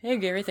Hey,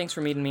 Gary, thanks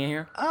for meeting me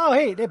here. Oh,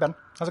 hey Ben.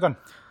 How's it going?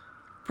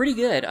 Pretty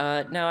good.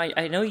 Now,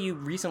 I know you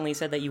recently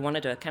said that you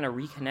wanted to kind of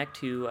reconnect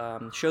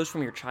to shows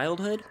from your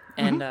childhood,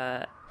 and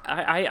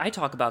I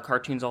talk about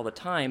cartoons all the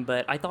time,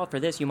 but I thought for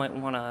this you might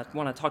want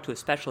to talk to a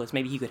specialist.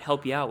 Maybe he could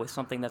help you out with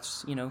something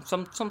that's,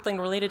 something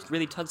related,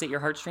 really tugs at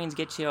your heartstrings,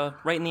 gets you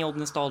right in the old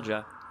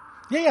nostalgia.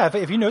 Yeah.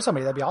 If you know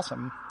somebody, that'd be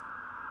awesome.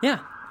 Yeah.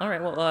 All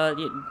right. Well,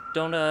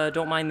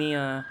 don't mind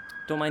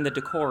the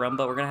decorum,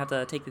 but we're gonna have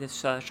to take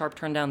this sharp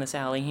turn down this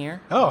alley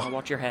here. Oh.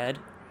 Watch your head.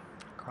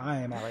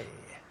 Crime Alley.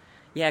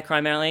 Yeah,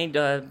 Crime Alley.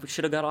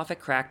 Should have got off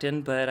at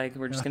Crackton, but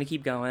we're just going to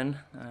keep going.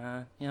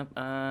 Yep.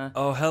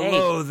 Oh,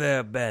 hello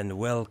there, Ben.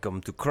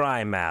 Welcome to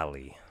Crime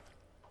Alley.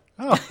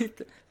 Oh.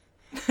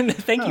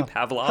 Thank you,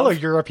 Pavlov. Hello,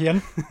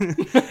 European.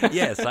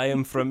 Yes, I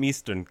am from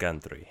Eastern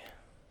Country.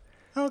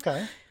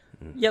 Okay.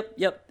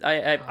 Yep.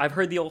 I've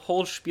heard the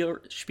whole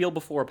spiel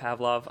before,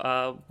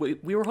 Pavlov.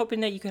 We were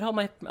hoping that you could help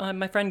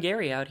my friend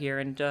Gary out here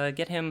and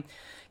get him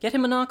a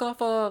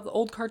knockoff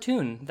old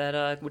cartoon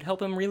that would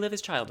help him relive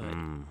his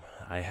childhood.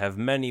 I have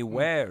many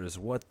wares.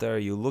 What are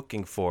you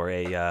looking for?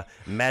 A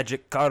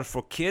magic car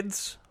for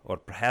kids? Or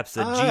perhaps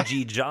a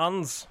G.G.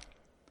 Johns?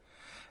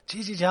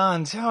 G.G.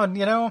 Johns. Oh,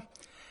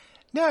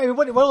 No,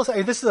 what else?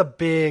 This is a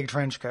big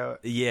trench coat.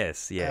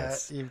 Yes.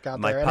 You've got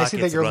My there. And I see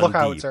that your pockets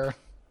run lookouts deep. are...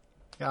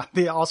 Yeah,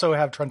 they also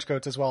have trench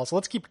coats as well. So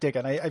let's keep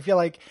digging. I feel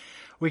like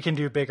we can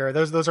do bigger.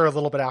 Those are a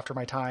little bit after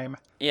my time.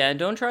 Yeah, and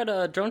don't try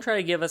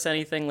to give us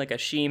anything like a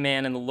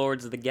She-Man and the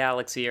Lords of the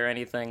Galaxy or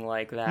anything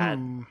like that.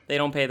 They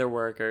don't pay their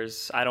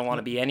workers. I don't want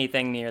to be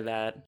anything near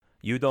that.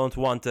 You don't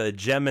want a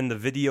gem in the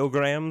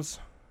videograms?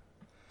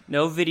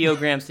 No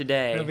videograms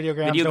today. No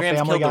videograms, Videograms no Family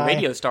killed the Guy.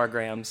 radio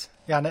stargrams.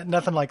 Yeah,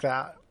 nothing like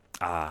that.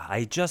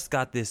 I just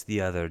got this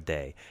the other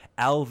day.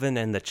 Alvin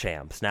and the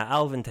Champs. Now,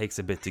 Alvin takes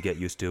a bit to get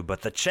used to,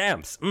 but the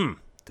Champs,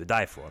 to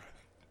die for.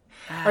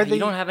 You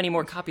don't have any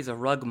more copies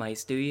of Rug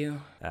Mice, do you?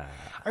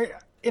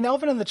 In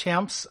Alvin and the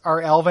Champs,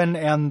 are Alvin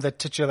and the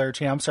titular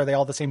champs, are they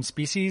all the same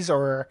species,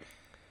 or...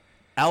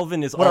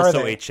 Alvin is What are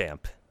also they? a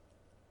champ.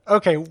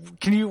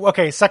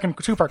 Okay, second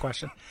two-part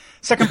question.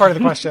 Second part of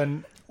the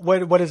question,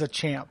 what is a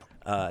champ?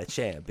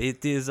 Champ.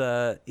 It is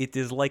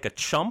like a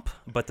chump,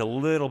 but a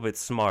little bit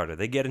smarter.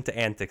 They get into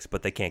antics,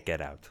 but they can't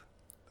get out.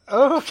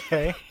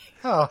 Okay.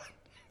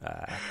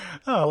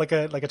 Oh, like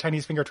a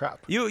Chinese finger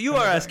trap. You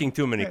are asking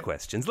too many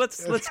questions.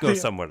 Let's go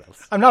somewhere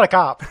else. I'm not a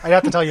cop. I'd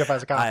have to tell you if I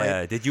was a cop,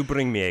 right? Did you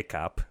bring me a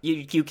cop?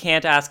 You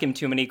can't ask him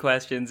too many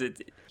questions.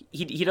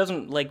 He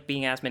doesn't like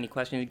being asked many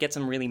questions. It gets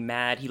him really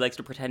mad. He likes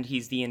to pretend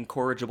he's the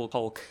incorrigible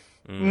Hulk.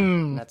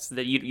 That's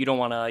that you don't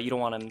want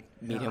to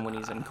meet him when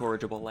he's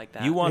incorrigible like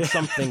that. You want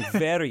something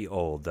very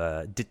old,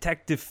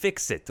 Detective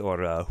Fix-It,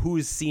 or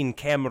Who's Seen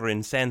Camera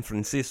in San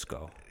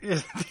Francisco?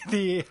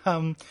 These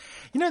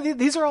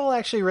are all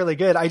actually really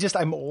good.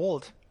 I'm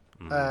old.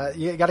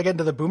 You got to get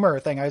into the boomer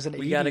thing. I was an 80s.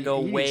 We got to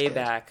go 80s way kid.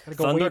 back. Gotta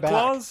go way back.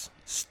 Thunderclaws?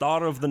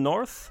 Star of the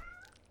North?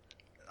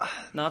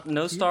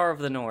 No Star of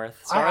the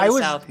North. Star I of the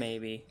was- South,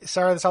 maybe.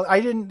 Sorry, I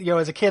didn't.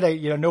 As a kid,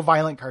 no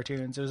violent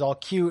cartoons. It was all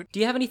cute.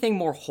 Do you have anything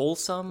more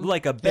wholesome?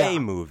 Like a Bay Yeah.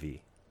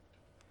 movie.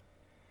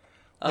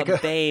 A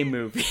Bay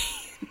movie.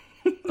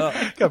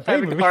 Like a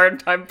Having movie. a hard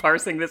time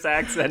parsing this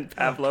accent,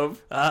 Pavlov.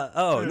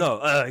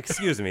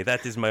 Excuse me,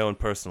 that is my own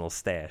personal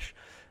stash.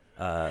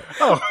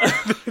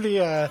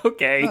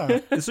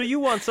 Okay. So you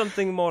want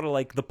something more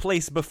like The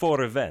Place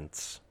Before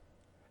Events?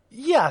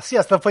 Yes,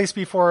 the place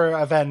before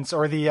events,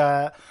 or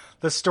the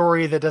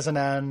story that doesn't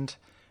end,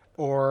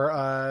 or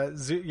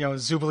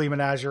Zubily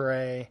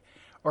Menagerie,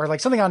 or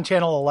like something on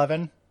Channel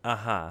 11.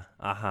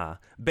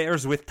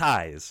 Bears with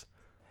Ties.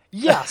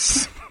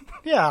 Yes.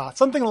 Yeah,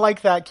 something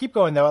like that. Keep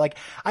going though. Like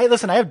I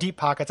have deep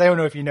pockets. I don't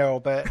know if you know,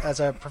 but as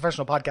a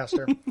professional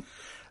podcaster,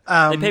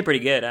 They pay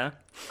pretty good, huh?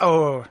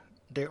 oh,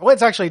 dude. Well,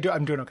 it's actually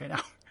I'm doing okay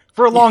now.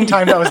 For a long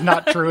time, that was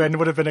not true and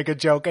would have been a good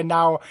joke, and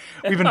now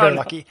we've been very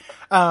lucky.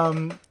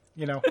 Not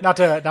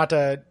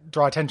to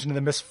draw attention to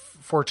the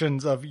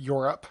misfortunes of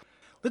Europe.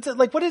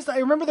 I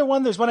remember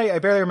there's one I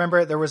barely remember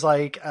it. There was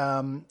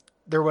a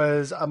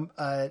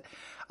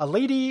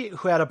lady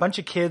who had a bunch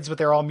of kids, but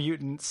they're all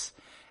mutants,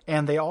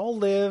 and they all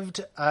lived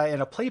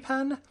in a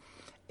playpen,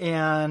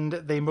 and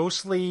they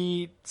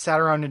mostly sat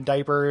around in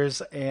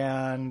diapers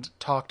and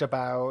talked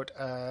about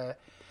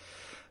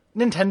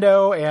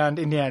Nintendo and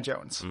Indiana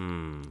Jones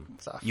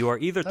stuff. You are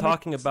either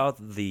talking about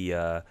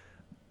the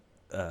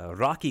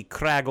Rocky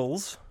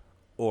Craggles,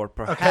 or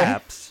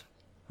perhaps...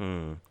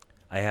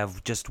 I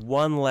have just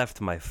one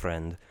left, my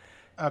friend.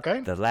 Okay.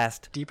 The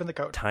last Deep in the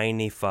code.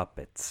 Tiny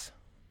Fuppets.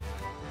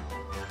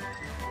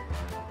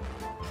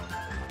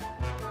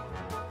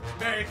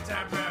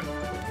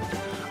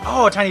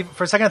 Oh, Tiny.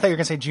 For a second, I thought you were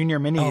going to say Junior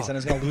Minis, and I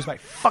was going to lose my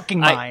fucking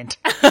mind.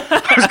 I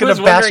was I going was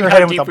to bash wondering your how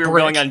head in deep with we a were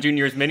brick. going on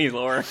Junior's mini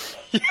lore.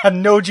 Yeah,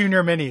 no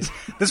Junior Minis.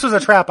 This was a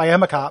trap. I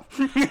am a cop.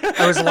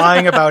 I was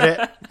lying about it,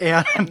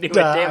 and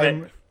damn it.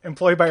 I'm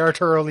employed by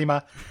Arturo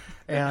Lima,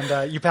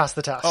 and you passed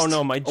the test. Oh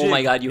no, my jig. Oh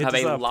my god, you It have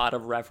is a up. lot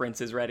of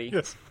references ready.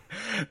 Yes.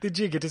 The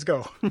jig, it is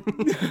go.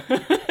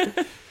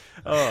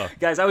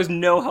 Guys, I was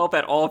no help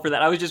at all for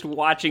that. I was just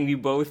watching you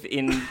both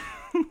in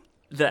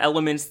the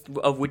elements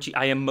of which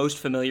I am most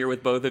familiar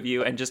with, both of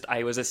you, and just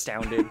I was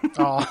astounded.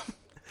 Aw.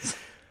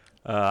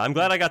 I'm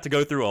glad I got to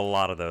go through a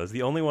lot of those.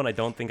 The only one I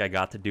don't think I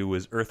got to do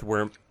was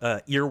Earthworm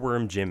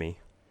Jimmy.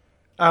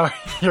 Oh,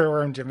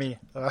 Earworm Jimmy.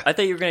 I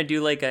thought you were going to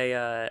do like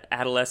a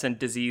adolescent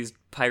diseased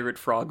pirate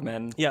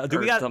frogman. Yeah, do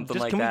we got something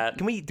just, like can that?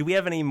 Do we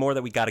have any more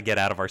that we got to get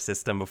out of our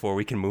system before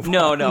we can move on?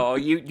 No,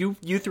 you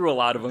threw a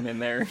lot of them in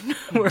there.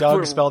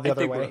 Doug spelled the I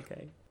other think way. we're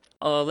okay.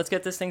 Let's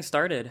get this thing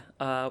started.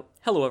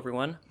 Hello,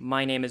 everyone.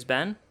 My name is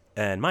Ben.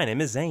 And my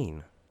name is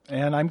Zane.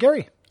 And I'm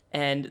Gary.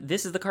 And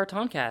this is the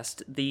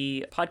Cartoncast,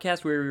 the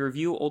podcast where we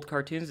review old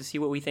cartoons to see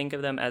what we think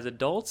of them as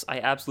adults. I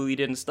absolutely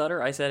didn't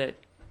stutter. I said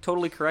it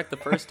totally correct the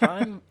first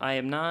time. I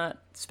am not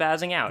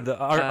spazzing out.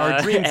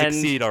 Our dreams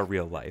exceed our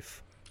real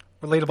life.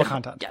 Relatable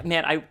content. Yeah,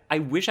 man, I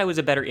wish I was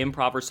a better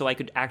improver so I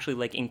could actually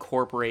like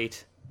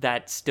incorporate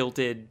that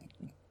stilted,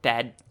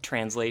 bad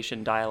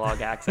translation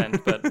dialogue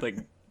accent. But like,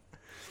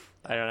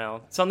 I don't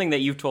know. Something that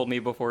you've told me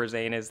before,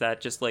 Zane, is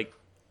that just like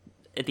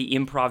the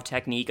improv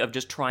technique of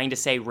just trying to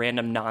say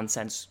random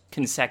nonsense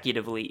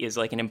consecutively is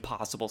like an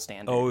impossible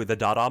standard. Oh, the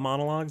Dada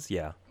monologues?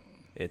 Yeah.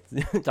 It's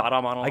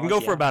Dada monologues? I can go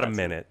for about a that's-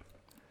 minute.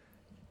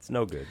 It's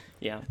no good.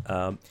 Yeah.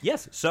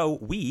 Yes, so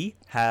we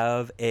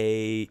have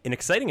an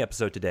exciting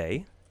episode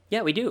today.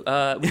 Yeah, we do.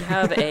 We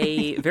have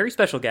a very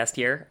special guest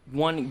here,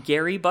 one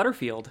Gary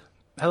Butterfield.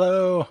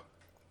 Hello.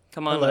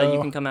 Come on, Hello. you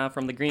can come out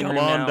from the green Come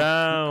room on now.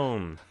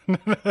 down.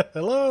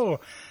 Hello.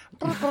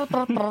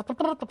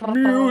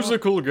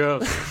 Musical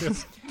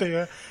guest.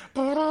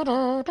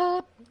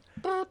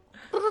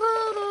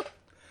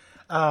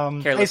 I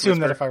assume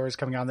that if I was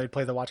coming on, they'd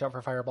play the Watch Out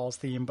for Fireballs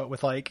theme, but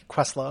with like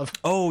Questlove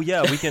Oh,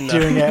 yeah, we can...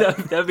 doing it.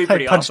 That'd be I'd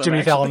pretty punch awesome. Jimmy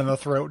actually. Fallon in the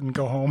throat and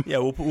go home. Yeah,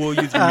 we'll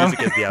use your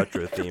music as the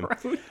outro theme.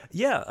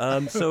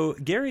 Yeah, so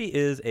Gary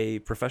is a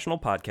professional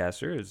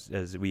podcaster,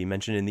 as we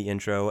mentioned in the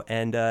intro,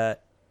 and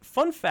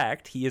fun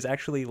fact, he is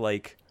actually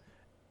like,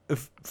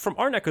 from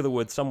our neck of the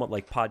woods, somewhat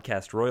like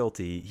podcast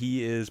royalty.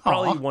 He is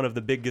probably one of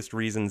the biggest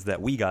reasons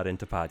that we got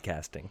into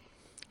podcasting.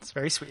 It's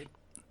very sweet.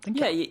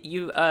 Yeah,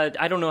 you.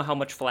 I don't know how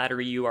much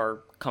flattery you are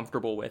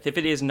comfortable with. If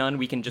it is none,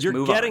 we can just You're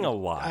move on. getting a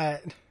lot. I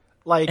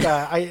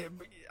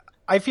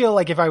feel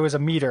like if I was a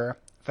meter,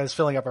 if I was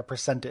filling up a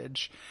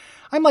percentage,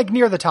 I'm like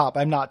near the top.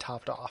 I'm not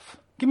topped off.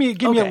 Give me a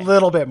Okay.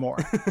 little bit more.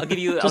 I'll give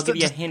you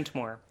a hint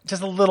more.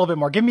 Just a little bit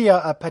more. Give me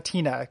a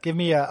patina. Give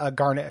me a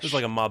garnish. It's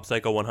like a Mob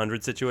Psycho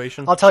 100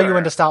 situation. I'll tell you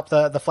when to stop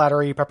the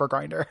flattery pepper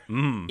grinder.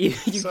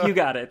 You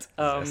got it.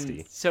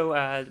 Zesty. So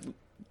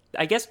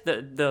I guess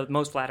the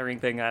most flattering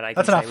thing that I can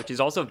That's say, enough. which is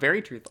also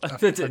very truthful,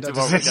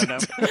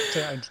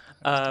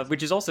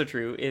 which is also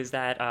true, is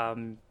that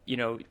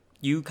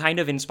you kind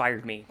of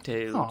inspired me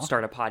to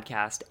start a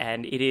podcast,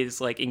 and it is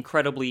like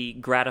incredibly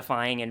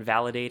gratifying and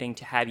validating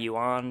to have you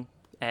on,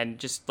 and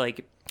just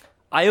like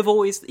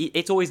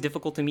it's always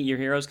difficult to meet your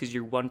heroes because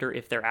you wonder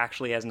if they're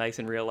actually as nice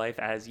in real life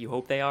as you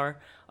hope they are.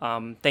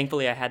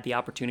 Thankfully, I had the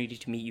opportunity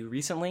to meet you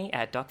recently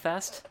at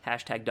Duckfest,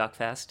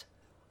 #Duckfest.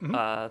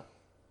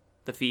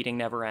 The feeding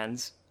never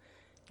ends.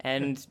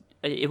 And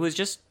it was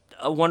just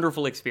a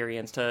wonderful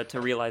experience to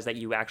realize that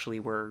you actually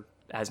were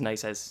as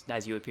nice as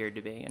you appeared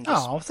to be. And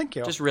just, Thank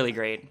you. just really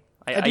great.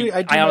 I do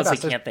I my honestly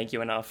best. can't thank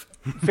you enough.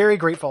 Very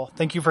grateful.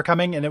 Thank you for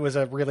coming, and it was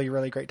a really,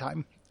 really great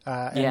time.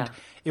 Yeah.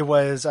 It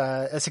was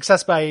a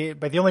success by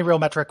the only real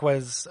metric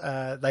was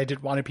that I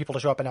wanted people to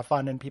show up and have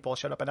fun, and people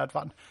showed up and had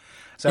fun.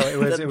 So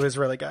it was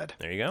really good.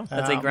 There you go.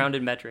 That's a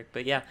grounded metric.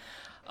 But yeah,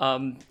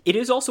 it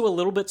is also a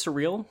little bit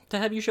surreal to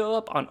have you show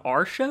up on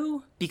our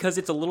show, because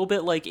it's a little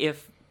bit like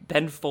if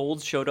Ben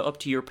Folds showed up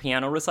to your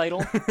piano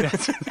recital.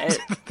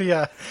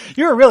 You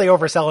were really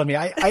overselling me.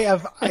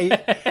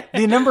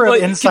 The number of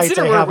Well, insights I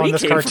consider where have on we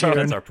this came from. cartoon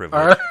That's our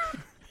privilege.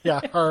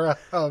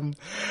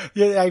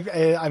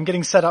 I'm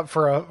getting set up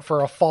for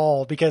a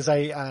fall because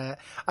I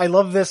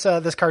love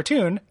this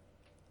cartoon.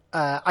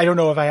 I don't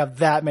know if I have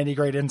that many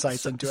great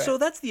insights into it. So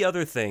that's the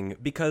other thing,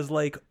 because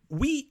like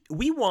we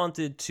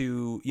wanted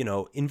to,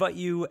 invite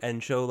you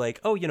and show like,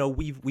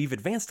 we've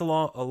advanced a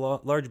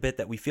large bit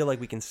that we feel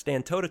like we can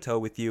stand toe to toe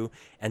with you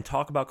and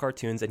talk about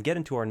cartoons and get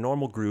into our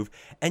normal groove.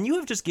 And you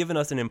have just given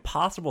us an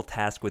impossible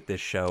task with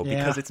this show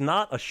because it's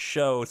not a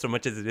show so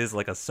much as it is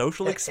like a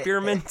social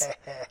experiment.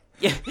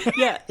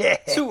 Yeah.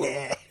 So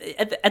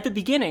at the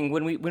beginning,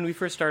 when we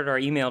first started our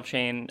email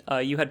chain,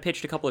 you had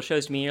pitched a couple of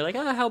shows to me. And you're like,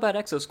 how about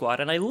Exo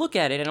Squad? And I look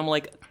at it and I'm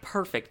like,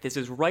 perfect. This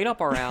is right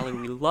up our alley.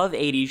 We love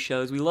 80s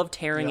shows. We love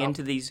tearing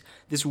into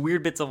this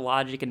weird bits of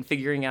logic and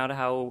figuring out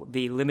how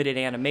the limited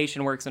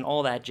animation works and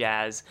all that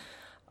jazz.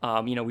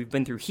 We've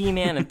been through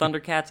He-Man and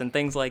Thundercats and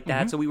things like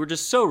that. So we were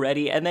just so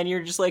ready. And then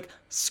you're just like,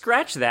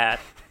 scratch that.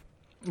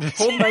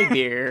 Hold my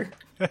beer.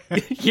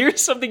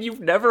 Here's something you've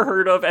never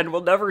heard of and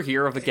will never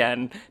hear of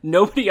again.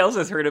 Nobody else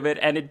has heard of it,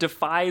 and it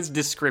defies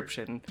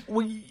description.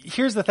 Well,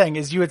 here's the thing: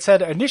 is you had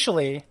said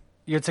initially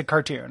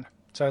cartoon,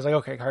 so I was like,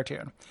 okay,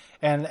 cartoon,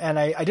 and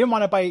I didn't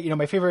want to buy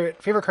my favorite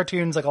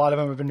cartoons. Like a lot of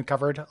them have been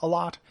covered a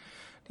lot.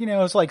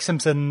 it's like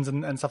Simpsons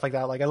and stuff like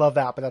that. Like I love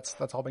that, but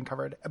that's all been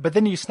covered. But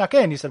then you snuck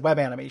in, you said web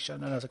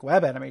animation, and I was like,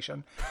 web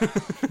animation,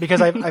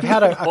 because I've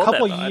had a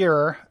couple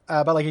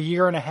about like a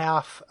year and a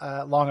half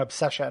long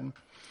obsession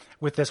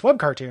with this web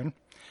cartoon,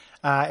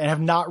 and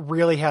have not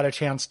really had a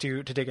chance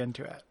to dig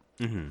into it.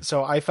 Mm-hmm.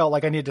 So I felt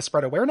like I needed to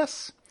spread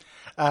awareness.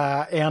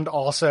 And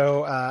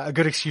also a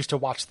good excuse to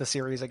watch the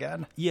series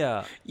again.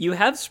 Yeah. You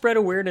have spread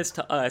awareness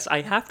to us.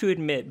 I have to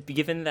admit,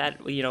 given that,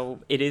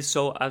 it is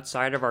so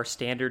outside of our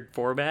standard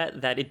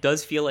format, that it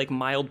does feel like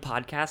mild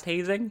podcast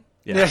hazing.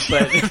 Yeah.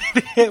 But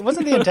it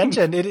wasn't the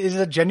intention. It is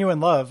a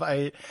genuine love.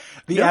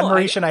 The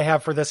admiration I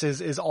have for this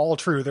is all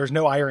true. There's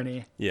no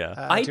irony. Yeah.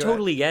 I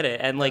totally get it.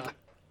 And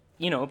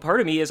part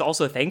of me is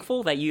also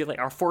thankful that you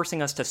are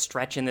forcing us to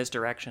stretch in this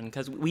direction,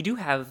 because we do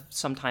have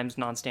sometimes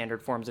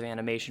non-standard forms of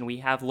animation. We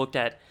have looked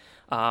at,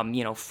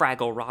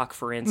 Fraggle Rock,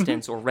 for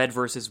instance, or Red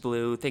versus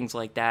Blue, things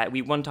like that.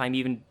 We one time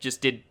even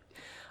just did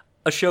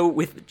a show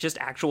with just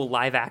actual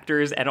live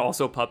actors and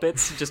also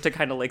puppets, just to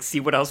kind of see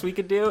what else we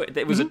could do.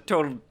 It was a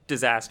total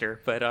disaster,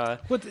 but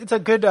it's a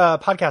good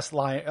podcast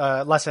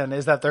lesson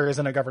is that there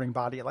isn't a governing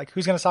body. Like,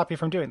 who's going to stop you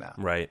from doing that?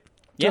 Right.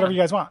 Do whatever you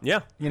guys want.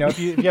 Yeah. If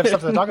you have stuff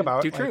to talk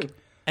about. Too true.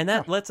 And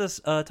that lets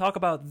us talk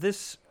about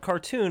this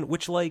cartoon,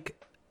 which,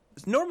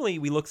 normally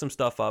we look some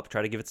stuff up,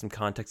 try to give it some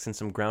context and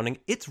some grounding.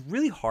 It's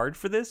really hard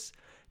for this,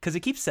 because it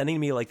keeps sending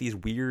me, these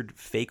weird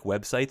fake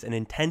websites and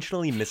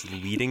intentionally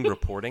misleading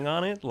reporting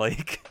on it.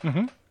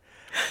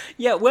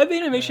 Yeah, web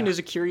animation is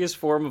a curious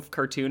form of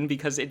cartoon,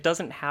 because it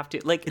doesn't have to,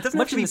 it doesn't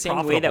much in the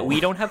same way that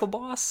we don't have a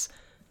boss.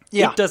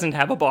 Yeah. It doesn't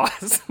have a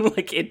boss.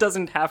 It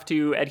doesn't have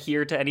to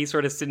adhere to any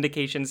sort of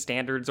syndication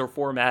standards or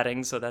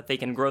formatting so that they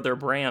can grow their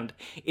brand.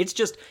 It's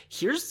just,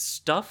 here's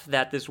stuff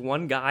that this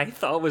one guy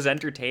thought was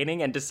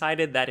entertaining and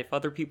decided that if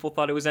other people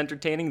thought it was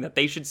entertaining, that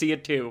they should see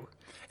it too.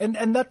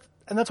 And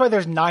that's why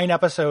there's 9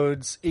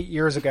 episodes 8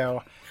 years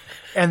ago,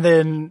 and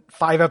then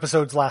 5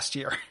 episodes last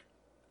year.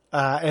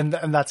 And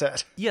that's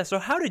it. Yeah, so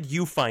how did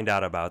you find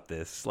out about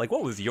this?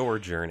 What was your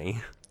journey?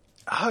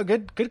 Oh,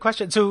 good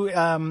question. So,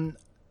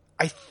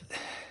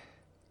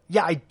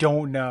 I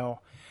don't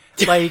know.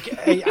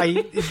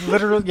 It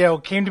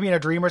literally, came to me in a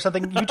dream or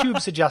something.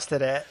 YouTube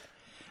suggested it,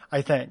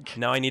 I think.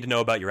 Now I need to know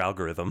about your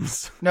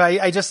algorithms. No,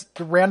 I just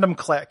random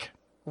click.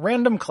 I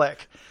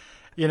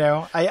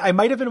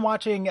might have been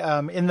watching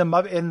in the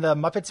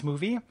Muppets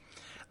movie.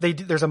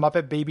 There's a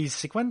Muppet Babies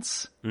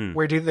sequence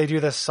where they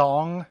do this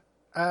song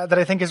that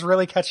I think is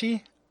really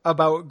catchy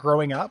about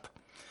growing up,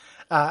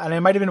 and I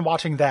might have been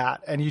watching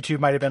that, and YouTube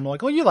might have been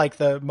like, "Well, you like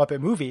the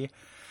Muppet movie.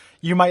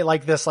 You might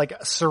like this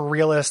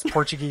surrealist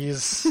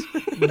Portuguese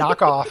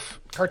knockoff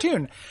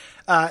cartoon."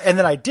 And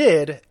then I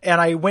did, and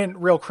I went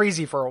real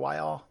crazy for a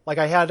while.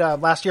 I had,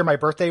 last year my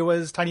birthday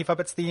was Tiny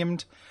Fuppets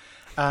themed.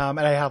 And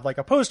I have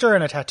a poster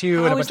and a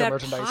tattoo and a bunch of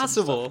merchandise. How is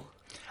that possible?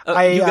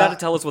 You got to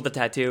tell us what the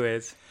tattoo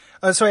is.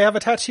 So I have a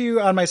tattoo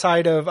on my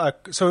side of,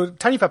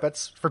 Tiny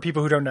Fuppets, for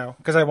people who don't know,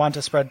 because I want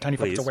to spread Tiny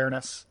Fuppets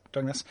awareness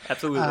doing this.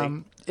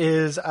 Absolutely.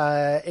 Is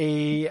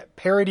a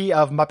parody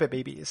of Muppet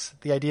Babies.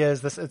 The idea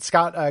is this, it's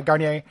Scott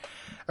Gardner.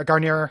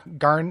 Garnier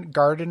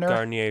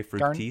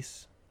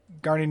Fructis.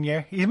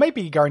 Garnier. He might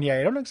be Garnier.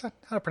 I don't know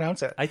exactly how to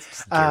pronounce it.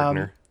 It's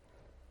Gardner.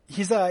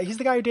 He's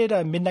the guy who did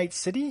Midnight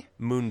City.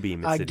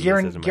 Moonbeam City.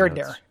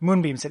 Gardner.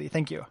 Moonbeam City.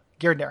 Thank you.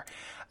 Gardner.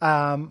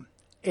 And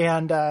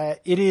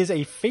it is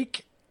a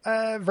fake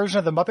version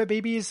of the Muppet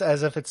Babies,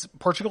 as if it's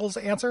Portugal's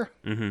answer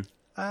to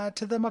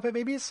the Muppet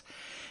Babies.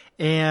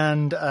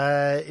 And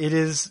it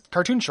is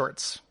cartoon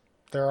shorts.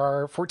 There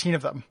are 14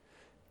 of them.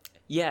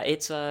 Yeah,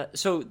 it's I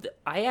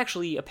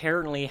actually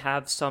apparently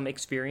have some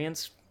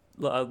experience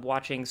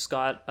watching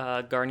Scott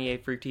Garnier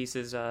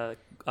Fructis's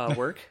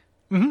work.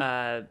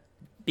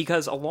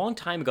 Because a long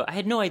time ago, I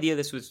had no idea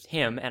this was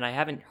him, and I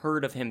haven't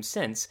heard of him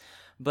since,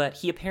 but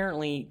he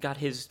apparently got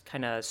his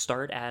kind of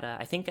start at,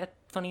 I think at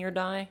Funny or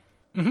Die.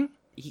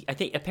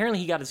 Apparently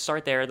he got his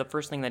start there. The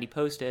first thing that he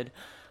posted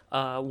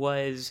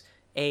was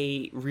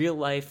a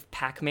real-life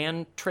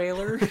Pac-Man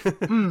trailer,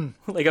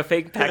 a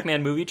fake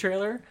Pac-Man movie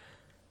trailer.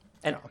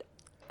 And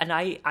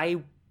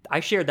I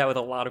shared that with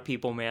a lot of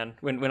people, man.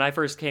 When I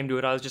first came to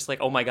it, I was just like,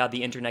 oh my god,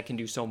 the internet can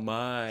do so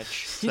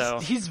much.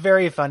 He's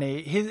very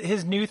funny.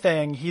 His new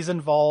thing, he's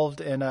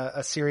involved in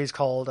a series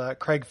called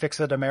Craig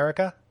Fix-It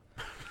America.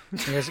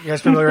 You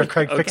guys familiar with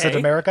Craig Fix-It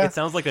America? It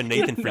sounds like a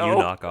Nathan For You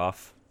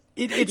knockoff.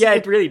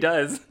 It really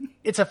does.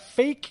 It's a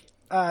fake,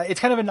 it's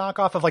kind of a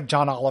knockoff of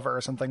John Oliver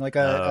or something,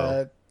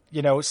 a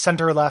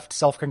center-left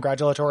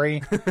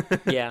self-congratulatory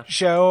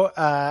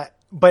show.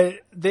 But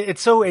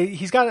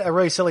he's got a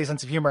really silly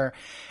sense of humor,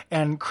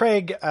 and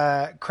Craig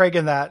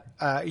in that,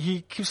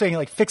 he keeps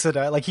saying fix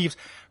it,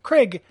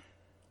 Craig,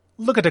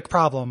 look at a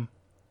problem.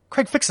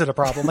 Craig, fix it a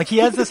problem. He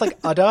has this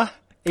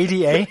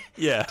ADA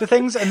to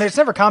things, and it's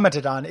never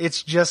commented on.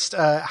 It's just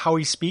how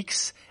he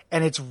speaks,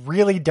 and it's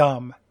really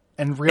dumb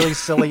and really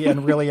silly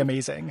and really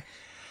amazing.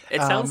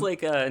 It sounds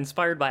like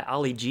inspired by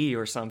Ali G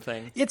or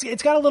something.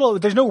 It's got a little.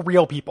 There's no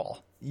real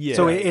people. Yeah.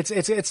 So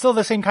it's still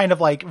the same kind of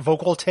like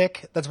vocal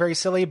tick that's very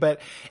silly, but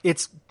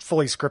it's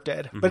fully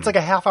scripted. But it's like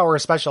a half-hour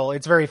special.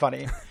 It's very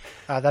funny.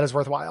 That is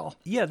worthwhile.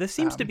 Yeah, this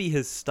seems to be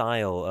his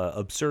style,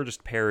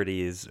 absurdist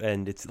parodies,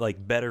 and it's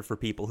like better for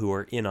people who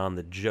are in on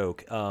the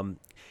joke.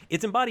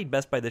 It's embodied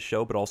best by this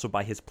show, but also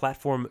by his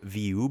platform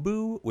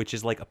Viubu, which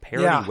is like a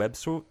parody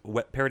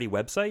parody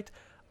website.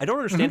 I don't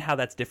understand how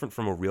that's different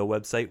from a real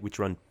website which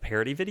run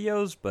parody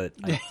videos, but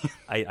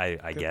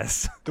I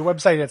guess. The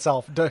website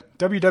itself,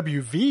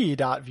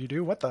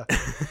 www.viewdo, what the?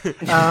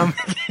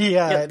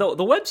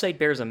 The website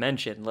bears a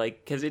mention,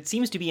 like, because it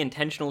seems to be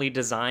intentionally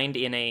designed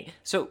in a...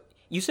 So,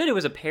 you said it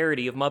was a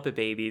parody of Muppet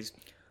Babies.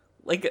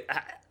 Like,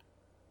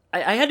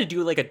 I had to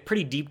do like a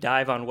pretty deep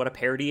dive on what a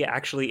parody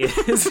actually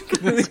is,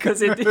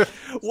 because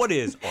what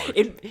is art?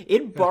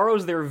 It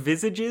borrows their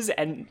visages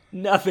and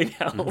nothing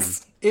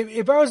else.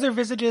 It borrows their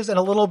visages and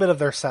a little bit of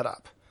their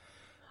setup.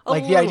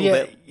 Like the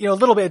idea, bit. a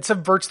little bit. It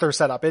subverts their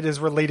setup. It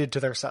is related to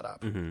their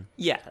setup.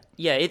 Yeah.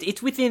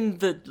 It's within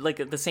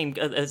the same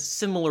a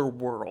similar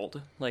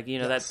world, like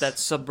that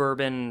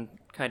suburban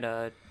kind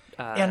of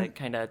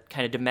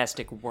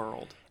domestic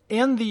world.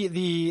 And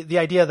the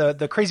idea,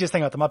 the craziest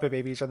thing about the Muppet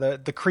Babies, or the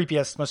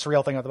creepiest, most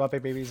surreal thing about the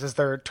Muppet Babies, is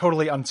they're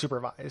totally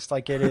unsupervised.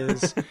 Like it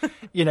is,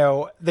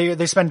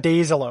 they spend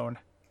days alone.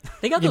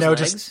 They got those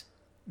legs.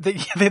 They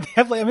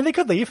have. I mean, they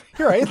could leave.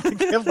 You're right. Like,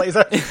 they have legs.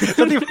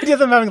 So the idea of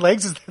them having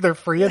legs is they're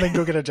free and they can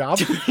go get a job.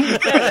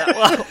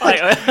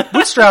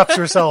 Bootstraps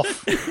yourself,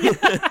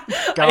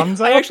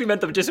 Gonzo. I actually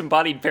meant the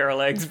disembodied pair of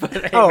legs, but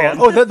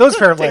hey, those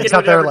pair of legs,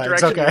 not their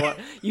legs. Okay.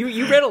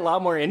 You read a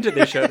lot more into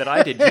this show than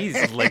I did.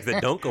 Jeez, legs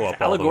that don't go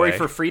up. Allegory all the way.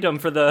 for freedom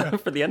for the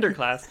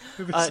underclass.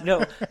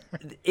 No,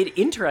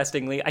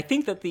 interestingly, I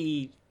think that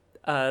the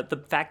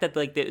fact that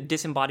like the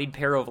disembodied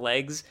pair of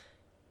legs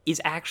is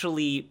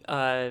actually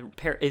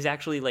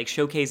like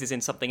showcases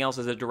in something else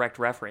as a direct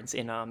reference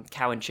in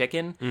Cow and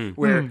Chicken,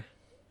 where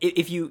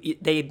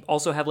they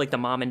also have like the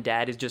mom and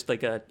dad is just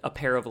like a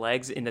pair of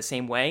legs in the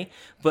same way,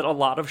 but a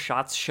lot of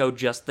shots show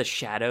just the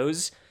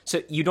shadows,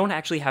 so you don't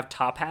actually have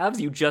top halves,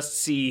 you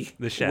just see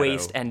the shadow.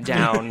 Waist and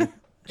down,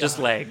 just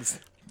legs.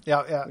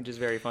 Yeah, which is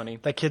very funny.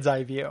 That kid's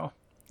eye view.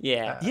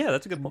 Yeah,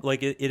 that's a good point.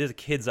 Like it is a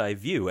kid's eye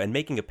view, and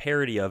making a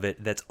parody of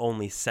it that's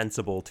only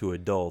sensible to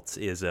adults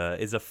is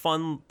a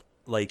fun,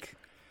 like,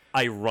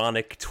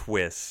 ironic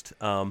twist.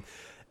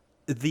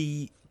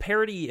 The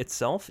parody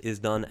itself is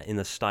done in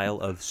the style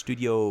of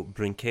Studio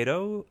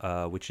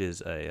Brinquedo, which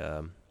is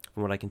from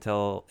what I can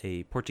tell,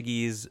 a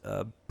Portuguese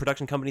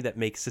production company that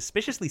makes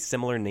suspiciously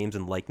similar names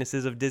and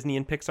likenesses of Disney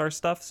and Pixar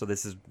stuff. So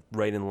this is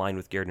right in line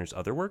with Gardner's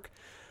other work.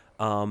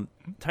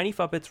 Tiny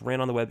Fuppets ran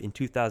on the web in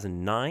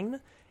 2009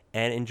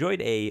 and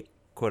enjoyed a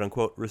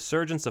quote-unquote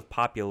resurgence of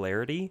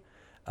popularity,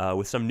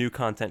 with some new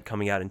content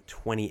coming out in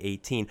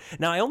 2018.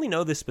 Now, I only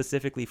know this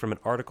specifically from an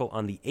article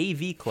on the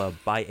AV Club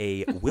by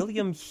a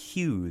William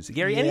Hughes.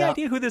 Gary, any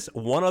idea who this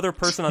one other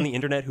person on the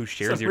internet who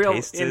shares your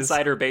tastes is?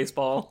 Insider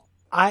baseball.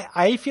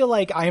 I feel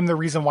like I am the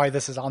reason why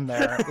this is on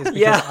there, is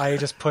because I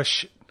just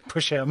push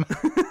him.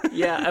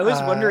 Yeah, I was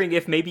wondering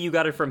if maybe you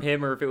got it from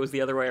him or if it was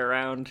the other way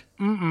around.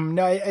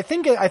 No, I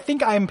think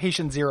I'm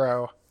patient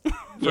zero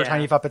for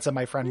Tiny Fuppets in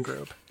my friend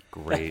group.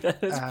 Great.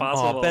 That is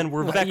possible. Oh, Ben,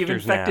 we're vectors You've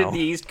infected now. the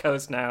East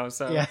Coast now,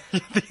 so... Yeah,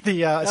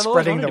 the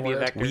spreading the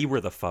word. We were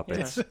the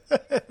Fuppets.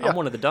 Yeah. I'm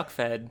one of the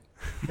duck-fed.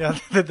 Yeah,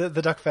 the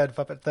duck-fed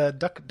Fuppet. The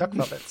duck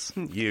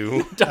Fuppets.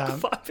 You. Duck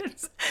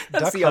Fuppets.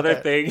 That's duck the other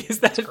Fuppet. thing,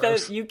 is that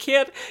you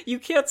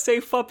can't say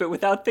Fuppet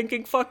without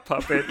thinking fuck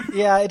puppet.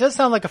 Yeah, it does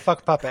sound like a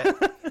fuck puppet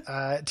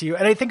to you.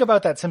 And I think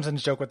about that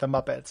Simpsons joke with the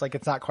Muppets. Like,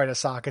 it's not quite a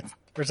sock,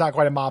 it's not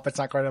quite a mop, it's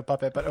not quite a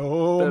puppet, but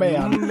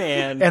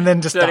man. And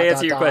then just to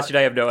answer your question,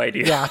 I have no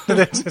idea. Yeah,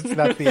 that's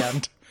the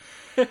end.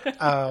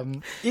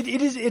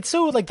 It's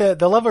so like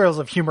the levels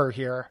of humor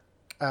here,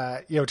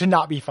 to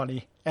not be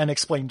funny and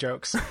explain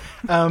jokes.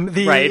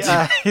 Right.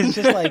 It's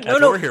just like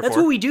that's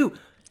what we do.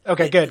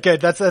 Okay,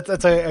 good. That's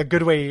a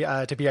good way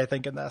to be, I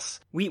think, in this.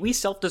 We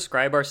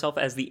self-describe ourselves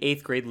as the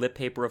 8th grade lip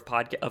paper of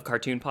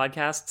cartoon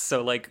podcasts.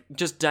 So like,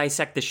 just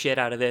dissect the shit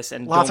out of this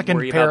and Lots don't of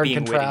worry compare about and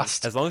being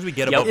contrast. witty. As long as we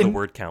get above the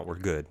word count, we're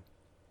good.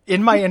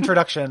 In my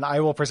introduction, I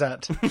will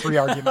present 3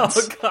 arguments.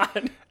 Oh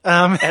God.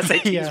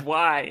 SATs,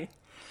 why?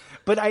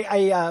 But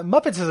I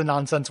Muppets is a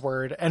nonsense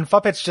word, and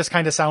Fuppets just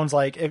kind of sounds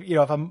like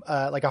if I'm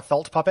like a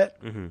felt puppet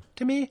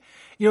to me.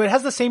 It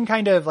has the same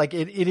kind of like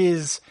it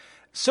is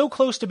so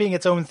close to being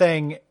its own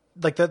thing.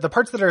 Like the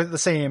parts that are the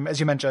same, as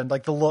you mentioned,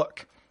 like the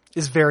look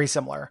is very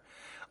similar.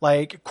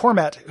 Like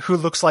Cormet, who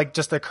looks like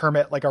just a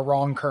Kermit, like a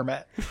wrong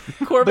Kermit.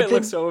 Cormet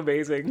looks so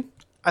amazing.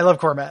 I love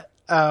Cormet.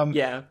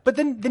 Yeah. But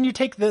then you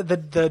take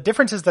the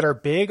differences that are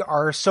big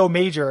are so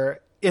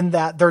major in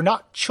that they're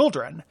not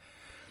children.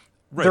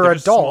 Right, they're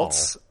just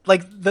adults. small.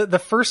 Like the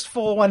first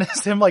full one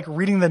is him like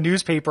reading the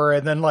newspaper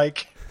and then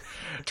like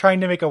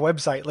trying to make a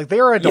website. Like they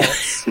are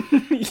adults.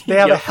 They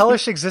have a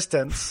hellish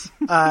existence.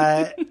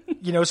 So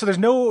there's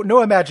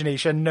no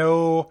imagination,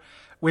 no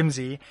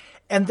whimsy.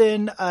 And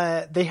then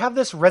they have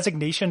this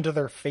resignation to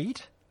their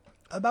fate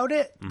about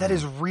it that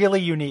is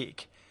really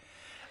unique.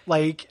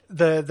 Like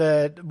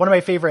the one of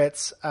my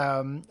favorites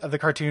of the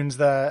cartoons,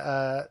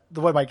 the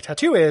what my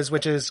tattoo is,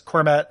 which is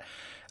Cormet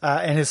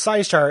and his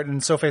size chart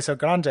and So Fe So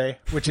Grande,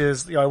 which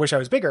is, I wish I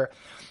was bigger,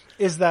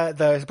 is that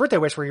his birthday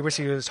wish where he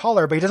wishes he was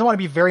taller, but he doesn't want to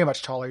be very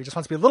much taller. He just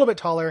wants to be a little bit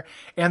taller,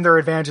 and there are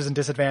advantages and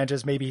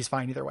disadvantages. Maybe he's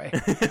fine either way.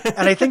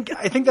 And I think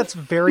that's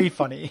very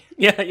funny.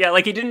 Yeah,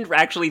 like he didn't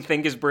actually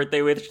think his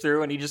birthday wish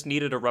through, and he just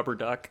needed a rubber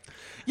duck.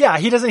 Yeah,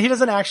 he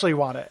doesn't actually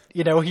want it.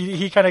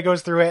 He kind of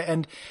goes through it,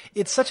 and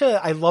it's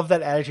I love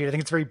that attitude. I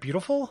think it's very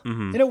beautiful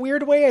in a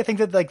weird way. I think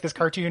that like this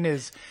cartoon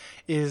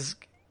is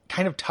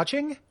kind of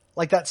touching.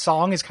 Like that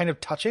song is kind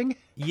of touching.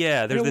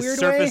 Yeah, there's this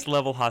surface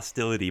level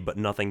hostility, but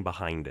nothing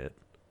behind it.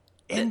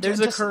 And there's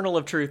a kernel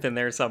of truth in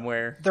there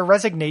somewhere. The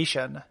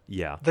resignation.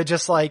 Yeah. The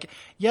just like,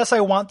 yes, I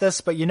want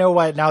this, but you know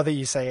what? Now that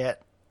you say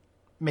it,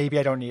 maybe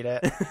I don't need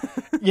it.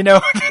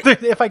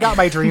 If I got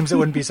my dreams, it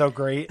wouldn't be so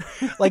great.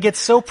 Like, it's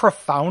so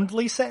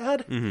profoundly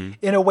sad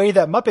in a way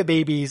that Muppet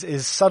Babies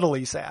is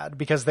subtly sad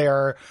because they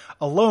are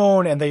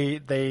alone and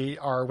they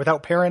are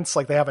without parents.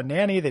 Like, they have a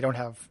nanny. They don't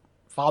have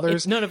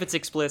fathers. None of it's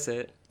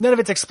explicit.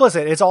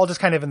 It's all just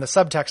kind of in the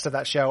subtext of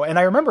that show. And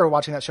I remember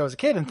watching that show as a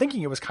kid and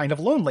thinking it was kind of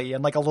lonely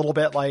and like a little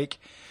bit like,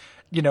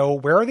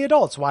 where are the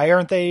adults? Why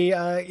aren't they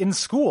in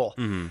school?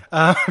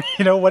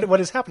 What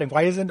is happening?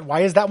 Why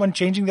is that one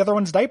changing the other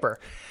one's diaper?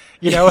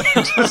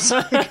 Just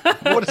like,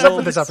 what is up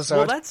with this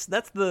episode? Well, that's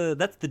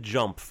the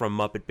jump from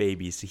Muppet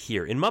Babies to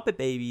here. In Muppet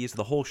Babies,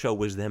 the whole show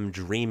was them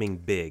dreaming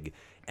big.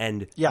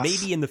 And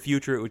maybe in the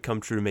future it would come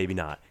true, maybe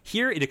not.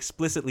 Here it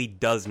explicitly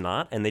does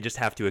not, and they just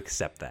have to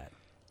accept that.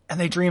 And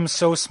they dream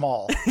so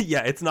small.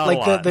 Yeah, it's not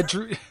like a lot.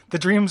 The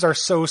dreams are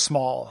so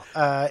small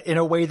in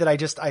a way that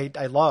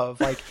I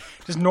love. Like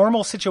just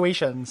normal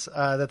situations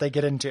that they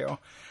get into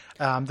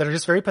that are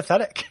just very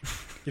pathetic.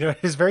 It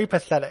is very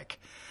pathetic.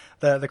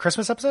 The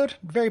Christmas episode,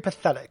 very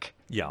pathetic.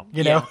 Yeah.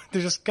 They're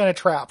just kind of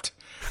trapped.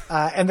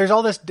 And there's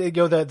all this,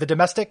 the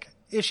domestic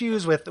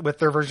issues with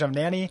their version of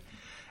Nanny.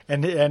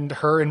 And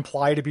her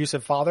implied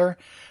abusive father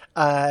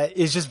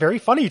is just very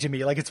funny to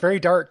me. Like, it's very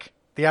dark.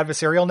 The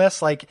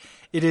adversarialness, like,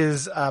 it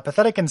is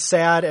pathetic and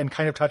sad and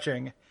kind of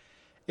touching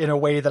in a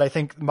way that I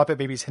think Muppet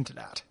Babies hinted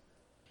at.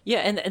 Yeah,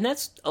 and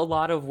that's a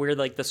lot of where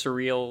like the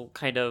surreal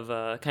kind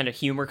of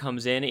humor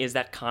comes in, is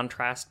that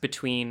contrast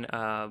between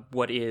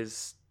what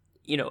is,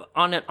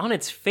 on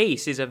its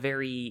face is a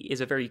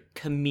very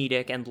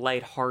comedic and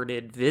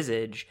lighthearted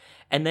visage.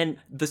 And then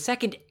the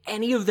second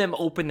any of them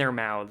open their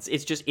mouths,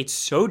 it's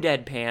so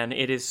deadpan.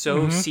 It is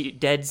so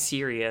dead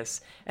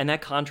serious. And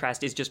that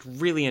contrast is just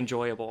really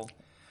enjoyable.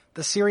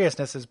 The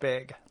seriousness is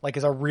big, like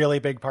is a really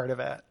big part of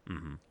it.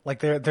 Mm-hmm. Like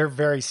they're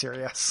very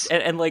serious.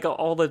 And like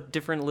all the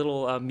different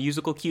little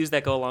musical cues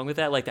that go along with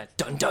that, like that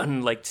dun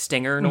dun, like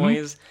stinger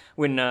noise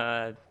when,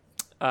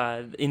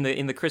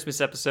 in the Christmas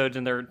episodes,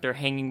 and they're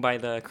hanging by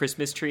the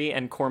Christmas tree,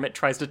 and Cormet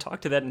tries to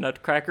talk to that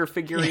Nutcracker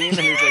figurine, and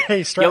he's like,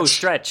 "Hey, Stretch. Yo,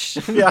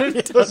 Stretch." Yeah,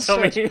 Don't tell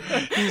me.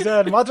 He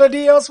said, "Madre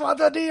Dios,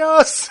 Madre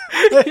Dios."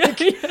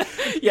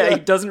 Yeah, he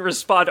doesn't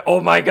respond.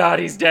 Oh my God,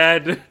 he's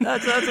dead.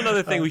 That's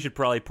another thing we should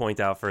probably point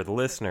out for the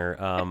listener.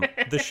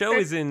 The show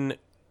is in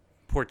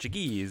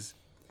Portuguese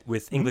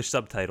with English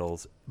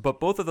subtitles, but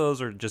both of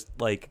those are just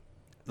like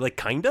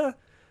kinda.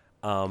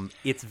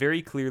 It's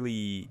very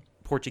clearly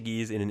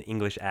Portuguese in an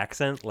English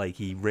accent, like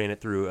he ran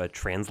it through a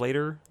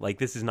translator. Like,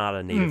 this is not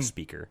a native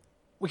speaker.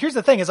 Well, here's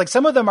the thing, is like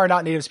some of them are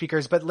not native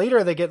speakers, but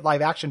later they get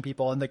live action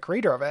people and the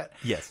creator of it.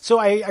 Yes. So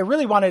I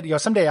really wanted,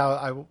 someday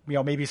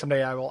maybe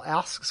someday I will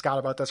ask Scott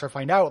about this or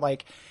find out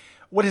like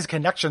what his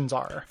connections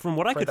are. From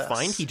what I could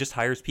find, he just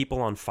hires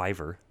people on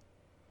Fiverr.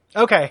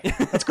 Okay,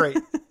 that's great.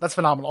 That's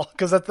phenomenal,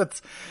 because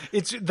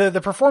it's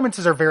the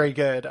performances are very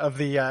good of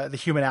the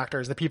human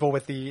actors, the people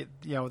with the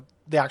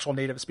actual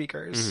native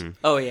speakers. Mm-hmm.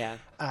 Oh yeah,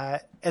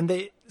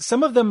 and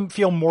some of them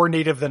feel more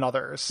native than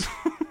others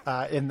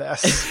in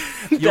this.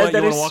 That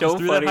is walk so us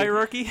through funny. That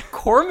hierarchy?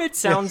 Cormet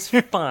sounds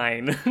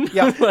fine.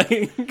 Yeah,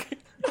 like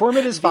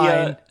Cormet is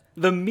fine.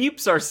 The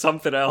meeps are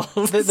something else.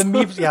 The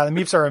meeps, the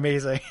meeps are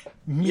amazing.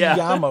 Yeah.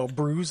 Miyamo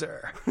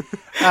Bruiser.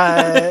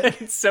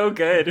 It's so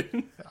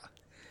good.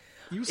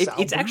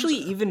 It's actually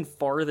Bruiser. even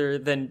farther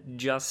than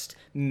just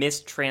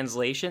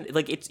mistranslation.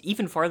 Like, it's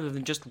even farther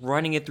than just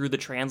running it through the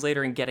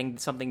translator and getting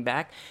something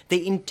back.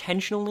 They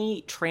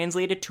intentionally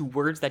translate it to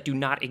words that do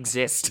not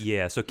exist.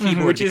 Yeah, so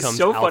keyboard Which is becomes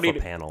so alpha funny.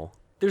 panel.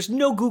 There's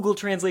no Google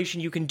translation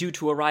you can do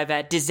to arrive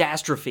at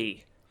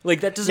disastrophe.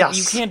 Like, that doesn't,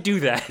 you can't do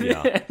that.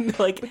 Yeah. And,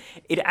 like,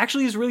 it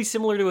actually is really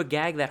similar to a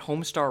gag that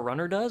Homestar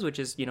Runner does, which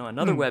is,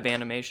 another web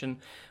animation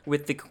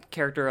with the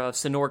character of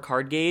Sonor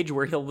Cardgage,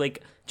 where he'll,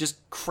 like, just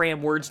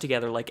cram words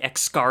together, like,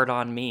 Excard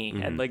on me.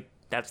 And, like,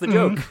 that's the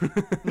joke.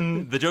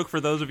 The joke for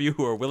those of you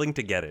who are willing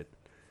to get it.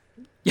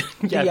 Yeah,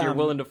 if you're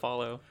willing to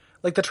follow.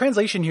 Like, the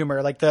translation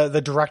humor, like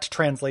the direct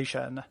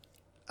translation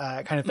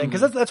kind of thing,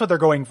 because that's what they're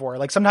going for.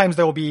 Like, sometimes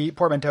there will be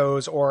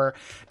portmanteaus or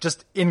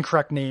just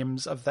incorrect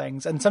names of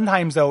things, and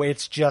sometimes though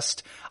it's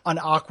just an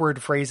awkward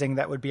phrasing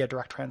that would be a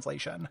direct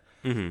translation.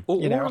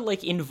 Or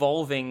like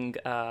involving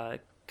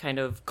kind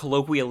of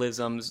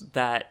colloquialisms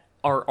that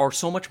are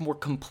so much more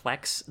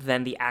complex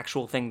than the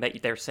actual thing that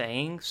they're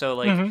saying. So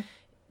like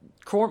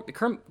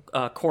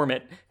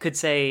Cormit could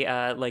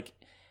say like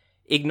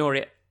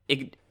ignorarios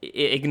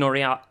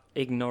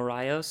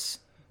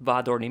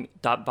va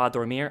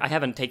dormir. I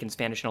haven't taken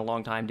Spanish in a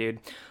long time, dude.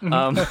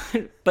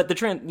 But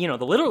the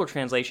literal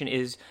translation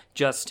is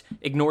just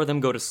ignore them,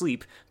 go to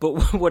sleep.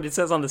 But what it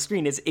says on the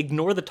screen is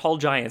ignore the tall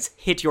giants,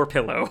 hit your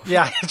pillow.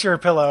 Yeah, hit your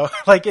pillow.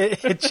 Like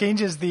it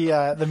changes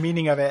the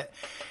meaning of it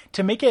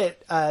to make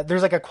it.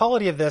 There's like a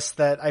quality of this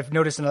that I've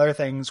noticed in other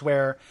things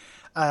where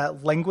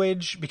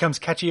language becomes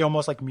catchy,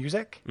 almost like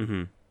music.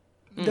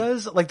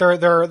 Does. Like there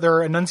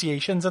are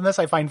enunciations in this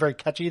I find very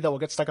catchy that will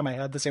get stuck in my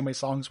head the same way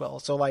songs will.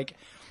 So like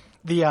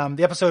the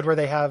episode where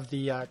they have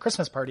the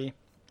Christmas party,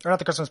 or not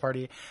the Christmas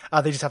party,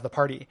 they just have the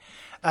party,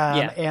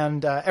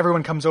 and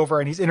everyone comes over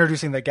and he's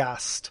introducing the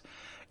guest,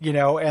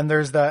 and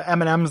there's the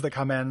M&Ms that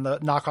come in, the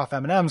knockoff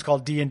M&Ms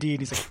called D&D, and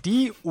he's like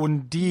D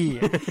und D,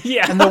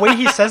 and the way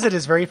he says it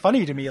is very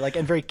funny to me, like,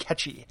 and very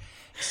catchy,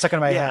 stuck in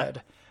my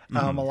head.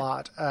 A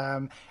lot.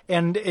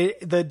 And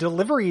the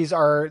deliveries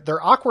they're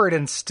awkward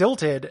and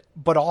stilted,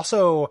 but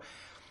also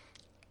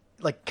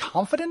like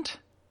confident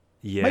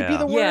might be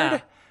the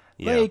word.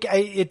 Like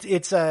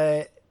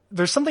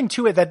there's something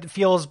to it that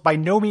feels by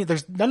no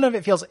means, none of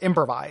it feels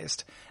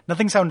improvised.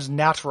 Nothing sounds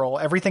natural.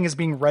 Everything is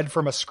being read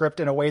from a script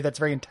in a way that's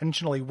very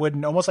intentionally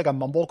wooden, almost like a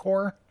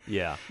mumblecore.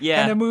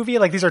 Kind of movie.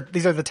 Like these are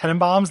the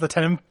Tenenbaums, the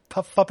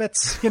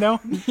Fuppets,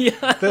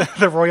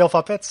 the royal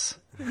Fuppets.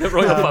 The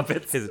royal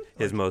puppets.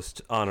 His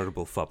most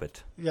honorable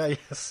Fuppet. Yeah,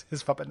 yes,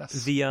 his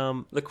Fuppetness.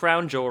 The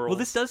crown jewel. Well,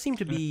 this does seem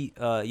to be,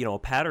 a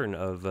pattern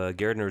of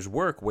Gardner's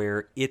work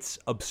where it's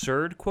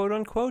absurd, quote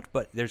unquote,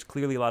 but there's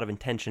clearly a lot of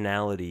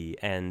intentionality,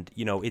 and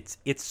it's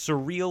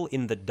surreal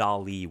in the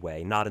Dali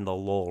way, not in the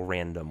lol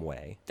random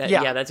way.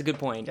 That's a good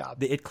point. Yeah.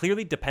 It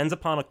clearly depends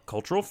upon a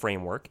cultural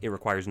framework. It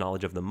requires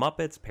knowledge of the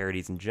Muppets,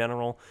 parodies in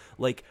general.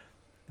 Like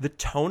the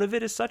tone of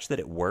it is such that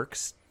it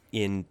works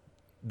in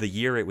the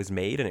year it was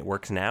made, and it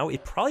works now.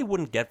 It probably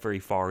wouldn't get very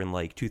far in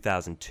like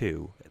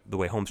 2002, the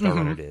way Homestar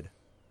Runner did.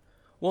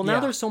 Well, now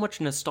there's so much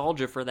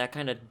nostalgia for that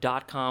kind of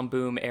 .com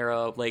boom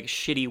era, like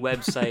shitty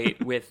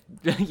website with,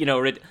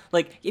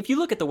 like if you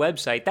look at the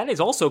website, that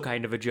is also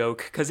kind of a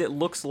joke because it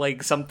looks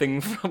like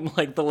something from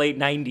like the late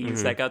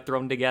 90s that got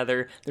thrown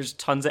together. There's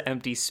tons of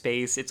empty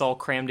space. It's all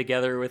crammed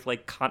together with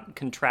like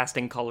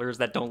contrasting colors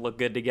that don't look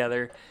good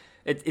together.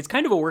 It's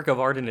kind of a work of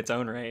art in its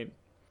own right.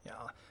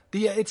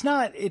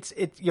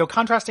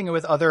 Contrasting it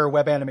with other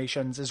web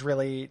animations is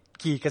really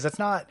key because it's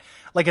not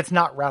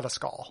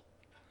Radiskull.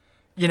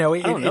 I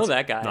don't know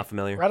that guy. Not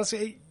familiar.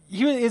 Radiskull,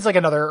 he is like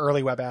another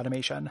early web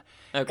animation.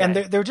 Okay. And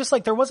they're just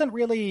like, there wasn't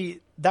really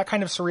that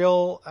kind of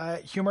surreal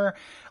humor.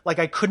 Like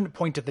I couldn't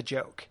point to the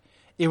joke.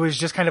 It was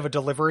just kind of a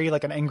delivery,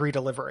 like an angry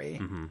delivery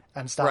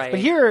and stuff. Right.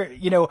 But here,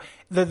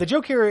 the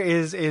joke here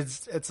is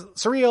it's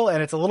surreal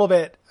and it's a little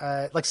bit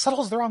like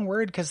subtle is the wrong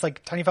word because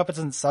like Tiny Fuppets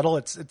isn't subtle.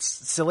 It's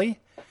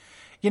silly.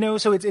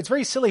 So it's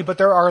very silly, but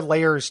there are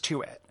layers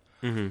to it.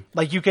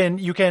 Like you can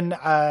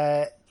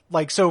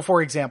so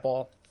for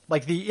example,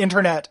 like the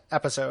internet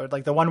episode,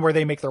 like the one where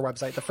they make their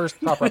website, the first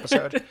proper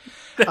episode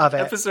of it.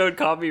 Episode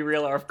caught me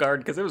real off guard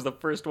because it was the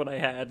first one I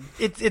had.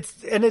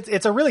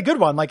 It's a really good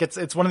one. Like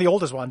it's one of the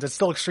oldest ones. It's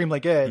still extremely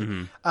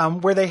good.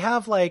 Where they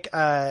have like,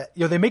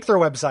 they make their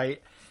website.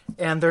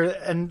 And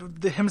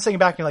him saying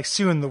back, like,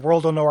 soon the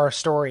world will know our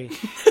story.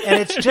 And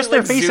it's just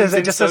their faces.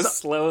 It just says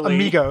slowly.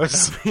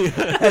 Amigos.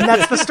 And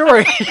that's the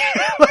story.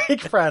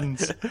 Like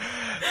friends.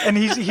 And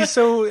he's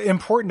so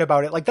important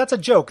about it. Like that's a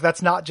joke.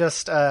 That's not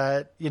just,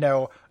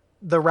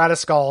 the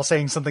Radiskull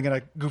saying something in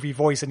a goofy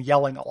voice and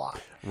yelling a lot.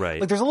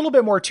 Right. Like there's a little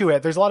bit more to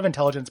it. There's a lot of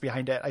intelligence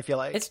behind it, I feel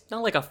like. It's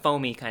not like a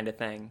foamy kind of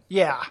thing.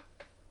 Yeah.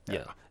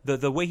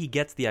 The way he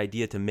gets the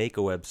idea to make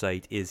a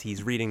website is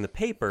he's reading the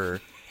paper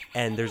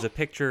and there's a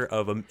picture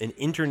of an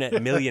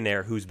internet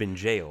millionaire who's been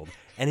jailed.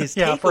 And his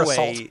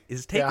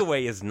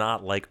takeaway is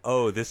not like,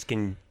 oh,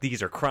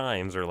 these are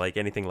crimes or like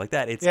anything like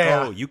that. It's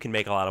you can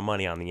make a lot of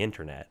money on the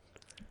internet.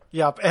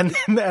 Yep, and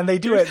they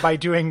do it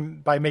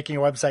by making a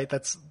website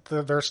that's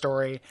their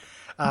story,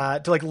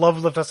 to like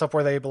lift us up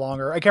where they belong.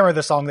 Or I can't remember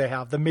the song they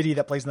have, the MIDI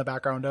that plays in the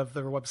background of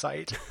their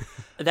website.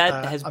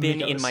 That has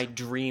been in my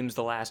dreams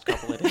the last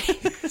couple of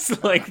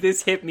days. Like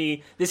this hit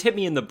me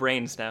in the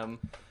brainstem.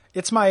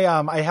 It's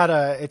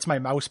my it's my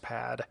mouse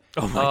pad.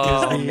 Oh my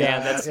god,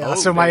 man,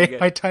 that's so my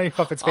Tiny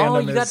Fuppets fandom. Oh,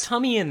 you got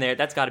Tummy in there.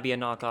 That's got to be a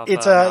knockoff.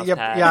 It's pad.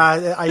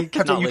 I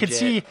kept it. You can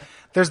see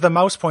there's the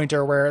mouse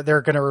pointer where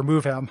they're going to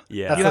remove him.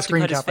 Yeah, that's you the have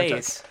screen to cut cap his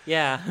face.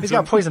 Yeah, he's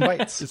got poison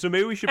bites. So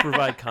maybe we should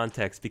provide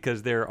context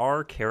because there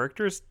are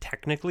characters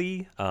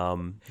technically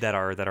that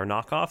are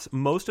knockoffs.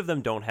 Most of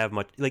them don't have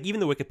much. Like even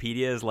the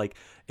Wikipedia is like,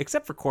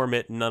 except for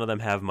Cormit, none of them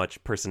have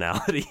much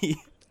personality.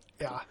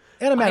 Yeah.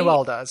 And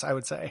Emmanuel does, I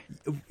would say.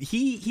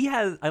 He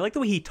has. I like the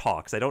way he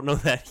talks. I don't know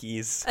that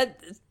he's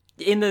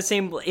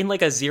in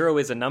like a zero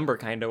is a number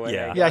kind of way.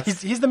 Yeah.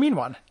 He's the mean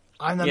one.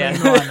 I'm the main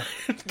one.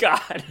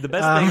 God. The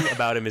best thing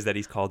about him is that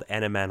he's called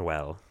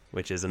Emmanuel,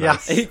 which is a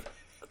nice.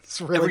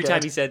 really Every good.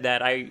 time he said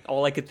that,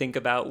 all I could think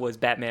about was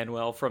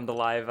Batmanuel from the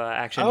live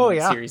action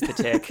series The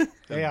Tick.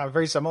 Yeah,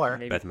 very similar.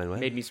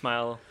 Made me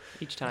smile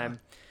each time.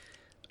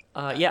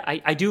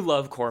 I do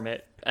love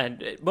Cormit,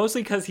 and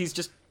mostly because he's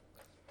just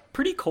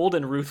pretty cold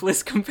and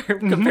ruthless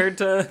compared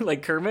to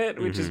like Kermit,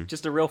 which is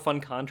just a real fun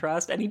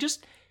contrast. And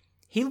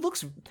he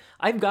looks.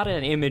 I've got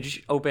an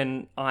image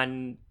open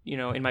on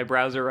in my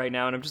browser right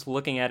now, and I'm just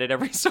looking at it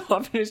every so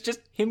often. It's just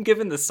him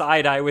giving the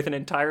side eye with an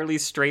entirely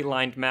straight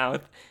lined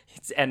mouth,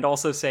 and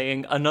also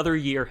saying, "Another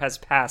year has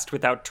passed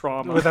without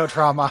trauma." Without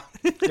trauma.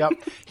 Yep.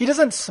 He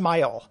doesn't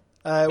smile,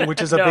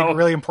 which is a big,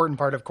 really important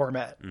part of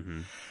Cormit.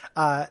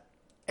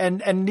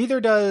 And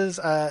neither does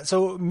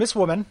so Miss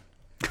Woman,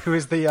 who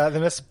is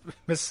the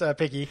Miss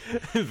Piggy,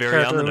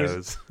 very on the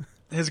nose.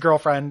 His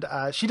girlfriend.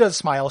 She does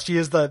smile. She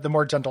is the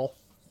more gentle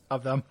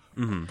of them,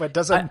 but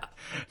doesn't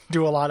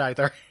do a lot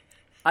either.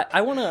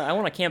 I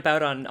wanna camp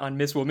out on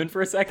Miss Woman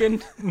for a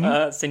second,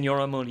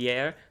 Senora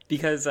Moliere,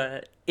 because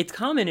it's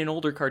common in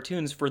older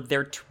cartoons for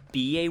there to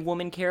be a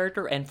woman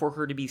character and for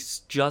her to be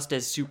just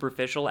as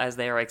superficial as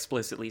they are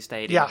explicitly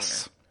stated.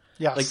 Yes.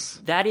 Yes. Like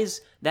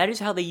that is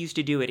how they used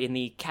to do it in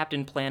the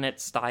Captain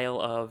Planet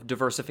style of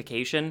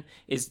diversification,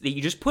 is that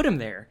you just put him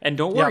there and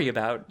don't worry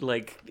about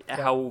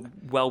how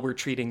well we're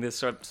treating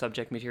this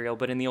subject material.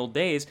 But in the old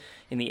days,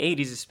 in the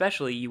 80s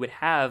especially, you would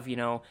have,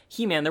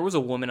 He-Man, there was a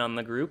woman on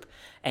the group,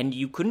 and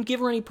you couldn't give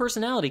her any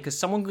personality because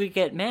someone could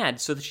get mad,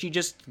 so that she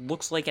just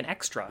looks like an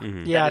extra.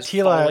 Yeah,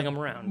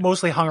 Teela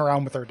mostly hung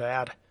around with her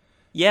dad.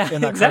 Yeah, in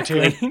that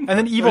exactly. cartoon. And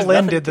then Evil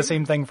Lynn did the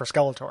same thing for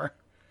Skeletor.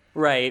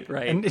 Right.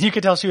 And you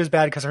could tell she was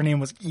bad because her name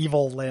was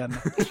Evil Lynn.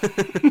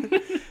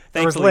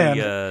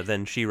 Thankfully,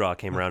 then She-Ra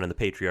came around and the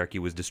patriarchy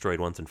was destroyed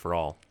once and for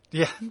all.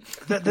 Yeah.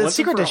 The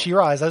secret to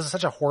She-Ra is that was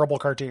such a horrible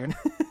cartoon.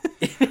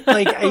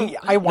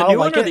 I want to like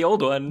one or it. the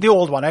old one? The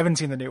old one. I haven't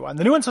seen the new one.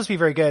 The new one's supposed to be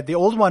very good. The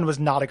old one was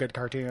not a good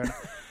cartoon.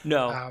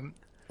 No.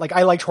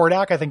 I liked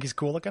Hordak. I think he's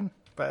cool looking.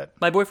 But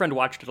my boyfriend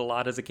watched it a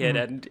lot as a kid,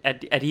 and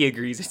he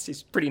agrees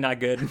it's pretty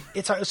not good.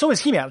 So is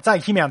He-Man. It's not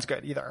like He-Man's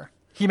good either.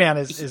 He-Man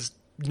is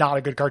not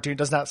a good cartoon. It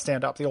does not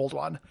stand up, the old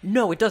one.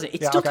 No, it doesn't.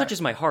 It still touches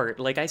my heart.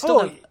 Like, I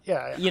still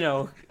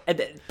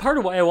and part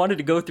of why I wanted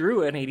to go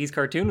through an 80s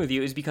cartoon with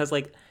you is because,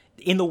 like,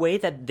 in the way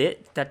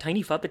that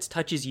Tiny Fuppets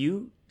touches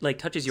you, like,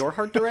 touches your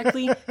heart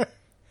directly.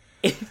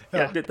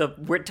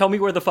 Tell me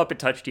where the Fuppet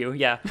touched you.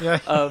 Yeah.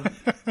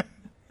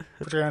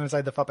 Put your hand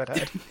inside the Fuppet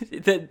head.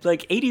 The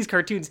 80s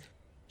cartoons,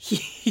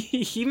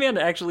 He-Man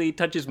actually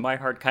touches my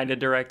heart kind of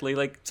directly.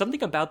 Like,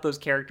 something about those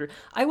characters.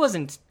 I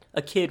wasn't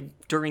a kid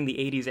during the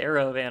 80s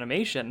era of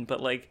animation, but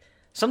like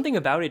something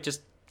about it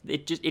just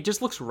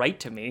looks right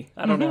to me.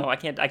 I don't know. I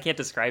can't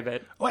describe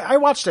it. Well, I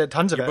watched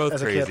tons of You're it both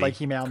as crazy. a kid, like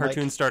He-Man.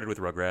 Cartoons started with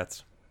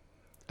Rugrats.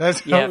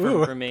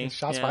 For me.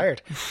 Shots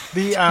fired.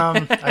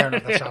 I don't know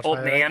if that's shots old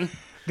fired.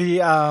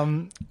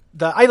 Man.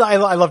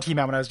 I loved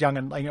He-Man when I was young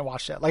and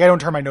watched it. Like, I don't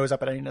turn my nose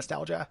up at any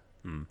nostalgia.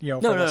 No,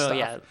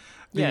 stuff.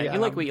 You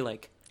like what you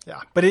like.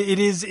 Yeah, but it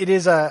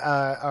is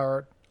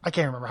I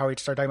can't remember how we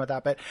started talking about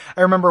that, but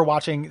I remember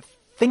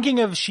thinking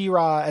of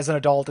She-Ra as an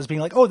adult as being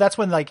like, oh, that's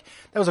when like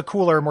that was a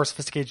cooler, more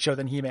sophisticated show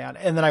than He-Man.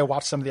 And then I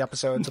watched some of the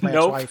episodes with my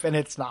ex-wife, and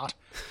it's not.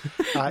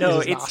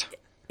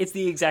 It's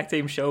the exact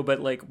same show,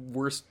 but like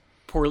worse,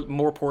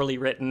 more poorly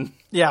written.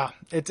 Yeah,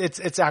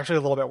 it's actually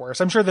a little bit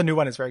worse. I'm sure the new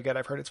one is very good.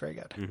 I've heard it's very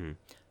good. Mm-hmm.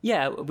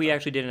 Yeah, we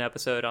actually did an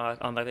episode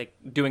on like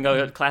doing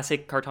a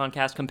classic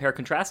Cartoncast compare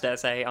contrast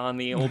essay on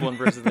the old one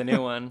versus the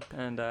new one,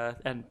 and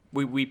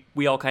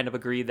we all kind of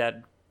agreed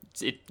that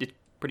it's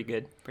pretty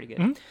good.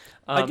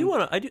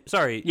 Mm-hmm.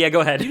 Sorry. Yeah,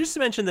 go ahead. You just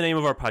mentioned the name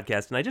of our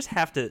podcast, and I just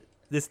have to.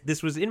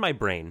 This was in my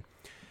brain.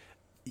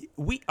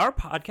 Our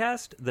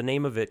podcast, the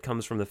name of it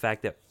comes from the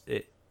fact that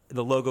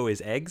the logo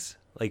is eggs.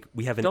 Like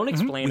we have an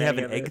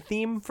egg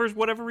theme for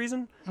whatever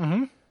reason.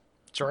 Mm-hmm.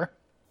 Sure.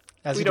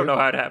 We don't know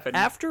how it happened.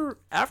 After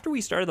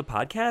we started the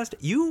podcast,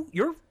 you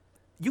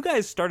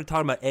guys started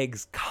talking about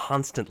eggs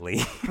constantly.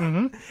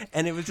 Mm-hmm.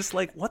 And it was just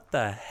like, what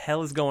the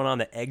hell is going on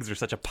that eggs are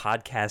such a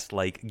podcast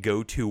like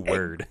go-to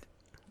word?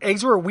 We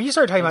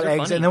started talking about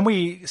eggs, and then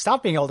we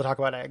stopped being able to talk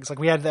about eggs. Like,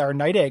 we had our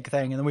night egg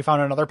thing, and then we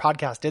found another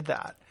podcast did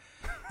that.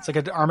 It's like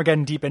an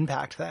Armageddon Deep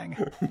Impact thing.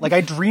 Like,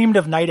 I dreamed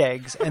of night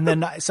eggs, and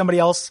then somebody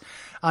else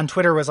on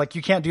Twitter was like,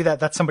 you can't do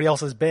that. That's somebody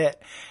else's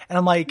bit. And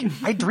I'm like,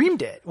 I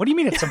dreamed it. What do you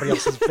mean it's somebody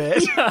else's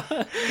bit?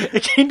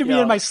 It came to me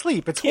in my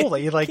sleep. It's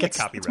holy. Like, it's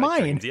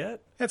mine.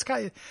 Yet. It's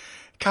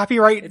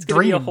copyright it's dreams. It's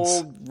going to be a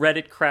whole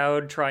Reddit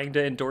crowd trying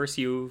to endorse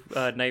you,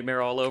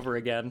 Nightmare all over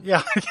again.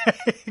 Yeah,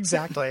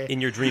 exactly.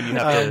 In your dream, you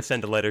have to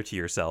send a letter to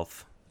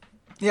yourself.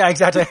 Yeah,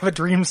 exactly. I have a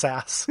dream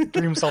SAS.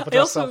 Dream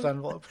self-addressed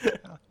self-envelope. Yeah.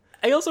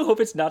 I also hope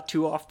it's not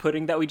too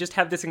off-putting that we just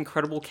have this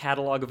incredible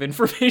catalog of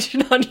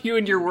information on you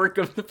and your work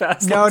of the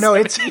past. No,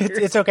 it's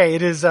okay.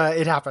 It is.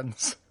 It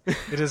happens.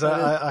 It is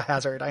a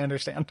hazard. I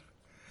understand.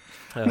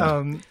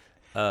 Anyway,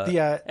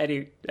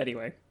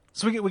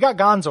 so we got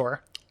Gonzor.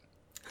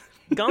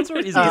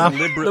 Gonzor is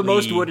deliberately the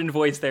most wooden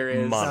voice there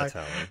is.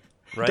 Monotone.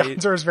 right?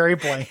 Gonzo is very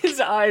blank. His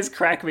eyes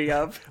crack me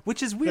up.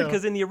 Which is weird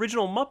because in the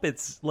original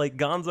Muppets, like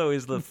Gonzo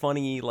is the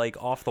funny,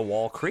 like off the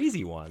wall,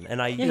 crazy one,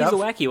 and he's a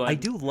wacky one. I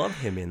do love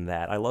him in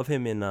that. I love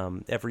him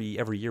in every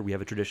year we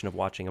have a tradition of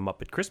watching a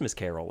Muppet Christmas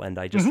Carol, and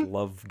I just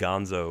love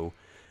Gonzo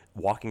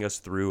walking us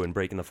through and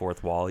breaking the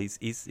fourth wall.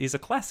 He's a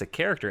classic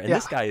character, and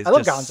this guy is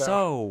just Gonzo.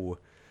 so.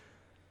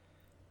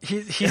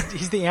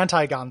 He's the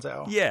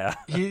anti-Gonzo. Yeah,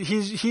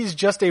 he's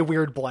just a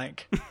weird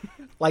blank.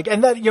 Like,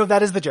 and that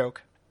that is the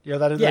joke.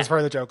 That's part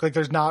of the joke. Like,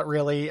 there's not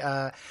really,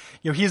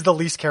 he's the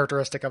least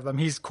characteristic of them.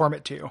 He's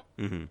Cormit too.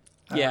 Mm-hmm.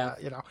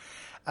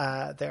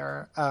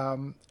 There.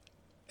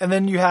 And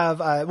then you have,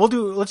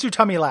 let's do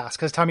Tummy last,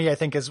 because Tummy, I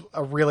think, is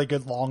a really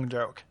good long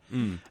joke.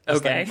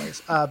 Okay.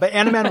 But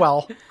Anna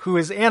Manuel, who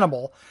is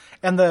Animal,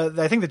 and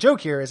I think the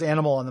joke here is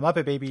Animal and the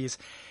Muppet Babies.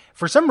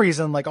 For some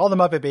reason, like all the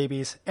Muppet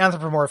Babies,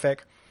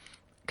 anthropomorphic,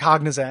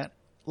 cognizant.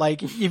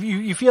 Like, if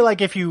you feel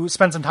like if you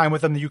spend some time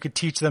with them, you could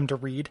teach them to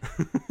read.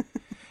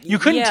 You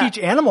couldn't teach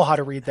Animal how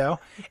to read, though.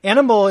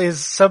 Animal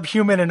is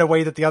subhuman in a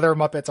way that the other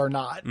Muppets are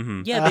not.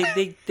 Mm-hmm. Yeah,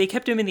 they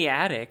kept him in the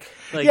attic.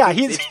 Like,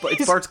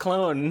 it's Bart's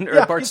clone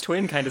or Bart's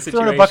twin kind of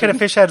situation. Throwing a bucket of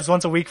fish heads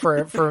once a week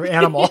for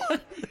Animal.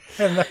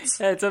 And it's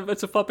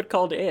a Fuppet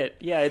called It.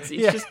 Yeah, it's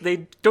just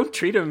they don't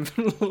treat him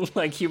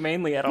like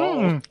humanely at all.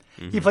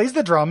 Mm-hmm. He plays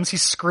the drums. He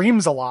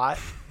screams a lot.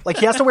 Like,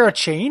 he has to wear a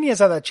chain. He has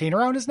that chain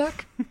around his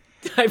neck.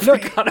 I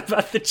forgot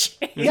about the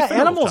chain. Yeah,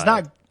 Animal's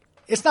not.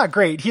 It's not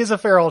great. He is a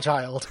feral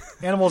child.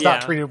 Animal's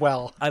not treated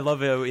well. I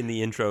love how in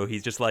the intro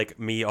he's just like,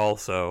 me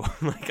also.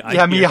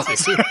 Me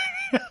also.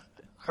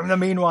 I'm the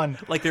mean one.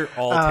 Like they're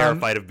all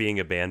terrified of being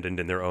abandoned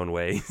in their own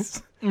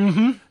ways.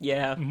 Mm-hmm.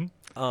 Yeah.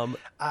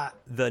 Mm-hmm.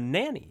 The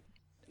nanny.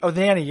 Oh,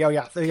 the nanny. Oh,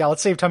 yeah.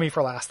 Let's save Tummy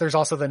for last. There's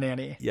also the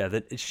nanny. Yeah,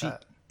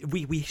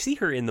 we see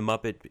her in the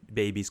Muppet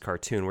Babies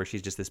cartoon where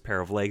she's just this pair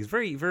of legs,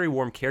 very very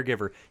warm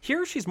caregiver.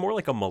 Here she's more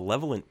like a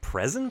malevolent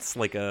presence,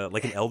 like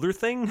an elder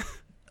thing.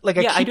 Like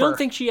a keeper. I don't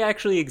think she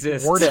actually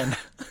exists. Warden.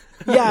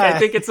 Yeah, I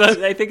think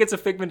it's a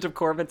figment of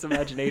Cormit's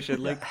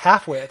imagination. Like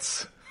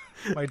half-wits.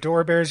 My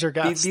door bears your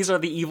guts. These are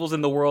the evils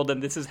in the world,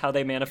 and this is how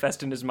they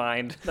manifest in his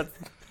mind.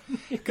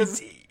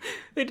 Because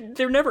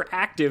they're never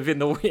active in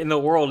the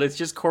world. It's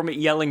just Cormit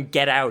yelling,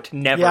 "Get out!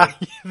 Never! Yeah,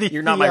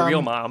 You're not my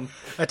real mom."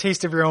 A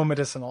taste of your own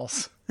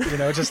medicinals.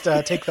 Just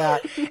take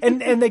that.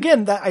 And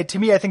again, to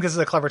me, I think this is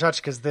a clever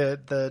touch because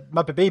the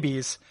Muppet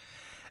Babies.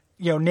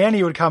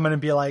 Nanny would come in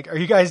and be like, "Are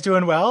you guys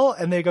doing well?"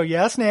 And they go,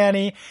 "Yes,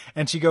 Nanny."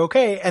 And she'd go,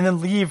 "Okay," and then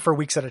leave for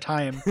weeks at a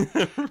time.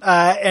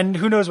 And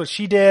who knows what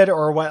she did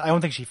or what? I don't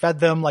think she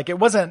fed them. Like, it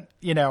wasn't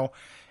a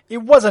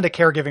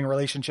caregiving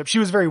relationship. She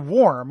was very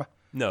warm.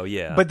 No,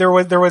 yeah. But there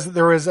was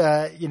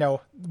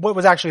what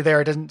was actually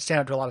there didn't stand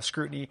up to a lot of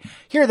scrutiny.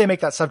 Here they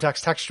make that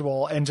subtext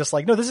textual and just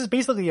like, no, this is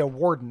basically a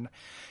warden.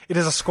 It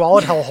is a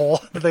squalid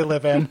hellhole that they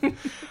live in.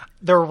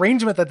 The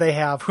arrangement that they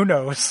have, who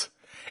knows?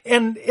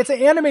 And it's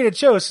an animated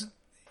show. So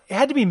it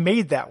had to be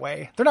made that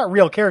way. They're not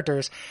real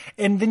characters.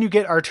 And then you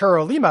get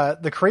Arturo Lima,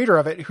 the creator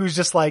of it, who's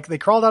just like, they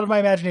crawled out of my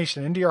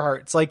imagination into your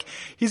heart. It's like,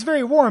 he's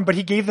very warm, but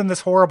he gave them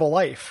this horrible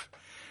life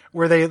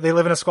where they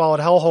live in a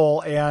squalid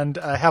hellhole and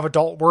have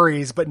adult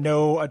worries, but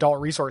no adult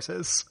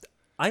resources.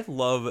 I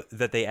love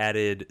that they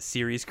added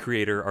series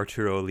creator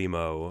Arturo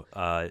Limo,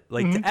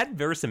 to add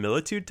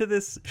verisimilitude to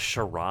this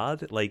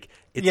charade. Like,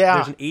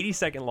 there's an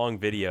 80-second long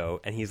video,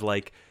 and he's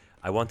like,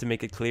 I want to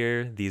make it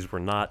clear, these were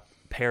not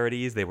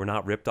parodies. They were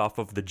not ripped off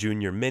of the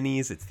Junior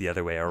Minis. It's the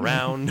other way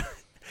around.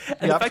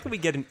 And the fact that we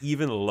get an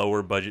even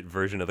lower budget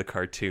version of the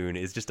cartoon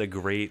is just a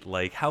great,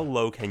 like, how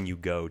low can you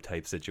go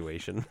type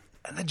situation.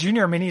 And the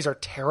Junior Minis are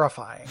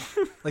terrifying.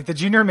 Like, the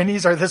Junior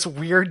Minis are this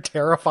weird,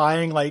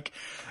 terrifying, like,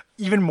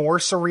 even more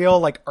surreal,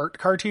 like, art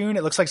cartoon.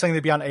 It looks like something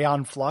that'd be on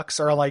Aeon Flux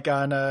or, like,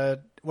 on,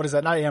 what is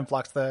that? Not Aeon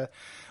Flux, the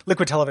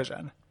Liquid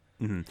Television.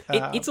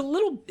 Mm-hmm. It's a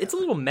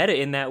little meta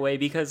in that way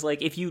because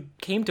like if you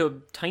came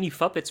to Tiny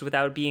Fuppets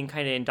without being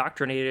kind of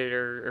indoctrinated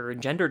or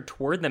engendered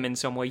toward them in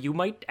some way, you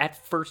might at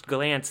first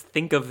glance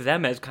think of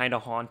them as kind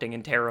of haunting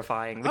and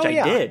terrifying, which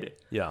I did.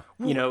 Yeah,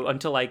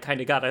 until I kind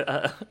of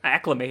got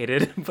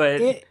acclimated.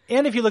 But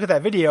and if you look at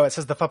that video, it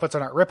says the Fuppets are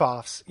not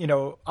ripoffs.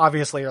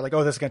 Obviously you're like,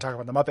 oh, this is going to talk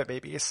about the Muppet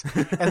Babies,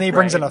 and then he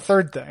brings in a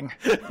third thing.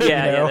 It's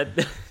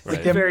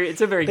a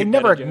very. They good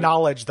never joke.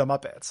 acknowledge the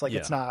Muppets. Like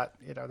it's not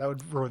that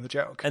would ruin the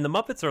joke. And the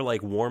Muppets are like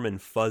warm and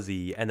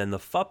fuzzy, and then the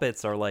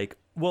Fuppets are like,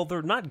 well,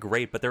 they're not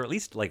great, but they're at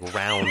least like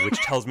round, which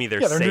tells me they're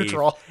they're safe.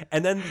 Neutral.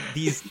 And then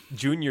these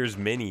Junior's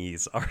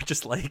minis are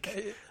just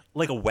like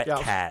a wet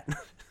cat.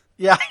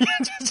 Yeah,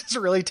 just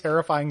really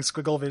terrifying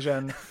squiggle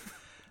vision.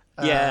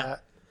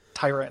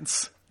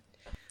 Tyrants.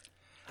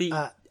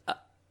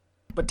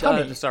 But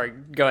Tummy. Sorry,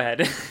 go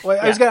ahead. Well,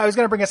 I was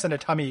gonna bring us into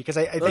Tummy because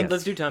I think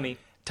let's do Tummy.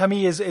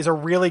 Tummy is a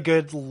really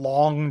good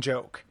long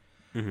joke.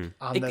 On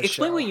this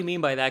Explain show. what you mean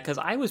by that, because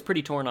I was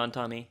pretty torn on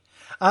Tummy.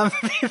 I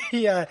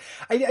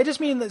just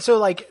mean that. So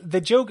like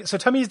the joke. So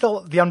Tummy's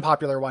the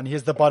unpopular one.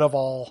 He's the butt of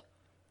all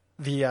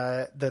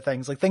the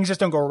things. Like things just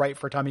don't go right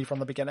for Tummy from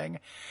the beginning.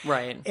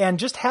 Right. And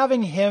just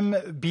having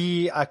him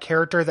be a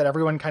character that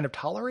everyone kind of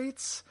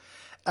tolerates,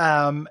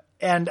 and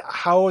and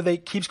how they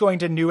keeps going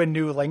to new and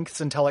new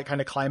lengths until it kind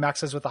of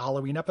climaxes with the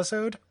Halloween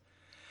episode.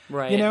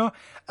 Right. You know,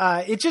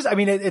 it's just, I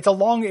mean,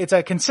 it's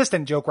a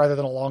consistent joke rather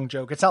than a long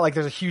joke. It's not like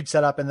there's a huge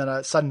setup and then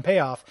a sudden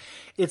payoff.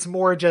 It's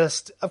more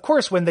just, of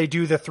course, when they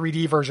do the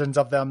 3D versions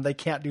of them, they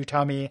can't do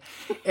Tummy.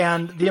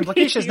 And the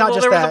implication is not well,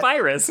 just there that was a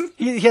virus.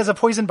 He has a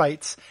poison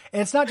bites.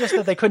 And it's not just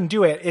that they couldn't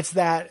do it. It's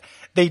that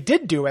they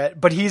did do it,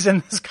 but he's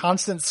in this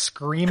constant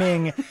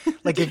screaming,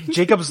 like a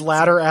Jacob's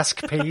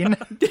Ladder-esque pain.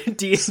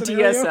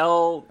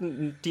 DSL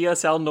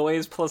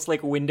noise plus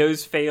like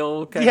Windows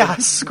fail.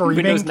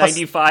 Screaming. Windows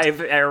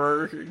 95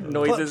 error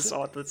noises.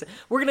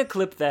 We're going to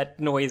clip that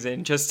noise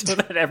in just so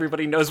that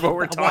everybody knows what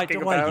we're talking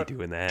about. Why are you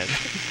doing that?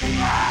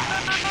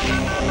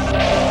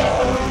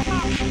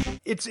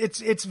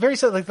 It's very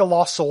like the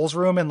Lost Souls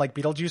room in like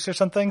Beetlejuice or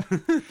something.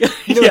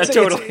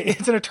 Totally.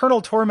 It's an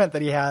eternal torment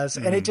that he has,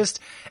 and it just,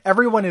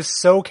 everyone is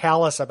so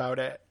callous about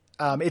it.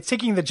 It's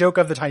taking the joke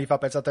of the tiny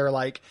Fuppets that they're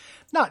like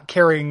not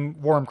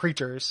carrying warm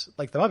creatures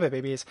like the Muppet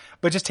Babies,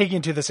 but just taking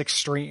it to this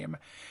extreme.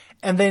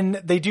 And then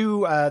they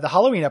do the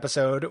Halloween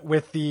episode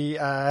with the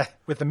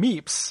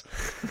Meeps,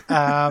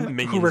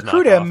 who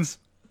recruit him.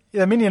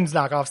 The Minions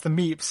knockoffs, the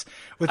Meeps,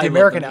 with the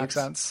American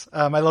accents.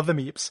 I love the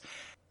Meeps.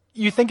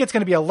 You think it's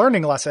going to be a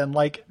learning lesson,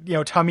 like, you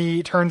know,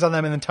 Tummy turns on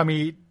them and then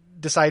Tummy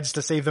decides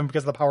to save them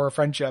because of the power of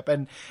friendship.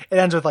 And it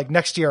ends with like,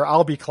 next year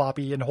I'll be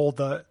Kloppy and hold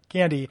the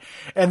candy.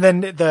 And then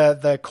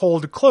the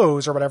cold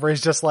close or whatever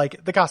is just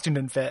like, the costume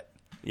didn't fit.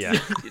 Yeah.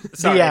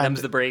 Sorry,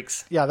 them's the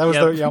breaks. Yeah, that was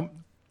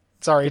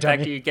sorry,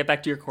 Tummy. Get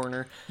back to your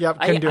corner.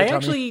 Yep, couldn't do it,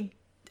 Tummy.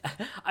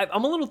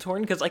 I'm a little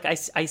torn because like I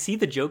see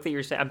the joke that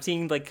you're saying. I'm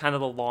seeing like kind of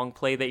the long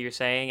play that you're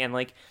saying, and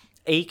like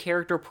a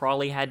character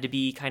probably had to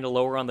be kind of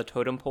lower on the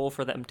totem pole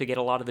for them to get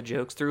a lot of the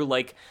jokes through.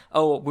 Like,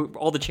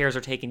 all the chairs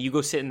are taken. You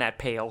go sit in that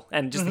pail,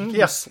 and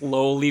just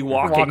slowly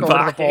walking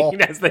by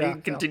as they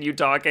continue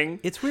talking.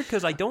 It's weird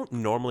because I don't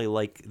normally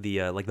like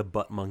the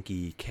butt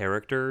monkey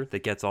character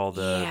that gets all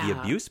the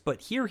abuse,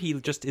 but here he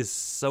just is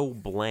so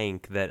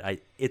blank that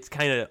it's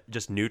kind of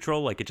just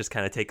neutral. Like it just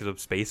kind of takes up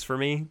space for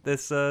me.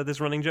 This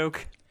running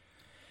joke.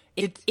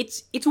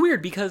 It's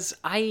weird because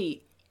I'm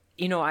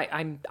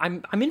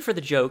in for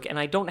the joke, and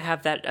I don't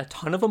have a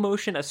ton of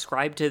emotion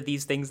ascribed to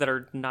these things that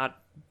are not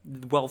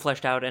well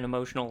fleshed out and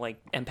emotional, like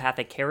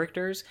empathic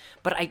characters.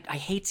 But I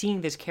hate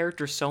seeing this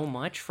character so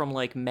much from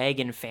like Meg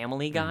and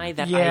Family Guy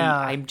that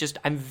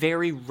I'm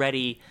very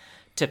ready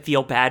to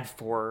feel bad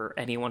for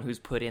anyone who's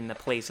put in the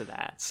place of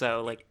that.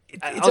 So like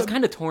I was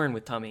kind of torn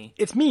with Tummy.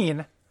 It's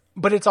mean,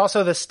 but it's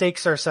also the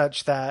stakes are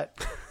such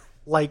that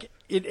like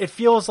it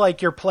feels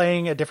like you're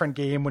playing a different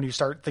game when you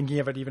start thinking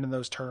of it even in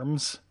those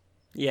terms.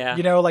 Yeah.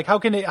 You know, like how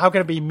can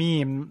it be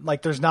meme?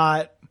 Like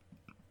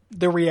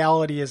the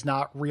reality is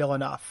not real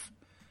enough,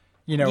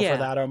 for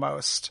that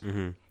almost.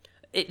 Mm-hmm.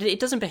 It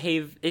doesn't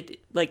behave,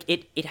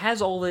 it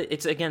has all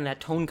it's again, that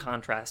tone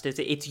contrast.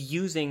 It's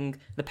using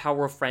the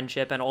power of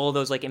friendship and all of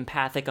those like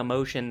empathic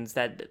emotions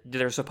that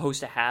they're supposed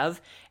to have.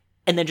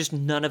 And then just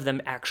none of them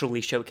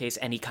actually showcase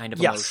any kind of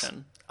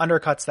emotion.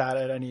 Undercuts that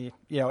at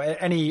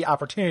any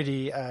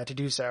opportunity to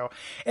do so.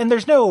 And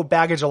there's no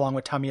baggage along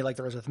with Tummy like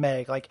there is with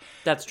Meg. Like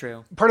that's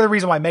true. Part of the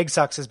reason why Meg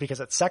sucks is because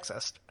it's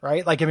sexist,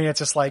 right? Like, I mean, it's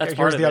just like,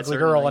 here's the ugly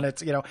girl, and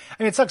it's,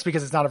 it sucks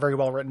because it's not a very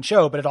well written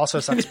show, but it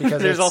also sucks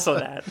because there's also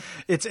that.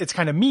 It's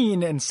kind of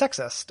mean and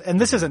sexist. And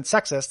this isn't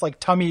sexist. Like,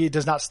 Tummy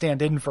does not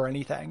stand in for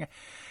anything.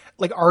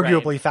 Like,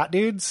 arguably fat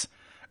dudes.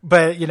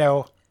 But,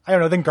 I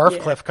don't know. Then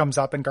Garfcliff comes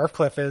up, and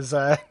Garfcliff is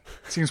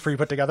seems pretty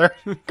put together.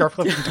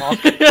 Garfcliff can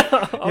talk.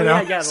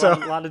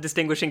 A lot of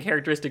distinguishing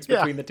characteristics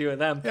between the two of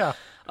them. Yeah.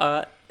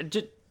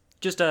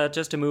 Just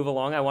to move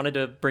along, I wanted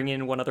to bring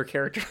in one other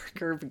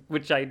character,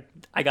 which I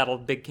got a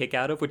big kick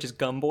out of, which is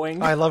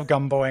Gumboing. I love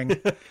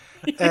Gumboing.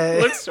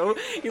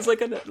 He's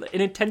like an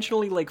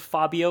intentionally like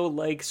Fabio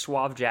like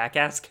suave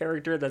jackass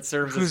character that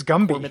serves who's as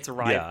Gumby. Cormit's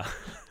rival.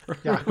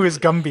 Yeah, who is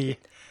Gumby.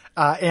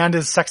 And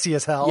is sexy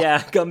as hell.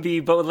 Yeah,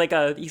 Gumby, but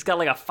with he's got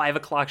like a 5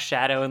 o'clock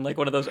shadow and like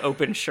one of those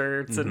open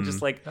shirts and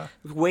just like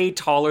way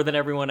taller than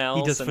everyone else.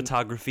 He does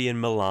photography in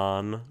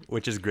Milan,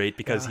 which is great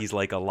because he's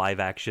like a live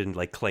action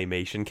like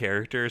claymation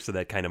character, so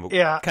that kind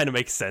of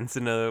makes sense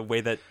in a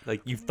way that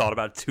like you've thought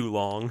about too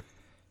long.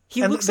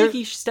 He looks like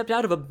he stepped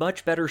out of a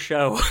much better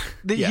show.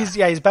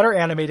 He's better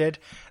animated.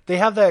 They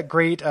have that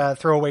great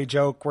throwaway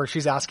joke where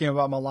she's asking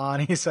about Milan.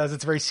 He says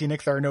it's very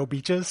scenic. There are no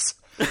beaches.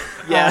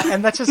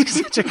 And that's just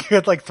such a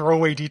good like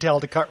throwaway detail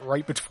to cut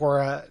right before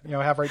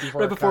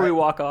right before we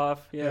walk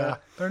off. Yeah,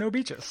 there are no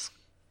beaches.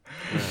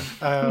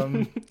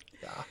 That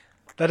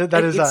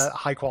is a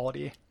high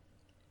quality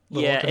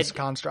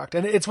construct,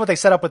 and it's what they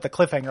set up with the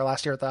cliffhanger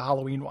last year at the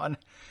Halloween one.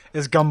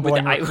 Is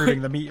Gumboing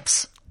recruiting the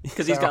Meeps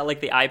because he's got like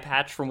the eye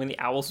patch from when the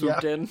owl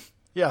swooped in.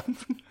 Yeah.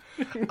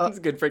 It's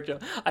a good freak show.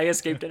 I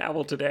escaped an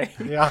owl today.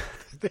 Yeah.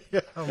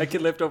 I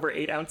could lift over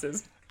 8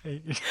 ounces.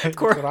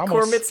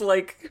 Cormit's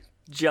like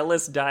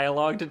jealous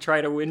dialogue to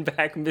try to win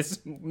back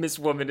Miss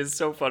Woman is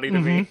so funny to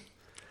me.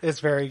 It's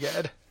very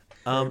good.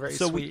 Very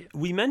So sweet.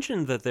 we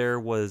mentioned that there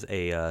was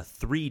a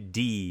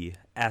 3D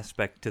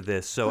aspect to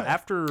this. So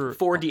after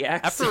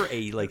 4DX. after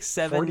a like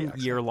 4DX.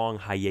 7-year-long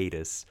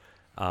hiatus,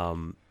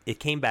 it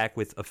came back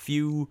with a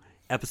few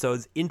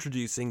episodes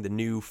introducing the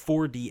new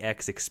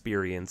 4DX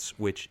experience,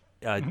 which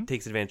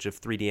takes advantage of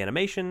 3D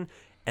animation.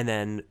 And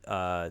then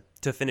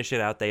to finish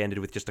it out, they ended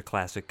with just a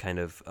classic kind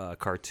of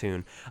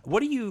cartoon.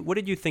 What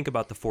did you think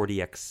about the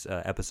 4DX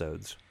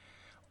episodes?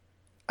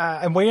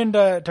 I'm way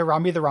into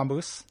Rambi the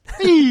Rambus.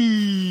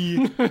 Hey,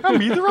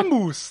 Rambi the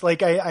Rambus.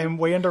 Like I'm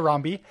way into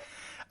Rambi.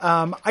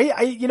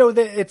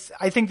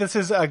 I think this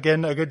is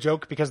again a good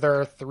joke because there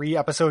are 3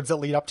 episodes that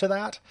lead up to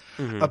that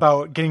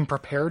about getting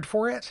prepared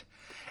for it.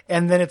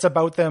 And then it's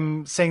about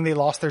them saying they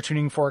lost their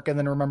tuning fork and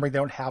then remembering they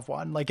don't have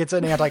one. Like it's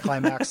an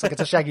anticlimax. Like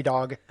it's a Shaggy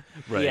Dog,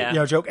 Right.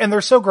 Yeah. joke. And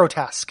they're so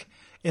grotesque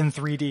in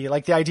 3D.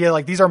 Like the idea,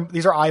 like these are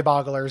eye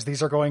bogglers.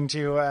 These are going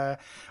to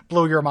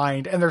blow your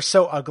mind, and they're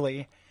so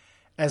ugly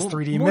as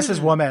 3D. more Mrs.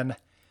 than- Woman.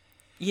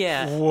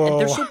 Yeah, Whoa. and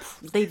they're so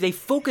they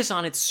focus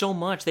on it so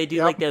much. They do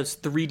Yep. like those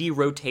 3D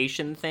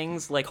rotation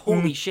things. Like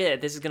holy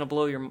shit, this is gonna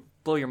blow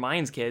your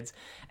minds, kids.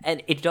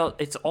 And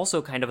it's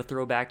also kind of a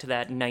throwback to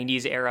that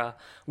 90s era.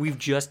 We've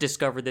just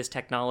discovered this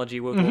technology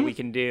with what we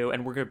can do,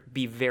 and we're gonna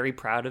be very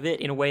proud of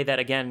it in a way that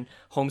again,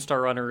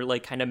 Homestar Runner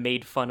like kind of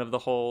made fun of the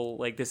whole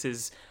like this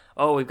is.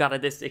 Oh, we've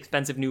got this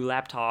expensive new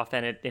laptop,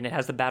 and it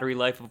has the battery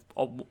life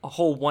of a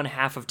whole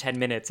 1/2 of 10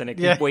 minutes, and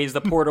it weighs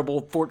the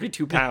portable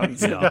 42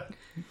 pounds. Yeah.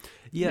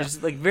 They're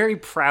just like very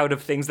proud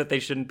of things that they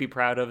shouldn't be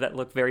proud of that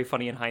look very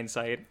funny in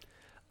hindsight.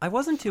 I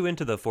wasn't too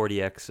into the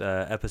 4DX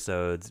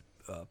episodes,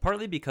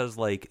 partly because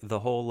like the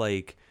whole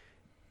like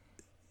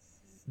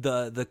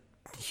the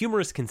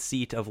humorous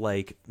conceit of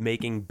like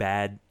making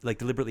bad, like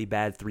deliberately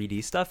bad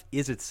 3D stuff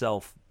is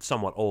itself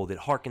somewhat old. It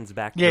harkens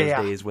back to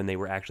those days when they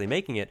were actually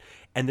making it,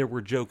 and there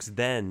were jokes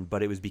then,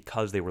 but it was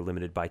because they were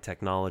limited by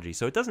technology.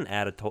 So it doesn't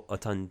add a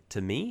ton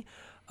to me.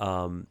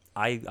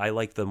 I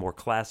like the more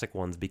classic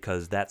ones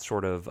because that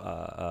sort of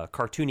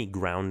cartoony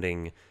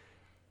grounding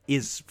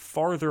is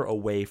farther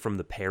away from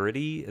the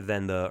parody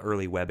than the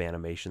early web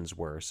animations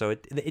were. So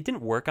it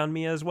didn't work on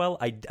me as well.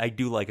 I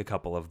do like a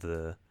couple of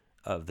the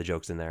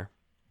jokes in there.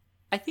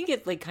 I think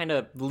it like kind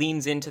of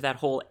leans into that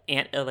whole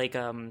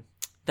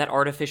that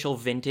artificial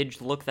vintage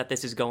look that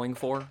this is going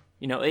for.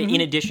 You know, in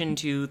addition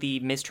to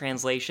the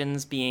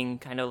mistranslations being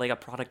kind of like a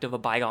product of a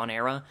bygone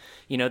era,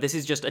 you know, this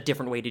is just a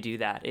different way to do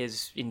that.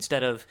 Is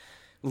instead of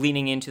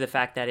leaning into the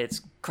fact that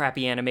it's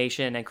crappy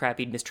animation and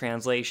crappy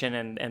mistranslation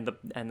and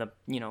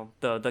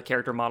the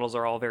character models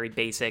are all very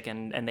basic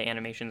and the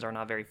animations are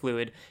not very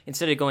fluid.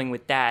 Instead of going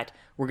with that,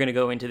 we're going to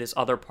go into this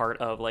other part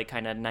of like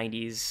kind of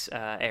 90s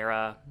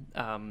era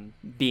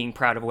being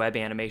proud of web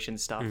animation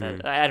stuff.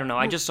 That, I don't know.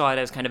 I just saw it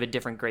as kind of a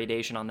different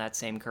gradation on that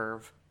same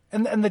curve.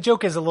 And the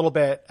joke is a little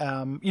bit,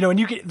 and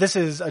this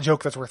is a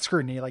joke that's worth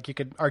scrutiny. Like you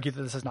could argue that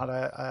this is not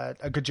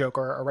a good joke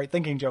or a right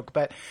thinking joke,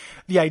 but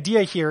the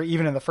idea here,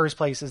 even in the first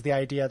place, is the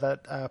idea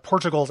that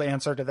Portugal's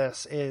answer to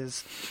this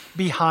is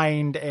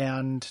behind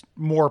and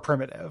more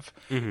primitive.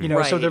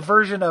 Right. So the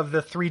version of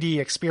the 3D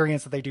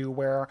experience that they do,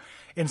 where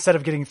instead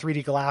of getting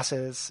 3D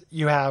glasses,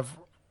 you have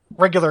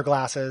regular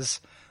glasses.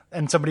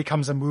 And somebody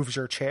comes and moves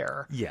your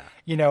chair. Yeah.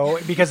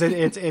 Because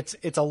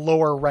it's a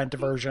lower rent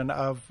version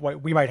of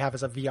what we might have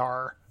as a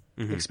VR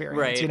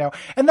experience. Right.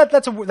 And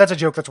that's a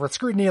joke that's worth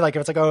scrutiny. Like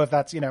if it's like, oh, if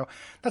that's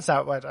that's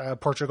not what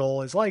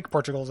Portugal is like.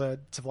 Portugal's a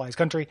civilized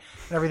country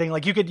and everything.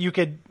 Like you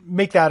could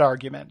make that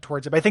argument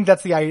towards it. But I think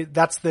that's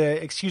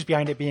the excuse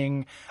behind it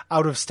being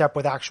out of step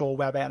with actual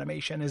web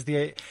animation. Is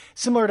the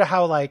similar to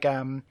how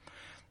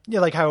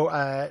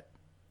how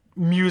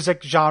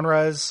music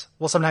genres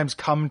will sometimes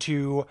come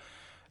to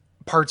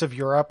parts of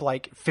Europe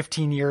like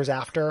 15 years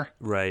after.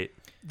 Right.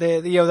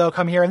 They'll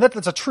come here, and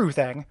that's a true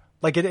thing.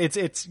 Like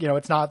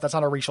that's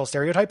not a racial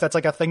stereotype. That's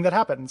like a thing that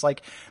happens.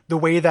 Like the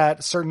way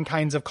that certain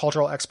kinds of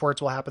cultural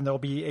exports will happen, there'll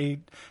be a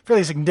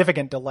fairly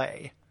significant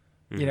delay.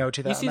 To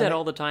that. You see that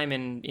all the time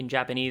in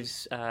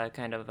Japanese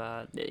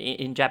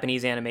in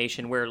Japanese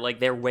animation where like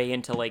they're way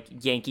into like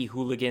Yankee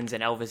hooligans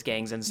and Elvis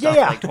gangs and stuff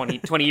like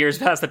 20 years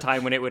past the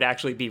time when it would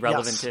actually be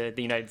relevant to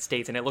the United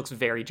States, and it looks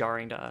very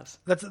jarring to us.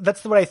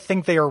 That's what I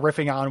think they are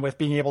riffing on with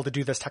being able to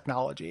do this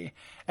technology.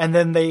 And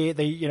then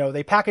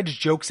they package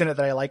jokes in it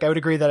that I like. I would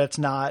agree that it's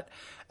not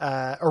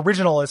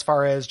original as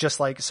far as just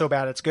like so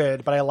bad it's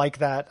good, but I like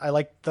that. I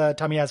like the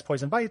Tummy Has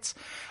Poison Bites.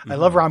 I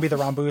love Rambi the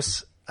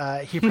Rambus.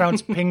 He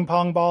pronounced ping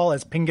pong ball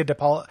as pinga de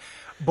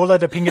bola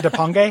de pinga de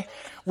ponge,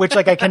 which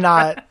like I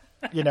cannot,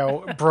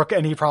 brook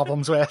any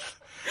problems with.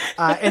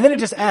 And then it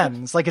just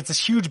ends. Like it's this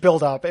huge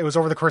build up. It was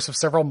over the course of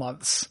several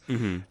months.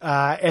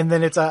 And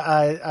then it's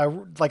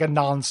like a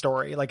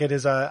non-story. Like it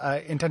is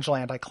a intentional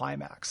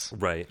anticlimax.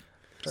 Right.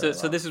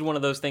 So this is one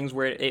of those things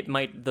where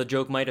the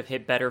joke might have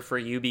hit better for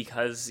you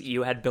because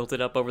you had built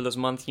it up over those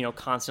months,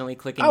 constantly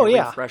clicking the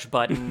refresh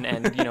button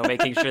and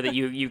making sure that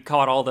you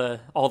caught all the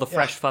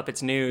fresh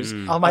Fuppets news.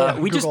 All my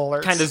we just Google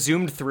alerts. kind of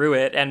zoomed through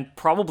it and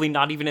probably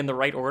not even in the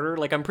right order.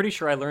 Like I'm pretty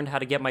sure I learned how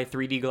to get my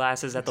 3D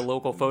glasses at the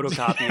local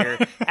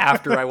photocopier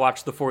after I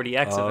watched the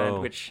 4DX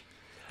event, which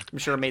I'm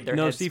sure it made their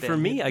No, heads see, spin. for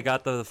me, I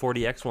got the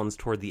 40X ones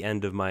toward the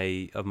end of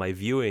my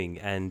viewing,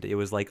 and it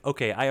was like,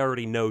 okay, I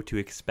already know to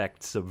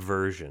expect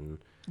subversion.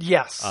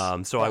 Yes.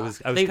 So I was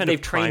kind They've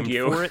of trained primed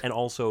you. for it, and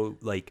also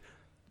like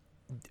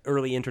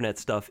early internet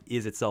stuff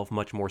is itself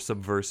much more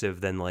subversive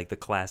than like the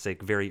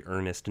classic, very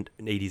earnest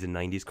 80s and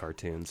 90s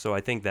cartoons. So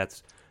I think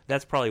that's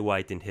probably why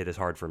it didn't hit as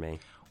hard for me.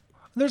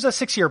 There's a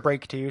 6-year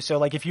break too. So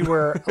like if you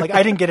were like,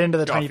 I didn't get into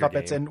the Tiny your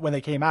Fuppets game. when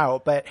they came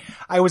out, but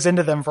I was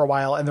into them for a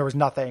while and there was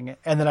nothing.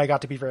 And then I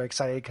got to be very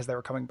excited because they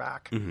were coming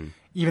back, even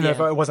Yeah.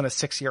 though it wasn't a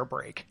 6-year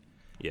break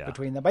Yeah.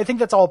 between them. But I think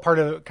that's all part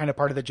of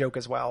the joke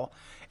as well,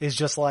 is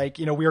just like,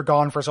 we were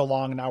gone for so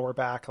long and now we're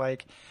back.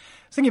 Like I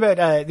was thinking about,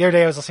 the other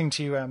day I was listening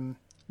to,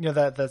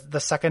 the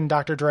second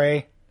Dr.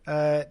 Dre,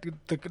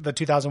 the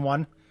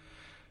 2001.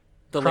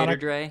 The Chronic- later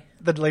Dre.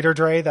 The later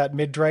Dre, that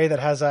mid Dre that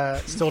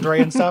has still Dre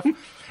and stuff.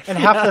 And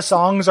half the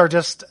songs are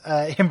just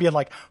him being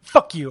like,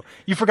 fuck you.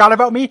 You forgot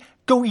about me?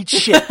 Go eat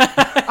shit.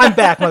 I'm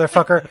back,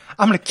 motherfucker.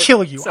 I'm going to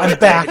kill you. I'm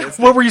back.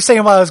 What were you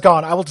saying while I was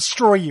gone? I will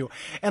destroy you.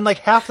 And like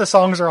half the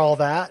songs are all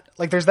that.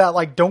 Like there's that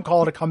like, don't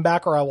call it a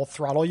comeback or I will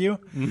throttle you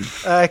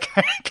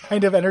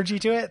kind of energy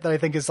to it that I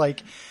think is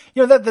like,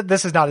 that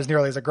this is not as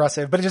nearly as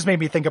aggressive, but it just made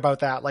me think about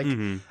that. Like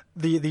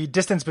the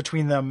distance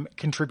between them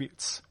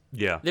contributes.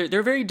 Yeah.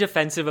 They're very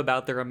defensive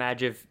about their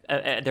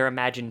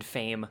imagined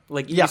fame.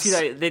 Like you Yes.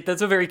 see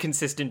that's a very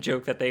consistent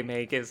joke that they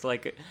make. Is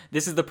like,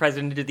 this is the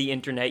president of the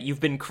internet.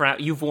 You've been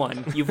you've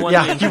won. You've won.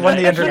 Yeah, the internet. you won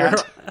the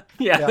internet.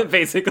 Yeah,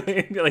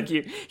 basically, like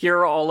here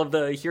are all of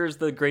the. Here's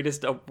the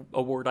greatest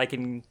award I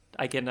can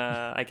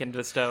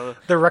bestow.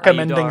 The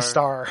recommending Ayudar.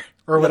 star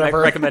or The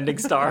whatever. recommending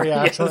star.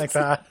 Yeah, Yes. something like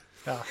that.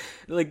 Yeah.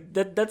 Like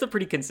that's a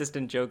pretty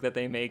consistent joke that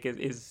they make.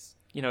 Is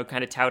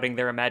kind of touting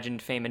their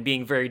imagined fame and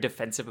being very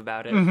defensive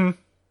about it.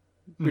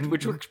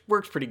 Which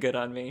works pretty good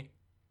on me.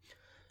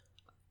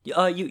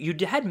 You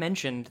had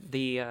mentioned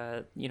the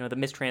the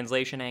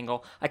mistranslation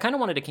angle. I kind of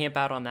wanted to camp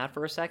out on that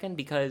for a second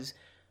because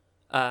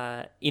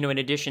in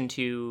addition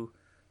to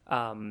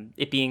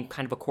it being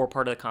kind of a core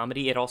part of the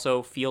comedy, it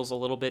also feels a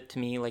little bit to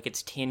me like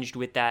it's tinged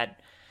with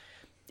that.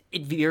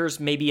 It veers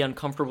maybe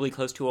uncomfortably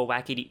close to a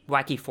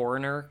wacky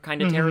foreigner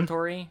kind of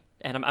territory,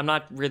 and I'm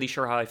not really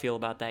sure how I feel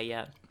about that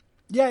yet.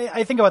 Yeah,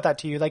 I think about that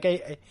too. Like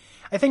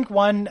I think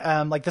one,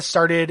 like this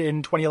started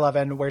in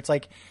 2011 where it's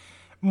like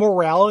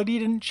morality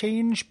didn't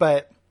change,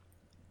 but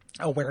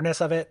awareness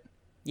of it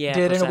did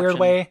in a weird perception.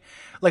 way.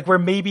 Like where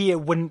maybe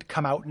it wouldn't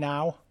come out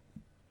now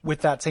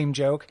with that same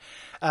joke.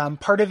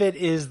 Part of it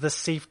is the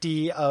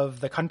safety of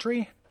the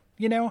country,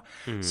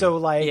 So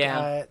like,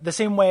 the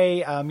same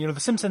way, the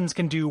Simpsons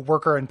can do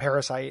Worker and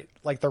Parasite,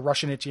 like the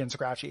Russian Itchy and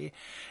Scratchy.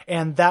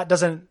 And that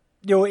doesn't,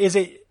 is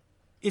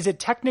it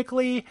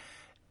technically,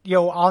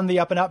 on the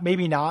up and up?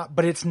 Maybe not,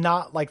 but it's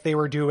not like they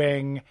were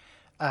doing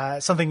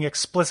something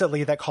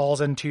explicitly that calls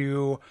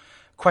into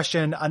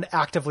question an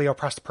actively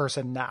oppressed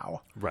person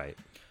now. Right.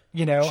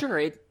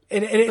 Sure.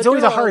 It's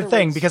always a there are hard other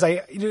thing ways. because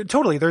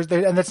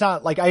and it's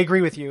not like, I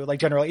agree with you, like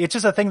generally, it's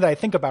just a thing that I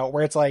think about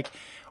where it's like,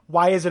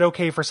 why is it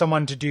okay for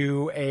someone to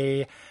do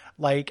a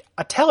like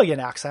Italian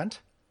accent?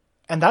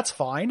 And that's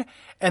fine.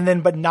 And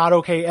then, but not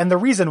okay. And the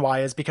reason why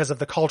is because of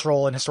the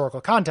cultural and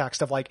historical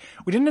context of like,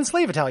 we didn't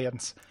enslave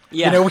Italians.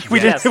 Yeah. We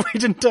Yes.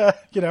 didn't,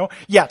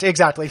 yet.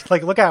 Exactly.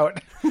 Like, look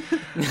out,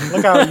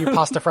 you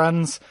pasta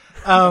friends.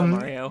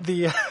 Mario.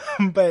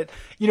 But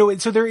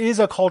so there is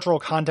a cultural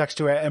context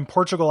to it. And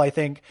Portugal, I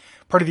think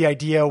part of the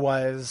idea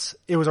was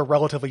it was a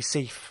relatively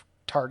safe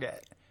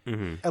target,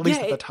 at least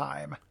at the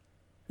time.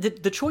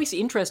 The choice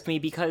interests me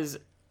because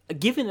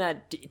given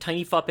that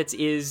Tiny Fuppets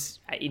is,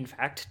 in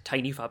fact,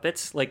 Tiny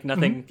Fuppets, like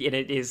nothing in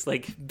it is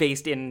like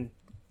based in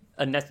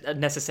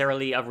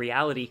necessarily a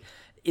reality,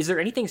 is there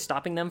anything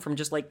stopping them from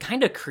just like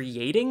kind of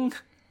creating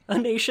a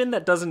nation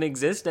that doesn't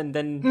exist and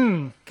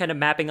then kind of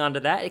mapping onto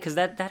that? Because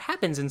that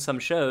happens in some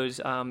shows.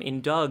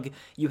 In Doug,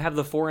 you have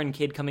the foreign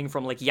kid coming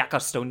from like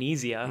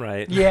Yakastonesia.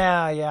 Right.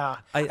 Yeah.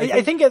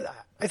 I think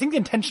the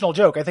intentional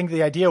joke, I think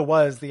the idea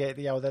was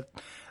that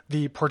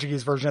the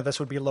Portuguese version of this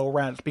would be low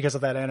rent because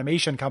of that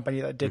animation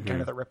company that did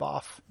kind of the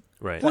ripoff.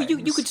 Right. Well,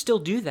 you could still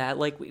do that,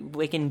 like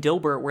in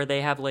Dilbert, where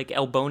they have like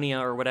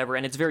Elbonia or whatever,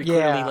 and it's very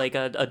clearly like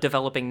a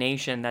developing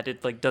nation that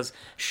it like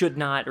should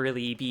not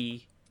really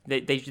be.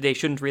 They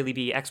shouldn't really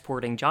be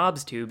exporting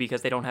jobs to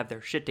because they don't have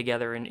their shit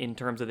together in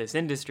terms of this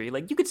industry.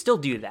 Like you could still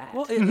do that.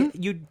 Well,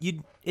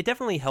 it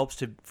definitely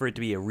helps for it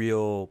to be a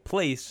real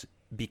place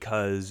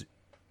because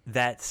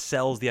that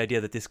sells the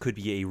idea that this could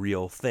be a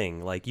real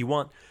thing. Like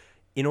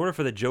in order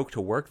for the joke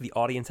to work, the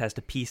audience has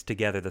to piece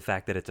together the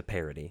fact that it's a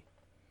parody.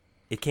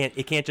 It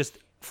can't just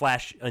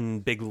flash in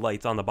big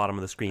lights on the bottom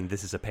of the screen.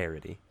 This is a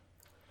parody.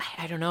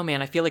 I don't know,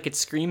 man. I feel like it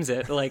screams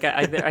it. Like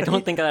I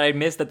don't think that I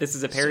missed that this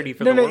is a parody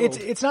for the world.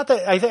 It's not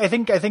that. I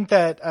think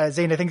that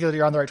Zane, I think that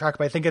you're on the right track,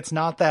 but I think it's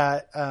not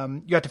that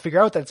you have to figure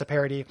out that it's a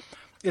parody.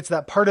 It's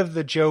that part of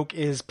the joke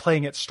is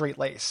playing it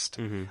straight-laced,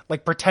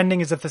 like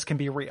pretending as if this can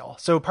be real.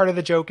 So part of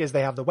the joke is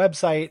they have the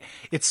website.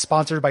 It's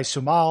sponsored by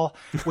Sumal,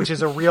 which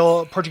is a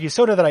real Portuguese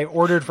soda that I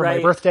ordered for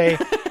my birthday.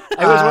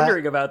 I was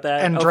wondering about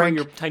that. and for drank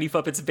your Tiny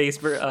Fuppets base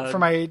for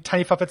my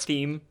Tiny Fuppets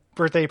theme.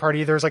 birthday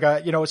party. There's like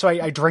so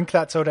I drink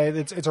that soda.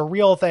 It's a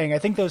real thing. I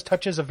think those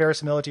touches of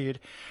verisimilitude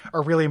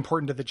are really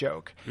important to the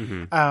joke.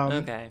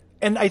 Okay.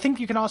 And I think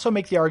you can also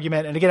make the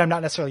argument, and again, I'm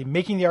not necessarily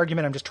making the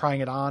argument, I'm just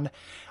trying it on.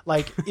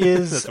 Like,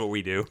 is That's what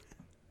we do.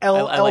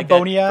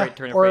 Elbonia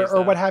turn of or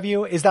phrase, what have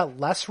you, is that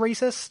less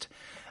racist?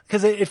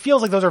 Because it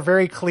feels like those are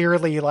very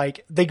clearly,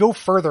 like, they go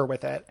further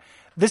with it.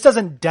 This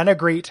doesn't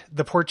denigrate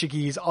the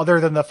Portuguese other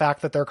than the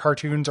fact that their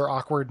cartoons are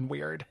awkward and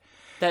weird.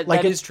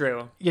 That is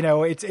true. You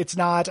know, it's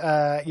not,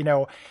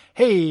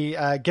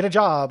 hey, get a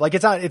job. Like,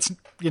 it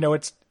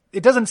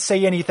doesn't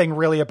say anything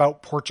really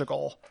about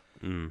Portugal.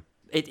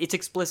 It's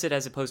explicit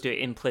as opposed to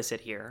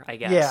implicit here, I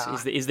guess, Yeah.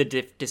 is the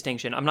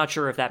distinction. I'm not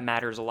sure if that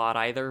matters a lot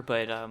either,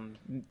 but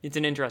it's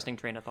an interesting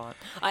train of thought.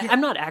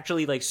 I'm not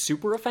actually, like,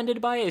 super offended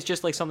by it. It's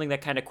just, like, something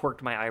that kind of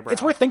quirked my eyebrow.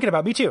 It's worth thinking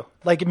about. Me too.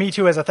 Like, me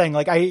too as a thing.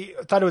 Like, I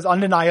thought it was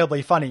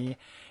undeniably funny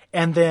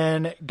and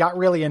then got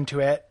really into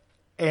it.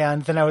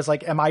 And then I was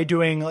like, am I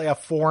doing like a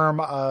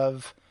form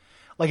of,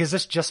 like, is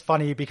this just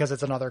funny because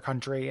it's another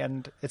country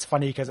and it's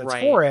funny because it's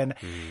foreign?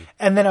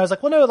 And then I was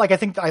like, well, no, like, I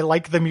think I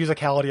like the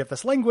musicality of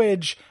this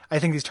language. I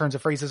think these turns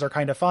of phrases are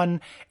kind of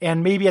fun.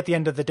 And maybe at the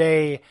end of the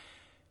day,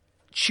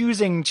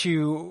 choosing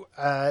to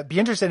be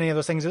interested in any of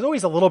those things is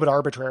always a little bit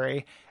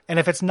arbitrary. And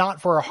if it's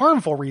not for a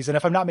harmful reason,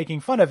 if I'm not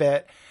making fun of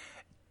it,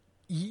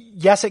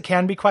 yes, it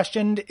can be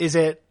questioned. Is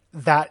it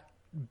that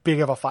big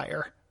of a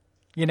fire?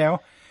 You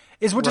know?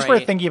 Is just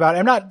worth thinking about.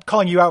 I'm not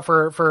calling you out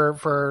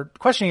for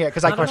questioning it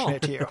because I question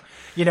it too.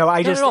 You know,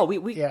 I just not at all.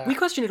 We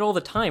question it all the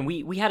time.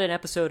 We had an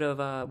episode of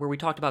where we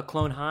talked about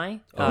Clone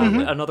High,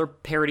 another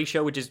parody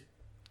show which is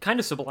kind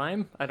of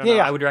sublime. I don't know.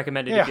 I would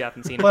recommend it if you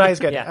haven't seen it. Clone High is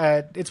good.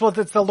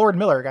 It's the Lord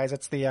Miller guys.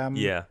 It's the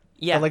the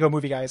Lego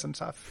Movie guys and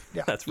stuff.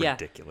 Yeah, that's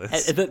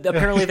ridiculous.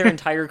 Apparently, their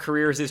entire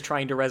careers is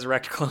trying to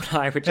resurrect Clone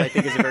High, which I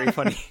think is a very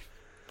funny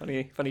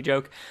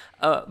joke.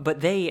 But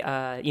they,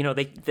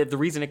 the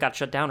reason it got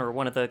shut down, or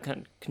one of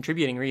the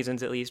contributing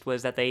reasons at least,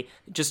 was that they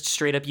just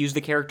straight up used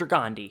the character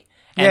Gandhi.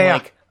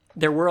 And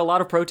there were a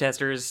lot of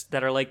protesters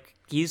that are like,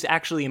 he's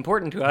actually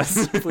important to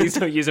us. Please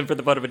don't use him for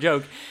the butt of a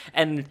joke.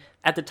 And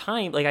at the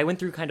time, like, I went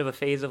through kind of a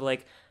phase of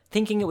like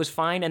thinking it was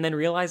fine and then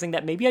realizing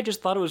that maybe I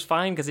just thought it was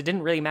fine because it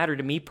didn't really matter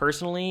to me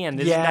personally. And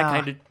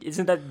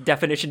isn't that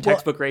definition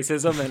textbook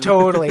racism? And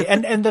totally.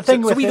 And the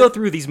thing so we go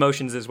through these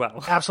motions as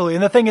well. Absolutely.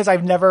 And the thing is,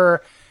 I've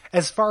never,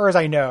 as far as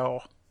I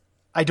know,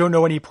 I don't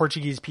know any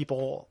Portuguese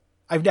people.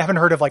 I haven't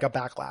heard of like a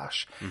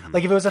backlash.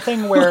 Like, if it was a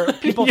thing where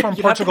people from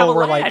Portugal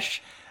were like,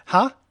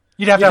 huh?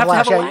 You'd have to have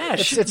lash. Yeah,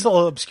 it's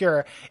still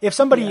obscure. If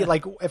somebody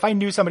like, if I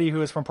knew somebody who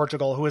was from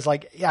Portugal who was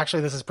like,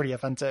 actually, this is pretty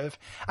offensive,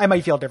 I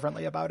might feel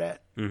differently about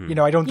it. You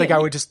know, I don't think I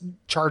would just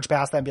charge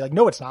past that and be like,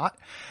 no, it's not.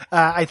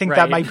 I think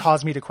that might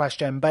cause me to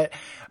question. But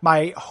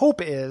my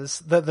hope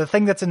is the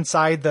thing that's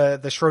inside the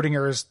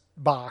Schrodinger's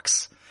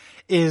box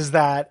is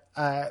that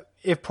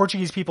if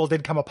Portuguese people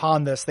did come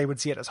upon this, they would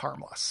see it as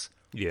harmless.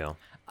 Yeah.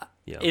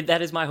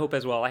 That is my hope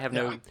as well. I have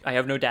no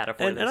data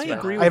for this. And I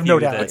agree with I have you no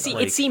data.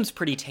 that, it seems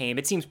pretty tame.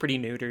 It seems pretty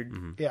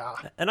neutered. Yeah.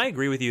 And I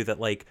agree with you that,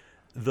 like,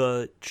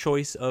 the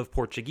choice of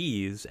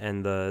Portuguese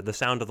and the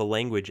sound of the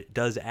language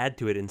does add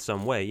to it in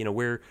some way. You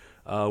know,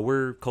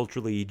 we're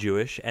culturally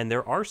Jewish, and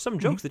there are some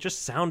jokes that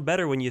just sound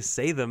better when you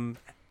say them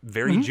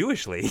very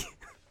Jewishly.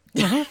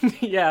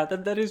 Yeah,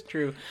 that is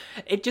true.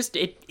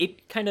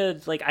 It kind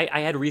of, like, I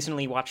had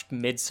recently watched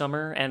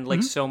Midsummer, and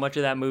like so much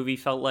of that movie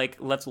felt like,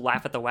 let's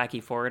laugh at the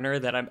wacky foreigner,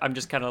 that I'm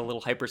just kind of a little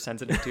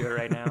hypersensitive to it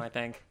right now, I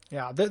think.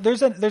 Yeah,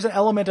 there's an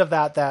element of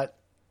that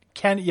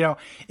can, you know,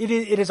 it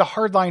is a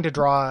hard line to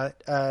draw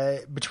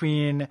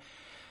between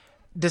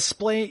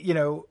display, you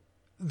know,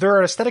 there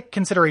are aesthetic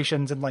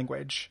considerations in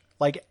language.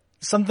 Like,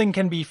 something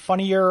can be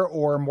funnier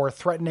or more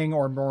threatening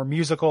or more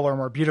musical or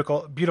more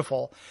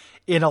beautiful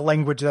in a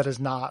language that is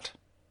not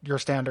your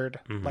standard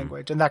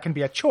language. And that can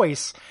be a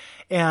choice.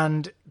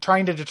 And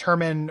trying to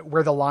determine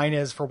where the line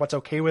is for what's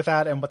okay with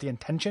that and what the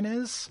intention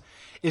is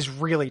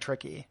really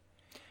tricky.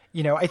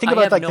 You know, I think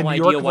about like the New York voice.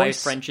 I have no idea why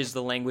French is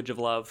the language of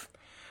love.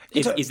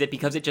 Is it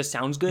because it just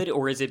sounds good,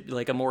 or is it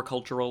like a more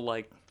cultural,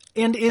 like,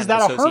 and is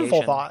that a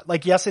harmful thought?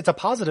 Like, yes, it's a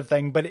positive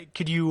thing, but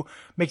could you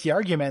make the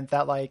argument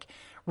that, like,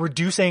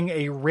 reducing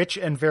a rich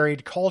and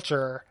varied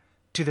culture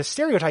to the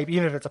stereotype,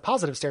 even if it's a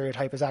positive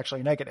stereotype, is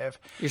actually negative?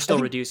 You're still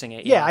reducing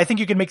it. Yeah, I think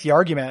you can make the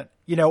argument,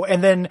 you know,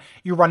 and then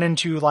you run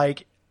into,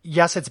 like,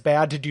 yes, it's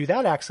bad to do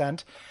that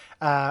accent,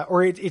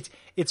 or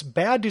it's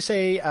bad to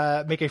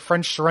say, make a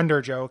French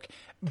surrender joke,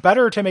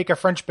 better to make a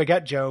French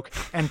baguette joke,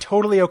 and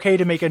totally okay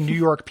to make a New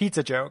York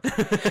pizza joke.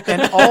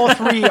 And all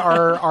three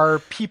are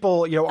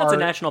people, you know, that's are a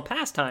national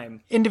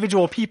pastime.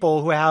 Individual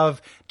people who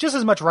have just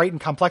as much right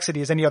and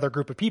complexity as any other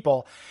group of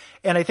people.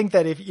 And I think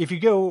that if you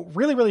go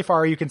really, really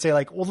far, you can say,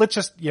 like, well, let's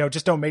just, you know,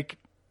 just don't make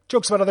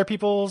jokes about other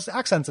people's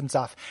accents and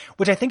stuff,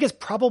 which I think is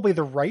probably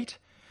the right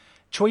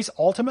choice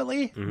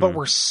ultimately, but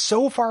we're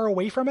so far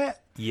away from it.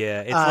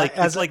 Yeah,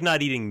 it's like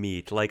not eating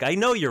meat. Like, I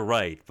know you're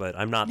right, but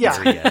I'm not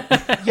there yet.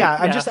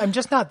 I'm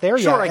just not there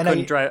yet. I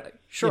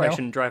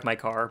shouldn't drive my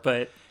car,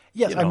 but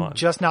Yes, I'm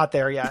just not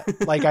there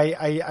yet. Like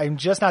I'm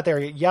just not there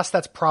yet. Yes,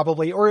 that's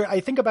probably, or I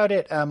think about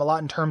it a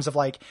lot in terms of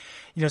like,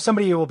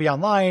 somebody will be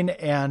online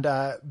and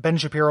Ben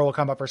Shapiro will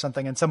come up or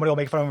something and somebody will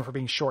make fun of him for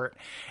being short.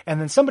 And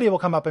then somebody will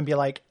come up and be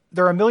like,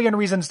 there are a million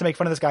reasons to make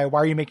fun of this guy. Why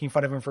are you making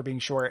fun of him for being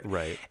short?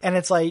 Right. And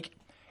it's like,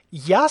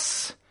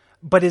 yes,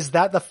 but is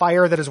that the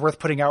fire that is worth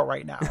putting out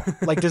right now?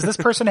 Like, does this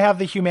person have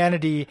the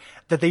humanity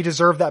that they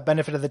deserve that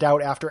benefit of the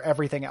doubt after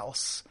everything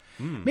else?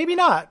 Maybe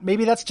not.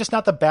 Maybe that's just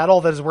not the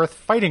battle that is worth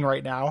fighting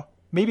right now.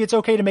 Maybe it's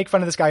okay to make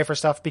fun of this guy for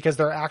stuff because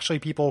there are actually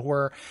people who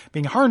are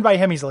being harmed by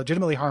him. He's a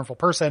legitimately harmful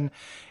person.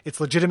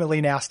 It's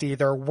legitimately nasty.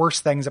 There are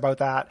worse things about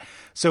that.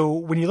 So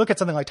when you look at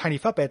something like Tiny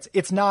Fuppets,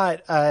 it's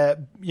not,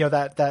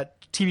 that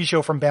TV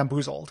show from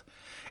Bamboozled.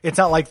 It's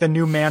not like the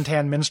new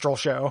Mantan minstrel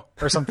show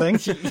or something.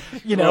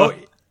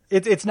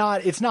 It's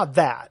not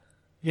that.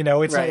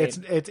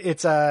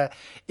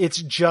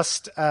 It's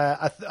just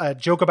a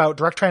joke about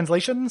direct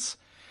translations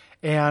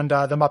and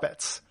the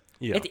Muppets.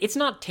 Yeah. It's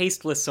not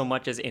tasteless so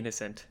much as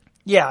innocent.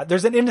 Yeah,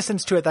 there's an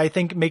innocence to it that I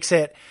think makes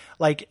it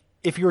like,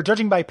 if you were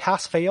judging by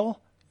pass-fail,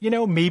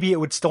 maybe it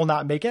would still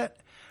not make it.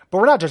 But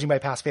we're not judging by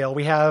pass-fail.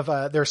 We have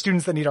there are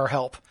students that need our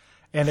help,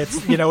 and it's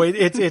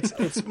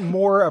it's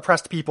more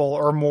oppressed people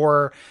or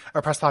more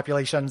oppressed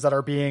populations that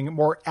are being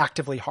more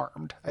actively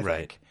harmed, I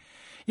think.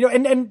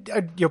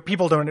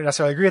 People don't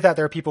necessarily agree with that.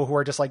 There are people who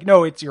are just like,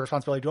 no, it's your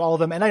responsibility to do all of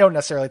them. And I don't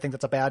necessarily think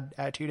that's a bad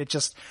attitude. It's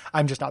just,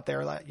 I'm just not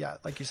there yet,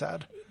 like you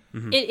said.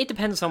 Mm-hmm. It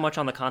depends so much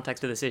on the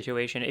context of the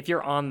situation. If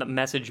you're on the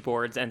message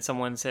boards and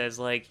someone says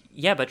like,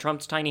 yeah, but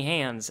Trump's tiny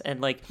hands, and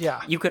like,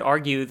 you could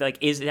argue like,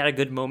 is that a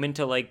good moment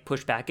to like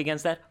push back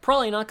against that?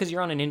 Probably not, because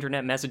you're on an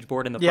internet message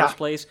board in the first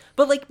place.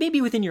 But like,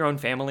 maybe within your own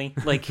family,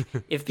 like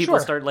if people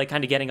start like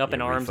kind of getting up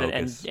in arms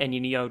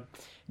and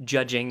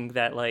judging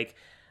that, like,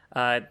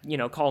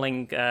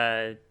 calling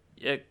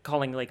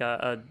like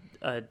a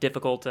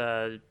difficult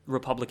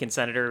Republican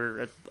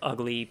senator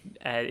ugly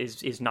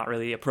is not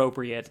really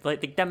appropriate.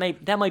 Like that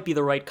might be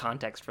the right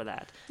context for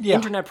that. Yeah.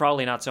 Internet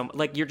probably not so.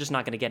 Like, you're just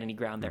not going to get any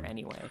ground there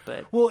anyway.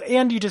 But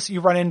and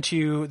you run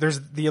into, there's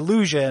the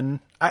illusion.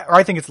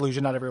 I think it's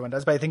illusion. Not everyone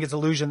does, but I think it's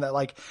illusion that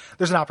like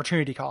there's an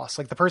opportunity cost.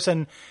 Like, the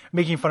person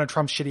making fun of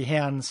Trump's shitty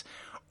hands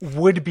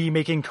would be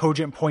making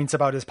cogent points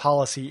about his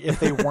policy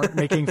if they weren't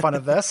making fun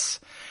of this.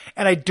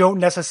 And I don't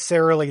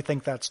necessarily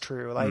think that's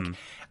true. Like,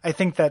 I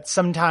think that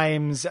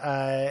sometimes,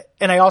 and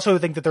I also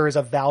think that there is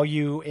a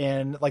value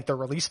in like the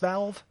release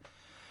valve,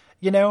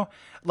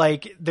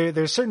 like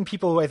there's certain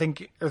people who I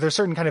think, or there's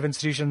certain kind of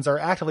institutions that are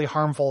actively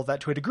harmful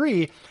that to a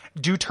degree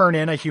do turn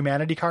in a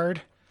humanity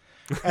card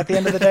at the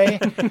end of the day.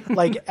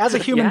 Like, as a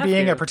human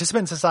being, a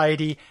participant in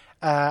society,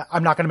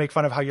 I'm not going to make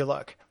fun of how you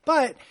look.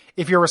 But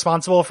if you're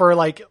responsible for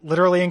like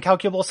literally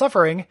incalculable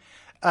suffering,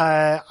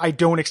 I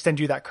don't extend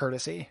you that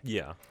courtesy.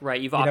 Yeah.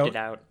 Right. You've opted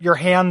out. Your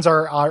hands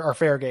are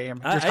fair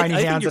game. Your tiny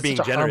hands, think you're being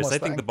generous. I thing.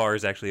 think the bar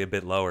is actually a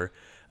bit lower.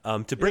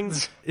 To bring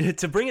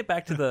it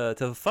back to the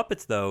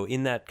Fuppets though,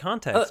 in that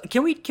context,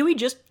 can we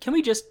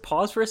just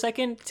pause for a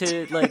second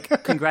to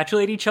like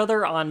congratulate each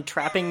other on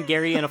trapping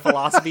Gary in a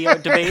philosophy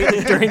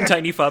debate during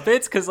Tiny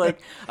Fuppets? Because like,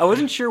 I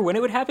wasn't sure when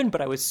it would happen,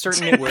 but I was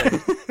certain it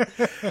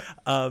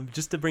would.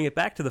 Just to bring it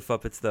back to the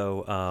Fuppets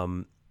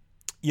though,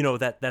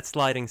 that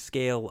sliding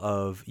scale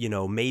of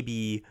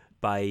maybe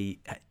by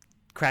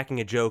cracking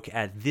a joke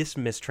at this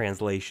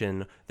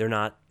mistranslation, they're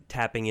not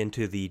tapping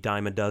into the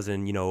dime a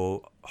dozen,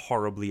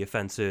 horribly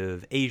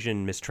offensive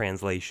Asian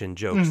mistranslation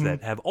jokes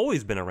that have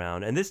always been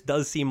around. And this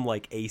does seem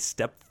like a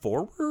step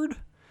forward,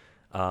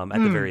 at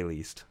the very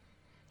least.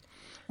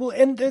 Well,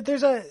 and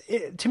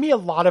to me, a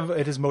lot of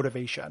it is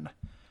motivation,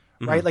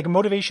 right? Like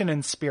motivation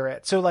and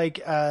spirit. So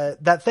like,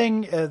 that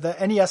thing, the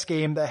NES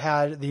game that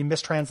had the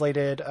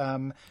mistranslated,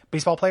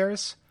 baseball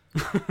players.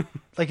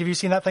 Like, have you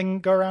seen that thing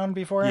go around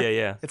before?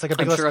 Yeah. It's like a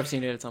big I'm list. sure I've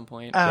seen it at some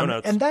point.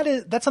 And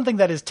that's something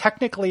that is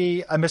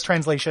technically a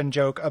mistranslation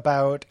joke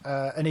about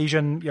an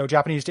Asian,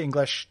 Japanese to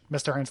English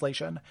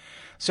mistranslation.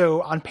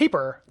 So on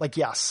paper, like,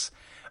 yes.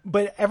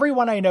 But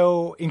everyone I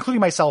know, including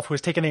myself, who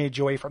has taken any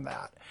joy from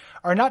that,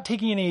 are not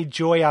taking any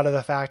joy out of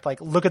the fact,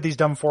 like, look at these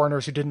dumb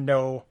foreigners who didn't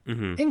know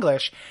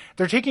English.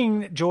 They're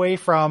taking joy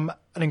from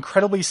an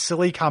incredibly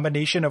silly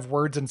combination of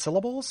words and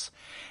syllables.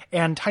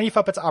 And Tiny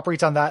Fuppets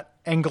operates on that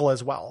angle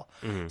as well.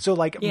 So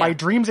like, my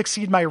dreams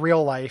exceed my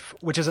real life,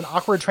 which is an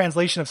awkward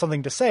translation of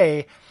something to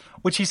say,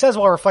 which he says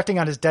while reflecting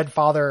on his dead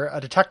father,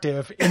 a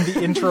detective, in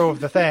the intro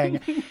of the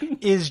thing,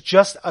 is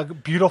just a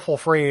beautiful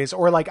phrase.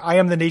 Or like, I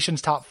am the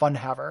nation's top fun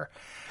haver.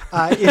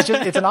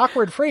 It's an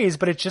awkward phrase,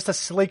 but it's just a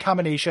silly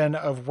combination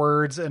of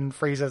words and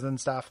phrases and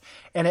stuff.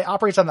 And it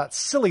operates on that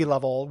silly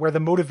level where the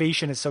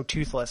motivation is so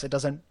toothless.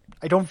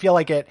 I don't feel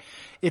like it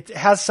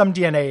has some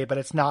DNA, but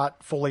it's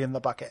not fully in the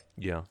bucket.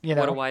 Yeah.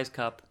 What a wise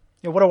cup.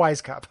 Yeah. What a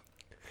wise cup.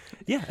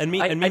 Yeah. And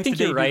I think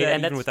you're right.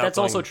 And that's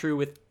also true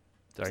with,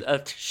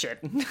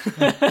 shit.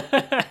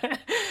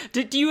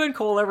 Do you and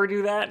Cole ever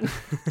do that?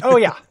 Oh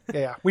yeah.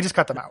 Yeah. We just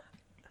cut them out.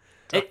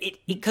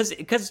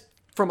 Because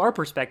from our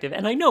perspective,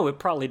 and I know it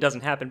probably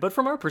doesn't happen, but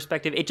from our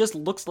perspective, it just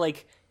looks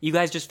like you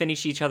guys just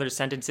finish each other's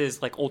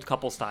sentences like old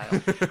couple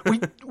style.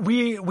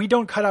 we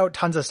don't cut out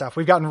tons of stuff.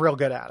 We've gotten real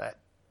good at it.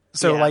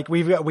 So like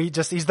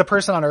he's the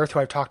person on earth who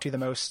I've talked to the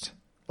most,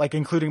 like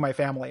including my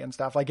family and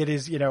stuff. Like it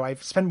is,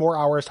 I've spent more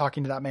hours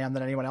talking to that man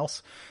than anyone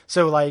else.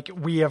 So like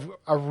we have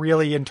a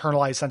really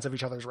internalized sense of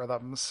each other's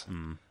rhythms.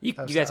 You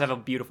guys have a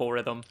beautiful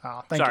rhythm.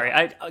 Oh, thank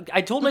you.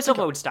 I told myself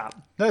I would stop.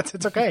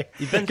 It's okay.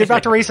 Get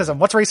back to racism.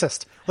 What's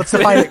racist? Let's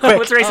define it quick.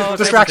 What's racist?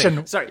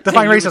 Distraction. Sorry.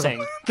 Define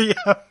racism.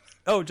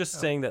 Just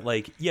saying that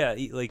like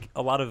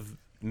a lot of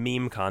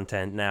meme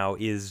content now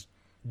is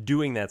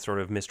doing that sort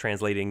of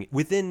mistranslating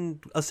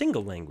within a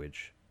single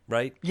language,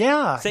 right?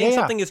 Yeah. Saying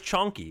something is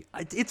chonky.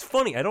 It's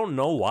funny. I don't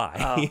know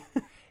why.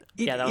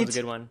 Yeah, that was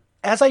a good one.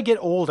 As I get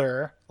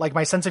older, like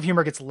my sense of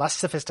humor gets less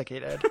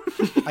sophisticated,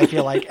 I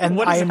feel like. And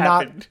I'm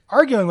not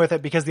arguing with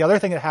it, because the other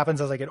thing that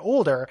happens as I get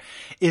older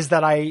is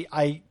that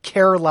I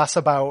care less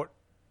about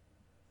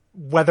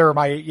whether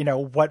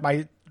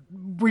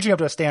reaching up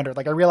to a standard.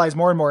 Like I realize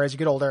more and more as you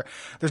get older,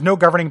 there's no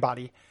governing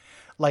body.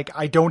 Like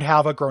I don't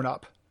have a grown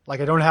up. Like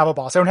I don't have a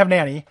boss. I don't have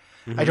nanny.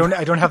 Mm-hmm.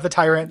 I don't have the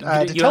tyrant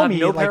to tell me.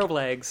 No pair of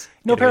legs.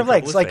 No pair of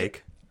legs. Like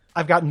fake.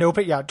 I've got no.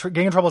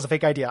 Getting in trouble is a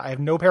fake idea. I have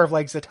no pair of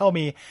legs to tell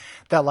me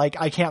that like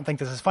I can't think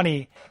this is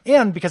funny.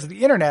 And because of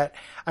the internet,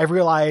 I've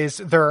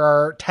realized there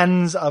are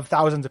tens of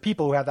thousands of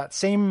people who have that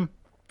same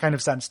kind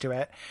of sense to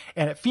it,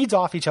 and it feeds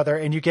off each other.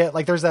 And you get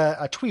like there's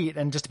a tweet,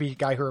 and just to be a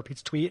guy who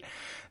repeats tweet,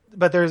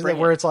 but there's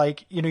where it's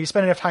like you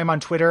spend enough time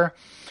on Twitter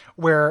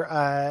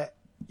where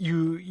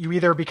you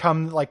either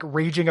become like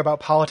raging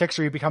about politics,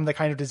 or you become the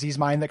kind of diseased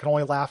mind that can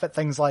only laugh at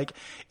things like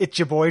 "It's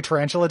your boy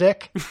Tarantula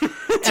Dick,"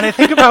 and I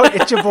think about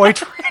 "It's your boy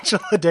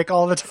Tarantula Dick"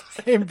 all the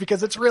time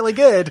because it's really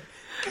good.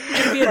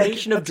 It could be a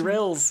nation of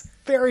drills.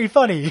 Very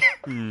funny.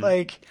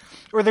 Like,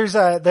 or there's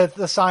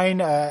the sign.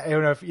 I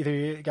don't know if either of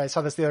you guys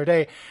saw this the other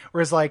day,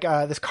 where it's like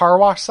this car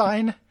wash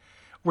sign,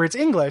 where it's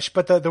English,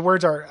 but the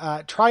words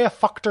are try a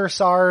fuckter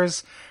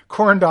SARS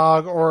corn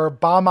dog or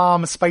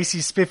bomb spicy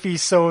spiffy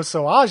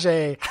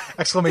soage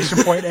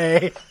exclamation point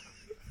A.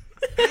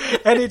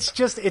 And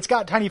it's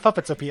got tiny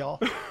Fuppets appeal.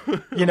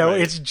 Right.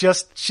 It's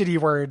just shitty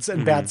words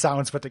and bad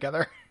sounds put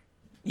together.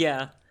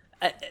 Yeah.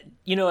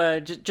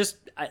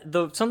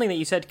 Something that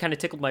you said kind of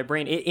tickled my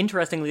brain.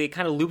 Interestingly, it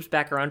kind of loops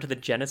back around to the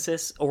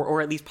genesis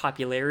or at least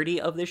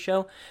popularity of this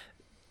show.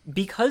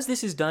 Because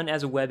this is done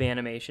as a web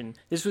animation,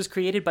 this was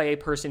created by a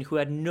person who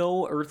had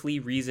no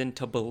earthly reason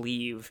to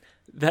believe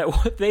that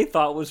what they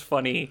thought was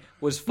funny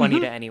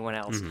to anyone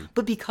else. Mm-hmm.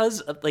 But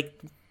because of,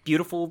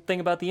 beautiful thing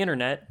about the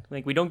internet,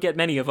 we don't get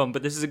many of them,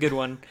 but this is a good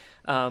one,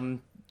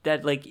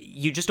 that,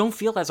 you just don't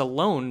feel as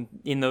alone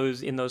in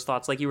those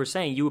thoughts. Like you were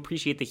saying, you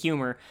appreciate the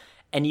humor,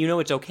 and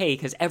it's okay,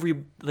 because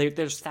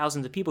there's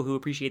thousands of people who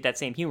appreciate that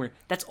same humor.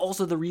 That's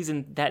also the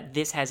reason that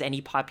this has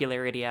any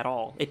popularity at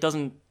all. It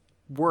doesn't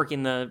work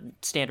in the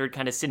standard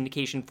kind of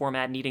syndication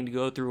format, needing to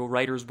go through a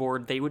writer's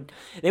board. They would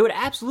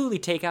absolutely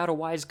take out a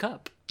Wise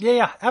Cup.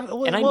 Yeah.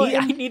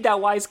 I need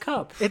that Wise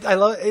Cup. I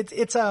love it.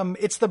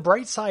 It's the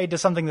bright side to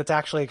something that's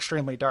actually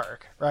extremely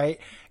dark, right?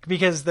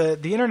 Because the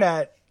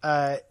internet,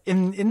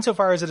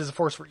 insofar as it is a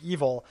force for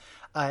evil,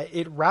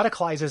 it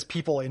radicalizes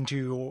people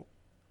into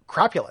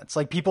crapulence.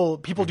 Like people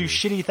do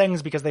shitty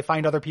things because they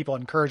find other people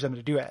encourage them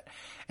to do it.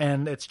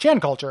 And it's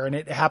Chan culture, and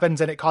it happens,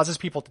 and it causes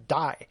people to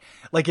die.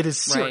 Like it is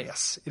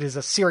serious. Right. It is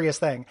a serious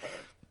thing.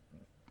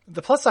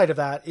 The plus side of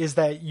that is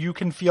that you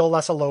can feel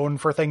less alone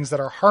for things that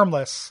are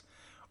harmless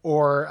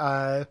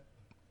or,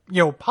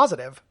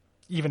 positive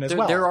even as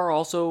well. There are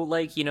also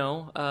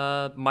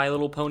My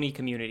Little Pony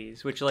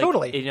communities, which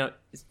totally.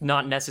 It's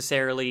not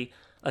necessarily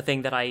a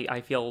thing that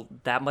I feel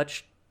that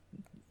much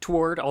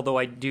toward, although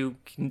I do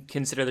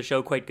consider the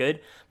show quite good.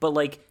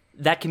 But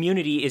that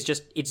community is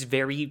just it's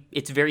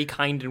very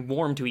kind and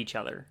warm to each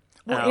other.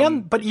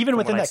 Well, but even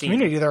within that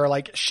community, there are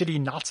shitty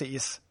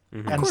Nazis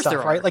and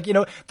stuff, right?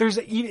 There's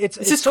it's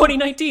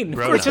 2019.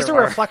 It's just a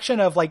reflection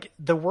of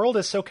the world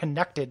is so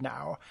connected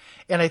now,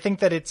 and I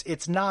think that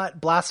it's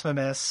not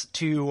blasphemous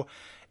to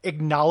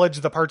acknowledge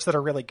the parts that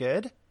are really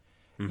good.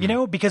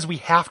 Because we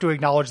have to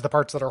acknowledge the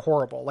parts that are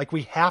horrible.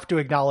 We have to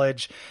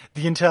acknowledge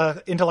the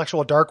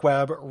intellectual dark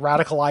web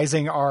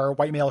radicalizing our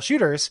white male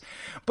shooters.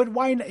 But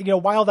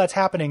while that's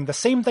happening, the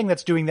same thing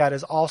that's doing that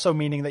is also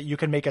meaning that you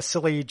can make a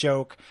silly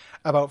joke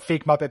about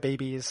fake Muppet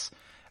babies,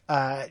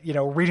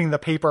 reading the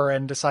paper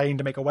and deciding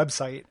to make a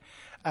website.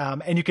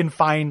 And you can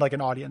find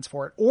an audience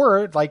for it.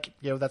 Or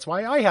that's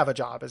why I have a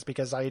job, is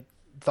because I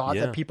thought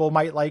that people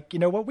might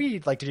what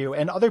we'd like to do,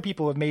 and other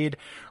people have made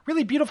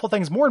really beautiful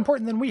things more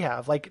important than we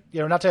have,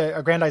 not to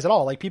aggrandize at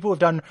all, people have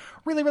done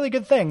really, really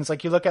good things.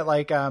 You look at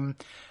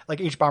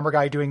H Bomber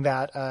Guy doing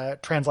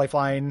that Trans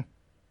Lifeline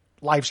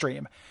live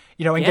stream,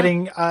 and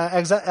getting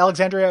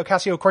Alexandria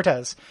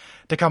Ocasio-Cortez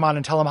to come on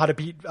and tell him how to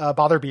beat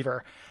Bother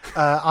Beaver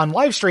on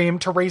live stream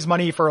to raise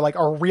money for like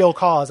a real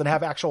cause and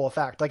have actual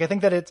effect. Like I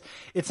think that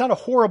it's not a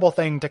horrible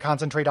thing to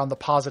concentrate on the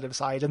positive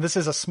side, and this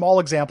is a small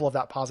example of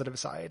that positive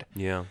side.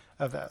 Yeah.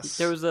 Of this.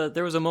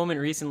 There was a moment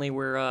recently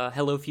where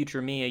Hello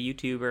Future Me, a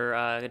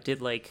YouTuber,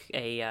 did like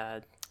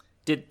a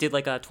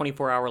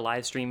 24-hour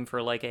live stream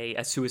for like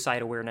a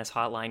suicide awareness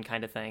hotline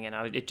kind of thing,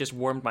 and it just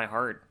warmed my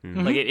heart.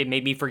 Mm-hmm. Like it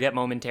made me forget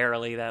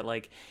momentarily that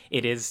like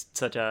it is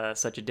such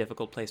a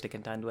difficult place to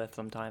contend with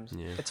sometimes.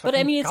 Yeah. But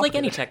I mean, it's like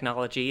any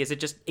technology, is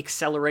it just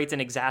accelerates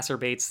and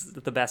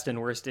exacerbates the best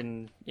and worst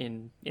in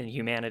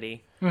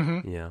humanity.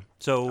 Mm-hmm. Yeah.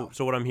 So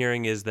what I'm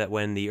hearing is that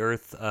when the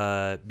Earth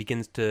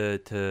begins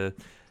to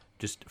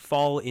just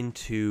fall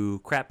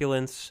into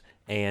crapulence,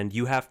 and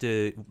you have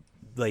to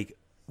like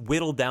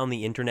whittle down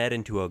the internet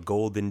into a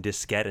golden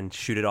diskette and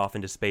shoot it off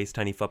into space,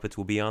 Tiny Fuppets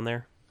will be on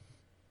there?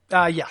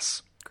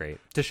 Yes. Great.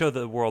 To show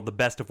the world the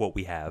best of what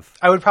we have.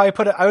 I would probably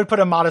put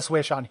a Modest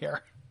Wish on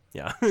here.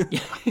 Yeah.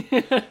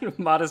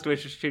 Modest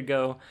Wishes should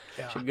go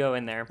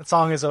in there. That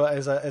song is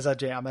a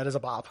jam. That is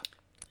a bop.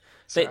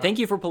 So. Thank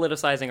you for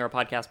politicizing our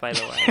podcast, by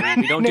the way.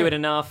 We don't do it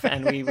enough,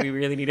 and we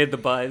really needed the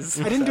buzz.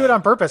 I didn't do it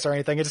on purpose or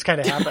anything. It just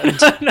kind of happened.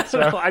 No,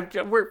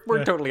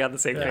 we're totally on the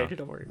same page.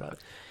 Don't worry about it.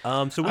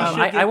 So we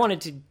should I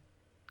wanted to...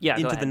 Yeah,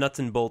 into the nuts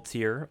and bolts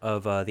here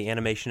of the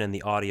animation and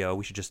the audio.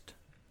 We should just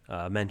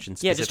mention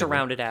specifically. Yeah, just to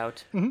round it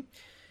out. Mm-hmm.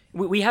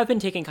 We have been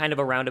taking kind of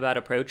a roundabout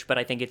approach, but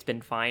I think it's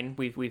been fine.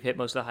 We've hit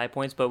most of the high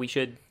points, but we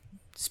should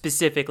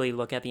specifically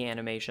look at the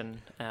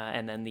animation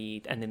and then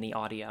the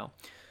audio.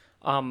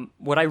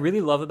 What I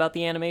really love about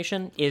the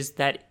animation is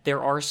that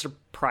there are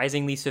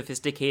surprisingly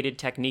sophisticated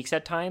techniques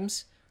at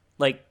times,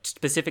 like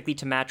specifically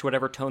to match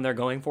whatever tone they're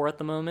going for at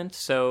the moment.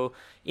 So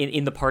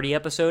in the party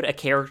episode, a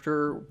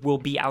character will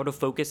be out of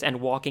focus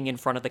and walking in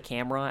front of the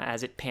camera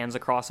as it pans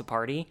across a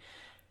party.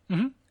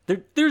 Mm-hmm.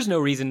 There's no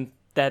reason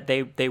that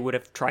they would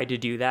have tried to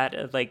do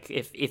that. Like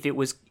if it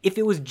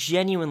was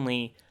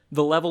genuinely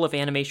the level of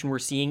animation we're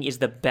seeing is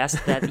the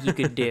best that he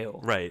could do.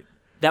 Right.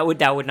 That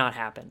would not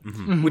happen,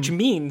 Mm-hmm. which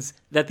means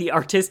that the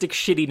artistic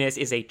shittiness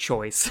is a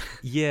choice.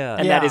 Yeah.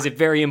 And that is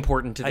very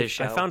important to this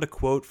show. I found a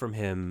quote from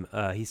him.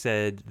 He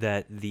said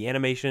that the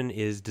animation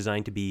is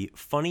designed to be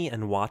funny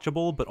and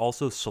watchable, but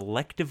also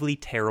selectively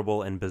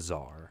terrible and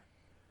bizarre.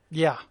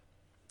 Yeah.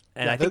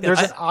 And I think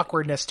there's an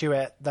awkwardness to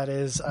it that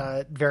is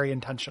very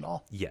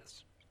intentional.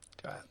 Yes.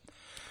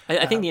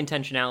 I think the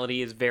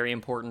intentionality is very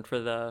important for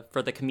the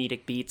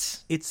comedic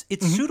beats. It's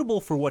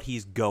suitable for what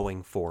he's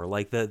going for,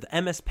 like the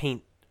MS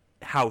Paint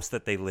house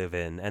that they live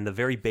in and the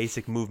very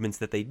basic movements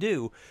that they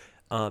do.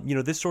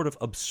 This sort of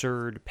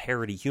absurd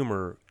parody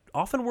humor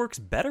often works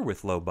better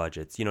with low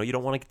budgets. You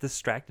don't want to get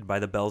distracted by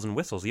the bells and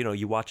whistles.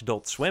 You watch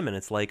Adult Swim and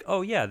it's like,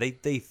 oh yeah,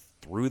 they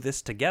threw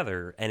this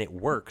together and it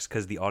works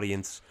because the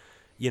audience,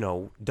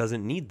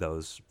 doesn't need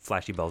those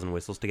flashy bells and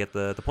whistles to get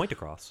the point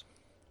across.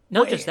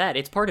 Not just that,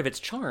 it's part of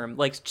its charm.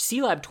 Like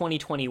C-Lab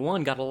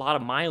 2021 got a lot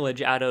of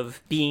mileage out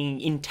of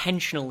being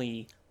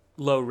intentionally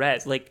low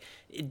res. Like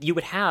you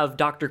would have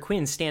Dr.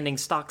 Quinn standing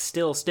stock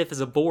still, stiff as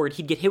a board.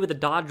 He'd get hit with a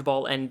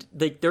dodgeball, and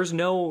there's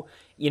no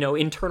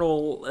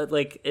internal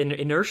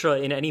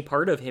inertia in any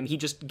part of him. He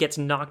just gets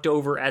knocked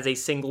over as a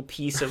single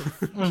piece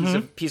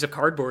of piece of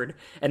cardboard,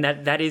 and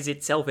that is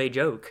itself a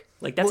joke.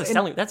 Like that's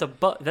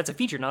that's a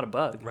feature, not a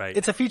bug. Right.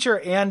 It's a feature,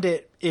 and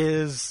it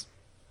is.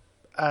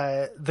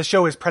 The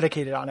show is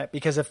predicated on it,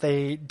 because if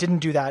they didn't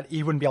do that,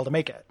 he wouldn't be able to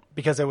make it,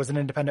 because it was an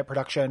independent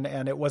production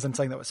and it wasn't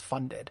something that was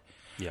funded.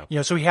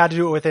 Yeah. So he had to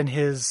do it within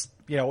his,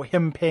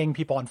 him paying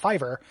people on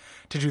Fiverr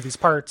to do these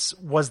parts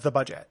was the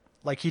budget.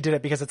 Like he did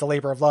it because it's a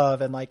labor of love.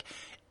 And like,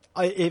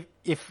 if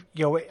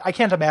I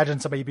can't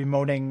imagine somebody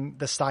bemoaning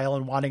the style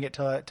and wanting it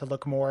to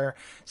look more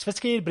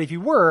sophisticated. But if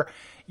you were,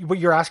 what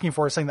you're asking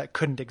for is something that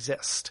couldn't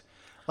exist.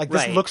 Like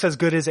this looks as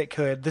good as it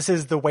could. This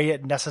is the way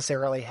it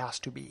necessarily has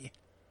to be.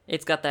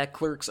 It's got that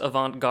Clerks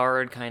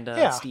avant-garde kind of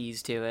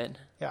steez to it.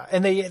 Yeah,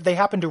 and they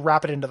happen to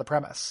wrap it into the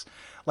premise.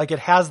 Like it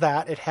has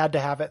that. It had to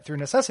have it through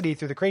necessity,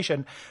 through the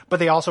creation, but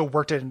they also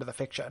worked it into the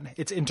fiction.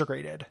 It's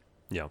integrated.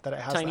 Yeah. That it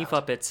has Tiny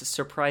that. Fuppets,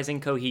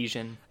 surprising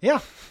cohesion. Yeah,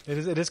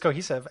 it is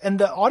cohesive. And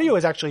the audio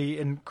is actually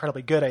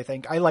incredibly good, I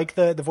think. I like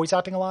the voice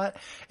acting a lot.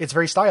 It's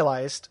very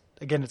stylized.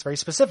 Again, it's very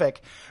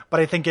specific,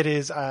 but I think it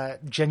is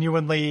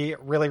genuinely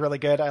really, really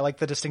good. I like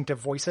the distinctive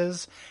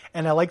voices,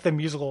 and I like the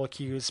musical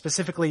cues,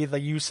 specifically the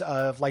use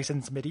of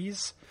licensed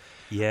MIDIs.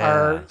 Yeah.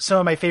 Are some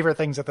of my favorite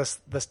things that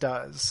this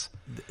does.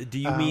 Do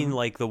you mean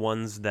like the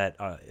ones that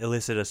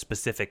elicit a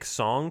specific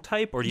song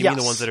type, or do you mean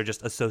the ones that are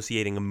just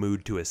associating a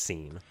mood to a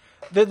scene?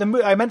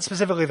 I meant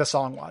specifically the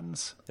song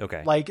ones.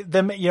 Okay. Like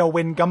them,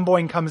 when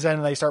Gumboing comes in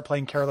and they start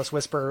playing Careless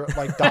Whisper,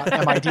 like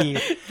 .mid,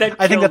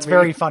 I think that's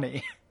very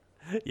funny.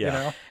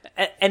 Yeah.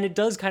 And it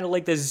does kind of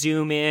like the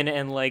zoom in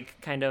and like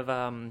kind of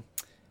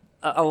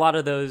a lot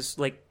of those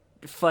like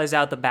fuzz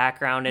out the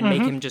background and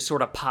make him just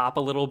sort of pop a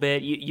little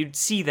bit. You'd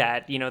see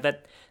that,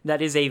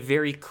 that is a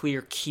very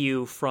clear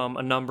cue from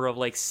a number of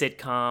like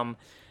sitcom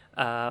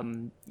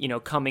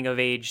coming of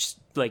age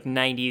like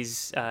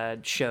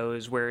 90s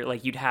shows where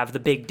like you'd have the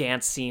big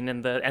dance scene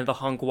and the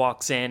hunk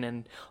walks in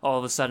and all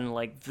of a sudden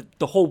like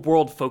the whole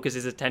world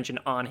focuses attention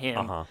on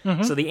him.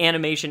 So the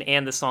animation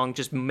and the song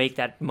just make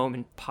that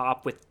moment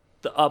pop with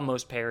the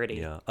utmost parody.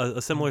 Yeah,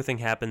 a similar thing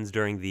happens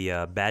during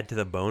the Bad to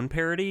the Bone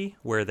parody,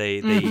 where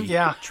they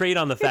trade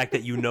on the fact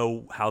that you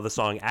know how the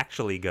song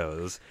actually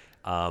goes.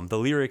 The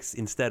lyrics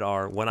instead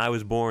are, "When I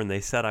was born, they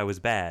said I was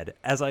bad.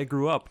 As I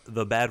grew up,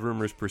 the bad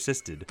rumors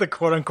persisted. The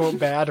quote-unquote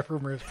bad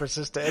rumors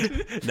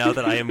persisted. Now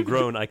that I am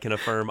grown, I can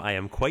affirm I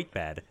am quite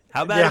bad."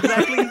 How bad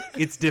exactly?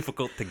 It's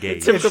difficult to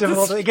gauge. It's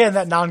difficult. Again,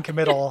 that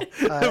non-committal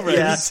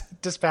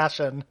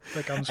dispassion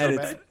that comes from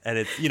it. And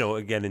it's,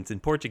 again, it's in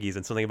Portuguese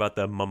and something about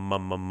the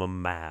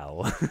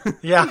mal.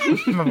 Yeah,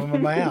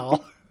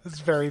 mal. It's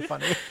very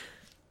funny.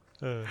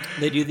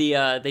 They do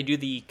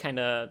the kind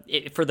of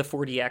for the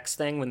 40X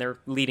thing when they're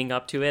leading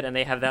up to it, and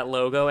they have that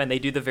logo, and they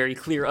do the very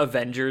clear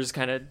Avengers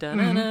kind of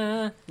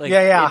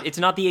it's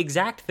not the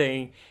exact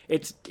thing.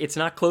 It's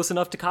not close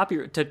enough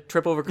to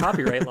trip over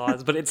copyright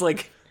laws, but it's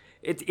like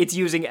it's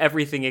using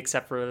everything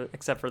except for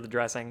the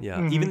dressing.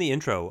 Yeah, even the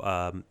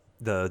intro,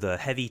 the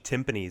heavy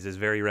timpanis is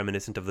very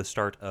reminiscent of the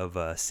start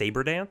of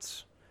Saber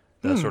Dance.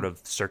 The sort of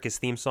circus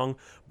theme song.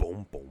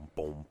 Boom, boom,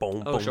 boom,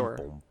 boom, boom, sure.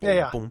 boom,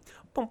 Yeah. boom,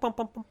 boom, boom,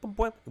 boom, boom, boom,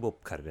 boom. We'll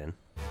cut it in.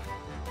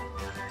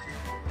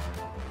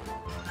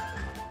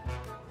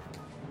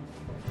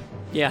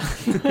 Yeah.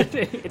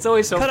 It's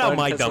always so cut fun. Out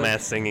my dumbass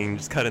singing.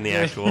 Just cut in the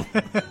actual.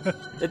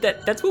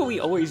 That's what we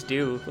always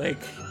do. Like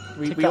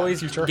we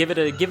always give it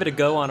a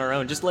go on our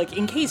own, just like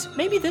in case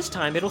maybe this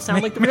time it'll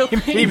sound like the real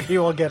thing. Maybe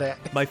we'll get it.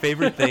 My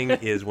favorite thing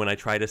is when I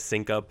try to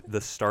sync up the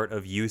start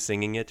of you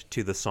singing it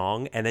to the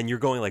song, and then you're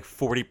going like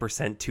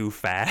 40% too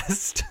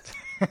fast.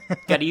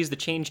 Got to use the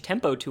change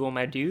tempo tool,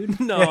 my dude.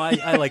 No,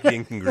 I like the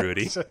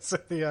incongruity.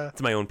 Yeah.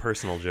 It's my own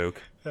personal joke.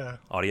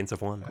 Audience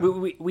of one.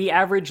 We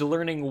average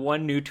learning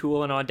one new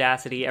tool in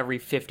Audacity every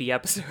 50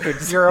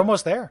 episodes. You're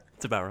almost there.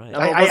 It's about right.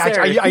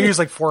 I use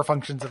like 4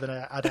 functions of an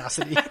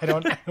Audacity. I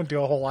don't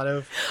do a whole lot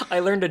of. I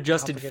learned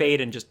adjusted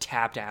fade and just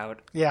tapped out.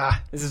 Yeah,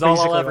 this is all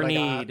I'll ever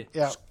need.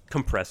 Yeah, just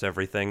compress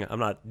everything. I'm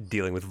not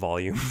dealing with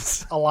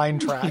volumes. Align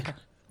track.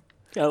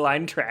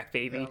 Align track,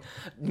 baby.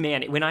 Yeah.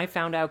 Man, when I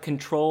found out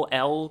Control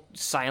L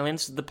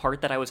silenced the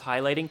part that I was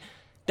highlighting,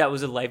 that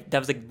was a life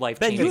Ben,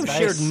 changing. you've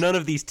shared none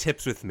of these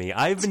tips with me.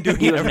 I've been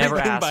doing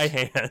everything by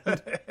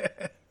hand.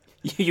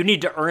 You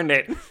need to earn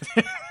it.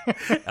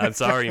 I'm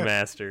sorry,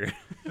 master.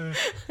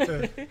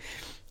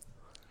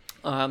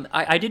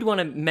 I did want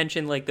to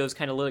mention like those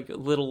kind of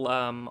little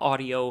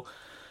audio,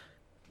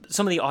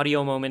 some of the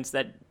audio moments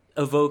that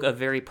evoke a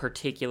very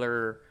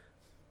particular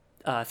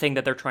thing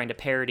that they're trying to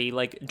parody,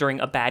 like during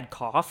a bad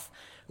cough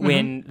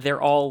when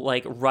they're all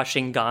like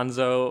rushing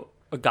Gonzor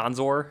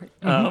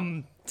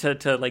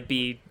to like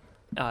be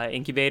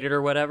incubated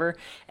or whatever,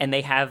 and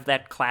they have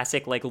that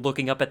classic like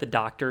looking up at the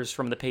doctors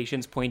from the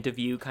patient's point of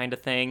view kind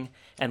of thing,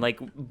 and like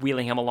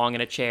wheeling him along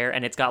in a chair,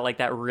 and it's got like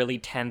that really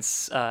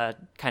tense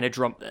kind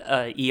of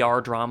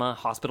ER drama,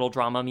 hospital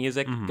drama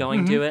music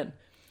going to it.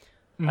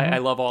 I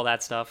love all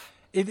that stuff.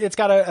 It's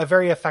got a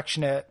very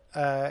affectionate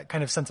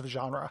kind of sense of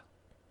genre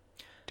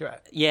to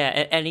it. Yeah,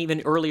 and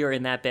even earlier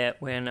in that bit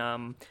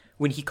when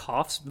he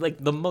coughs, like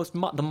the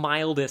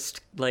mildest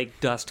like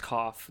dust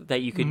cough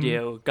that you could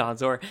do,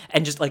 Gonzor,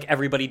 and just like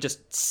everybody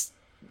just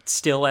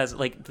still as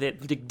like the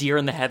deer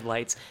in the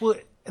headlights. Well,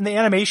 in the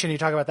animation, you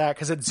talk about that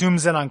because it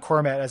zooms in on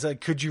Cormet as a,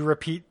 could you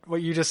repeat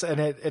what you just, and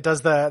it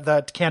does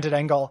the canted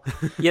angle.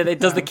 Yeah, it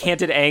does the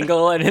canted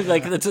angle, and it,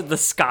 like the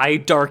sky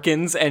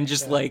darkens and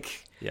just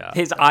like. Yeah.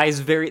 His eyes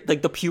very,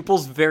 like the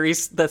pupils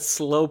the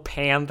slow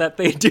pan that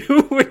they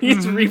do when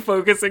he's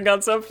refocusing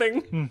on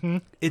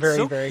something. It's very,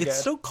 so, very good.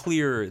 It's so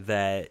clear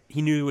that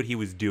he knew what he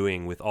was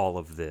doing with all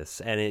of this.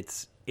 And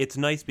it's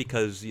nice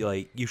because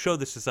like you show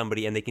this to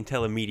somebody and they can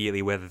tell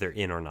immediately whether they're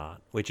in or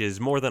not, which is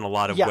more than a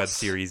lot of web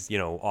series,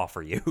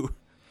 offer you.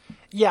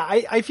 Yeah,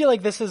 I feel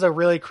like this is a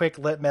really quick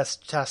litmus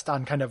test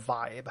on kind of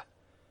vibe.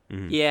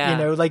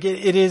 Yeah. Like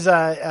it is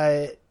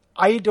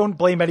I don't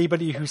blame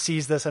anybody who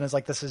sees this and is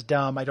like, this is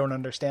dumb, I don't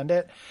understand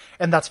it.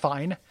 And that's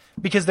fine.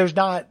 Because there's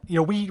not,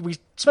 we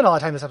spent a lot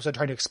of time in this episode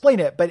trying to explain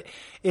it, but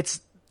it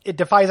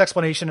defies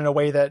explanation in a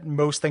way that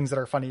most things that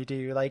are funny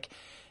do. Like,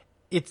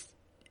 it's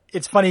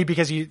funny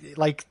because you,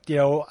 like,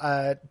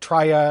 Trya,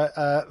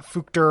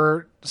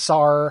 Fuchter,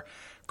 Sar,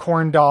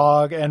 Corn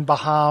Dog, and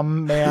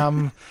Baham,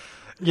 Ma'am,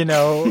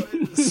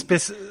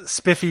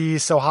 spiffy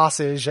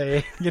sausage,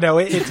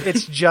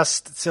 it's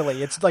just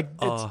silly. It's like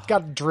it's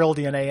got drill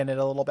DNA in it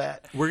a little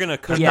bit. We're gonna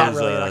cut those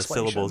really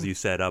syllables you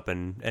set up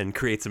and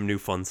create some new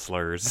fun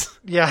slurs.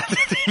 Yeah,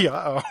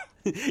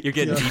 You're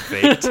getting deep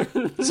faked.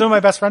 Some of my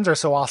best friends are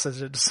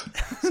sausages.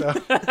 So,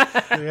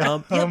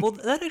 well,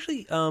 that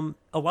actually,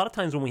 a lot of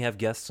times when we have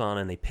guests on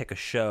and they pick a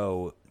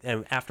show,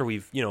 and after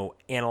we've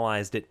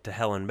analyzed it to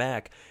hell and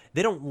back,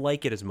 they don't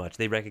like it as much.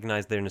 They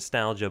recognize their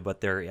nostalgia,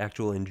 but their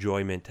actual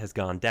enjoyment has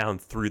gone down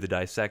through the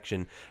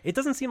dissection. It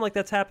doesn't seem like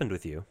that's happened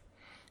with you.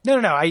 No.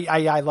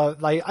 I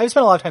love, like, I've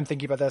spent a lot of time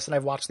thinking about this, and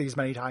I've watched these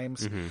many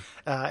times,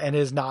 and it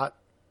is not,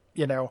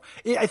 you know,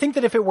 I think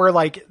that if it were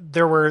like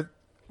there were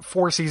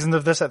 4 seasons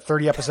of this at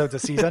 30 episodes a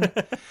season,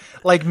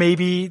 like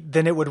maybe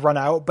then it would run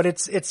out. But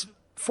it's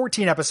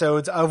 14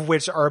 episodes, of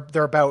which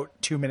they're about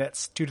 2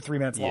 to 3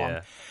 minutes long.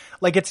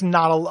 Like, it's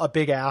not a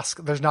big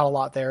ask. There's not a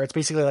lot there. It's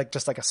basically like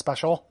just like a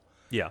special.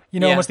 Yeah. You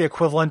know, almost the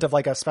equivalent of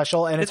like a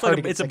special, and it's hard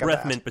to get it's a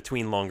breath mint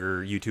between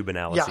longer YouTube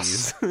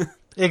analyses. Yes.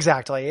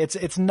 Exactly.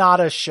 It's not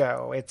a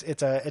show.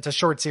 It's a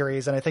short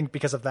series, and I think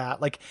because of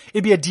that, like,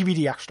 it'd be a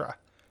DVD extra.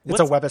 It's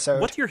a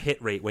webisode. What's your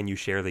hit rate when you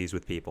share these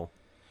with people?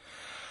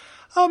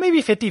 Oh,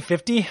 maybe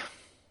 50-50.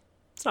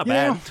 It's not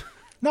bad.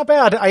 Not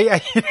bad.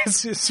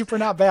 It's super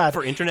not bad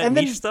for internet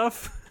niche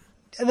stuff.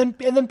 And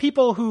then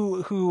people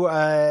who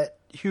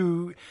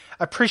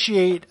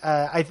appreciate.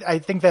 I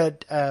think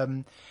that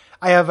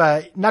I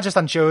have not just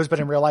on shows, but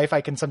in real life,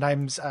 I can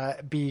sometimes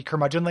be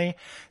curmudgeonly.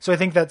 So I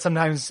think that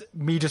sometimes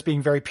me just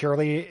being very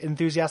purely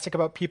enthusiastic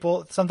about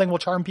something will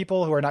charm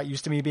people who are not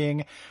used to me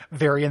being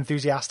very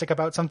enthusiastic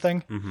about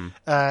something.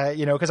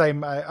 You know, because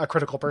I'm a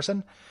critical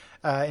person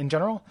in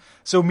general.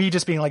 So me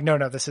just being like, no,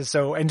 this is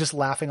so, and just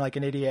laughing like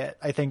an idiot,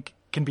 I think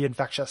can be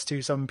infectious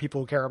to some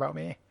people who care about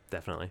me.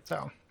 Definitely.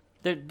 So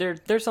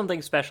there's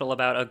something special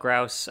about a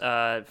grouse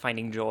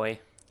finding joy.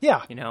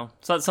 Yeah. You know,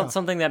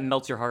 something that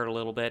melts your heart a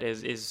little bit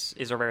is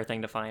a rare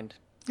thing to find.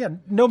 Yeah,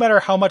 no matter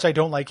how much I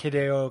don't like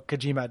Hideo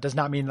Kojima, does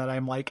not mean that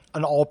I'm like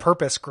an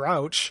all-purpose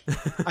grouch.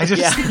 I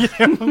just,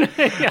 you know,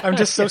 I'm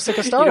just so sick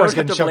of Star Wars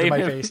getting shoved in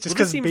my face. Just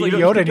because Baby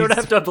Yoda You don't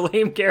have to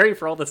blame Gary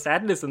for all the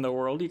sadness in the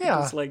world. You can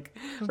just, like,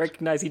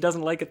 recognize he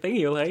doesn't like a thing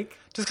you like.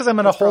 Just because I'm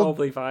going to hold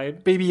probably fine.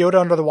 Baby Yoda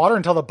under the water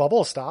until the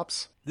bubble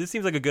stops. This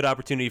seems like a good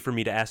opportunity for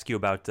me to ask you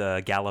about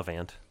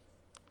Gallivant.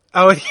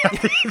 Oh,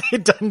 yeah.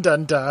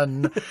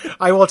 Dun.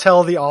 I will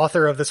tell the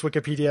author of this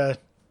Wikipedia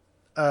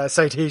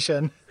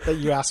citation that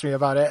you asked me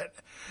about it.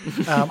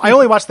 I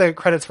only watched the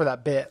credits for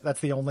that bit. That's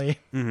the only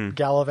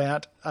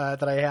Gallivant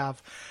that I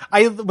have.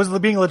 I was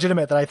being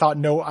legitimate that I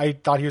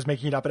thought he was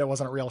making it up and it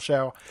wasn't a real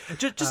show.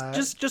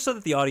 Just so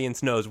that the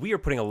audience knows, we are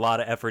putting a lot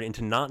of effort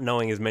into not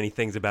knowing as many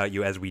things about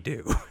you as we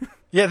do.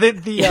 Yeah,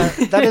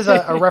 that is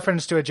a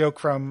reference to a joke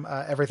from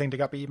Everything to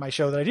Guppy, my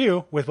show that I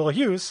do with Will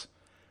Hughes.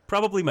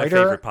 Probably my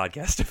favorite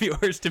podcast of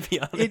yours, to be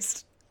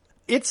honest.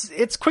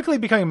 It's quickly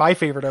becoming my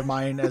favorite of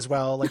mine as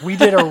well. Like, we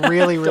did a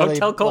really Don't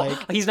tell Cole.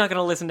 He's not going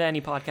to listen to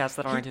any podcasts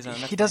that aren't his own.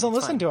 He doesn't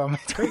listen to them.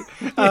 It's great.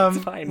 It's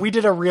fine. We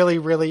did a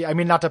really, I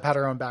mean, not to pat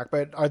our own back,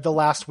 but the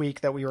last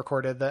week that we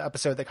recorded, the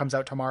episode that comes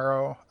out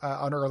tomorrow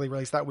on early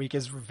release that week,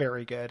 is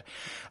very good.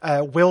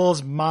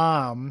 Will's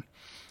mom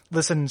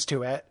listens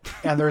to it,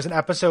 and there's an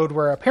episode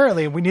where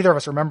apparently, neither of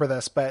us remember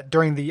this, but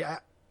during the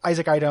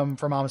Isaac item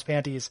for Mom's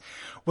Panties,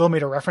 Will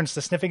made a reference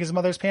to sniffing his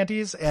mother's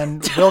panties,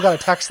 and Will got a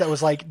text that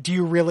was like, did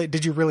you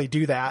really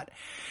do that?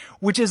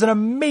 Which is an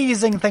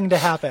amazing thing to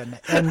happen.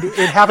 And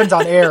it happens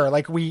on air.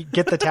 Like, we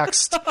get the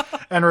text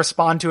and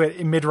respond to it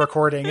in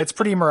mid-recording. It's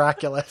pretty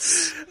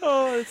miraculous.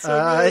 Oh, it's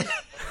so good.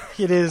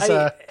 It is,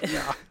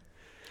 yeah.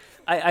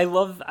 I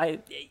love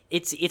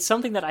it's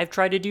something that I've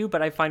tried to do,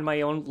 but I find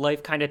my own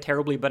life kind of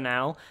terribly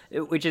banal,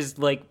 which is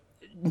like,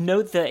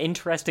 note the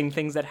interesting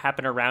things that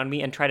happen around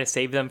me and try to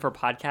save them for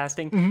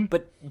podcasting.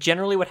 But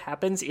generally what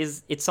happens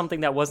is it's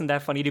something that wasn't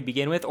that funny to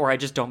begin with, or I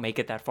just don't make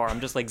it that far. I'm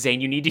just like,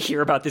 Zane, you need to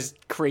hear about this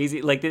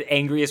crazy, like, the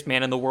angriest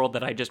man in the world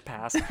that I just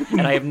passed.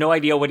 And I have no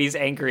idea what he's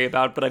angry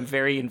about, but I'm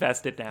very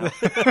invested now.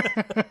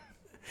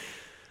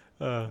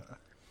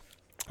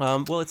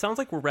 Well, it sounds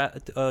like we're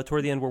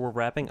toward the end where we're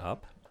wrapping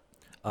up.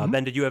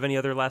 Ben, did you have any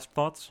other last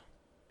thoughts?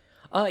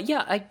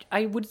 Yeah,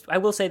 I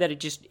will say that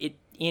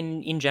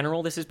in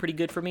general, this is pretty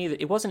good for me.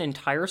 It wasn't an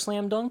entire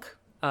slam dunk.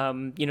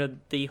 You know,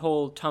 the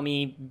whole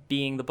tummy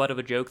being the butt of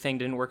a joke thing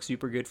didn't work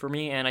super good for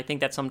me, and I think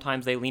that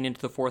sometimes they lean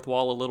into the fourth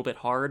wall a little bit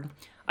hard.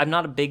 I'm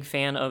not a big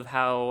fan of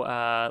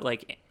how,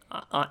 like,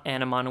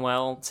 Anna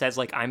Manuel says,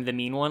 like, I'm the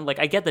mean one. Like,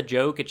 I get the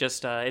joke, it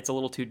just, it's a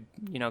little too,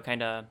 you know,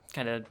 kind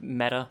of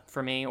meta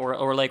for me.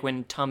 Or like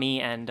when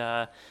Tummy and,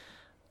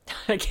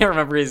 I can't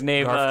remember his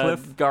name.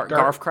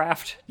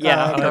 Garfcraft.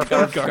 Yeah,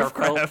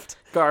 Garfcraft.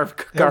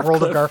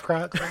 World of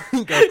Garfcraft.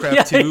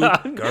 Garfcraft 2.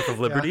 Garf of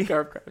Liberty.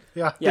 Garfcraft.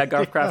 Yeah,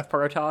 Garfcraft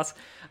Paratos.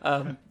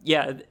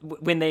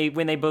 When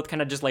they both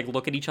kind of just like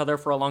look at each other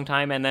for a long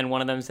time, and then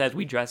one of them says,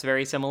 "We dress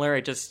very similar."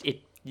 It just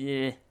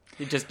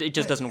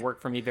doesn't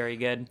work for me very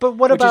good. But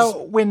what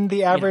about when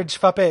the average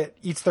Fuppet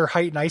eats their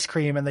height in ice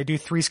cream, and they do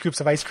 3 scoops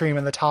of ice cream,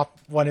 and the top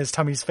one is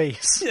Tummy's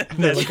face? Yeah,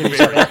 that's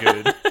very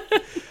good.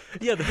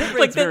 Yeah, the hit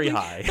rate's very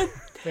high.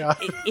 Yeah.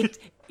 It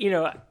you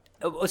know,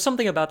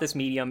 something about this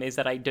medium is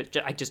that I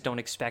just don't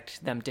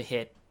expect them to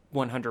hit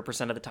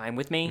 100% of the time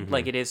with me.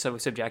 Like, it is so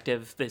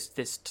subjective, this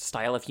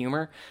style of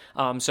humor.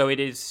 So it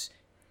is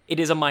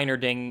a minor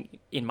ding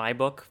in my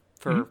book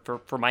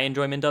for my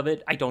enjoyment of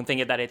it. I don't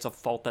think that it's a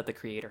fault that the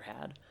creator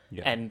had.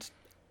 Yeah. And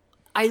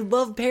I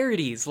love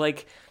parodies.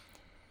 Like,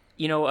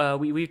 you know,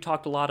 we've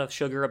talked a lot of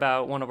sugar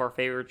about one of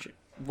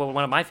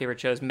my favorite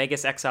shows,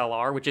 Megas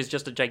XLR, which is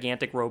just a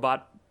gigantic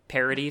robot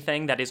parody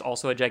thing that is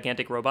also a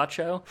gigantic robot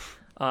show.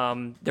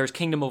 There's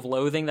Kingdom of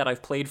Loathing that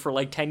I've played for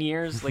like 10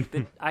 years.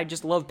 I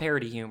just love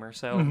parody humor,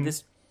 so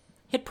this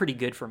hit pretty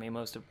good for me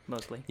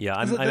mostly. Yeah,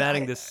 I'm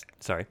adding this.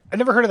 Sorry, I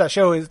never heard of that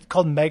show. It's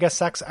called Mega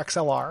Sex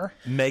XLR.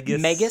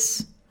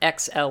 Megas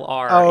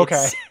XLR. Oh,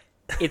 okay.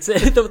 It's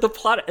the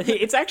plot.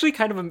 It's actually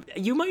kind of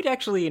you might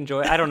actually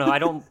enjoy it. I don't know. I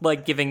don't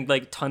like giving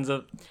like tons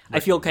of. I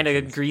feel kind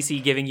of greasy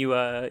giving you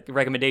a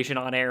recommendation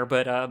on air,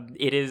 but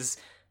it is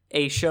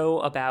a show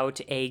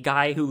about a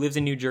guy who lives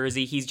in New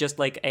Jersey. He's just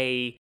like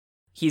a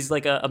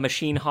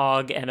machine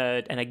hog and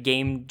a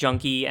game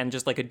junkie and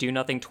just like a do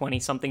nothing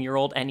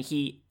 20-something-year-old, and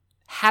he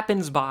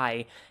happens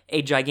by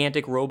a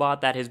gigantic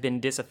robot that has been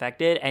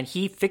disaffected, and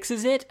he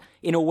fixes it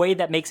in a way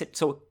that makes it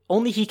so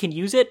only he can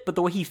use it, but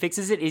the way he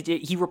fixes it is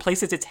he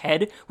replaces its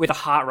head with a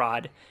hot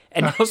rod,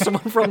 and now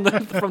someone from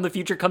the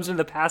future comes into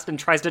the past and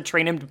tries to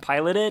train him to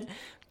pilot it,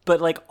 but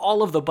like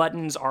all of the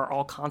buttons are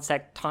all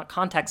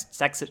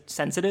context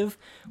sensitive,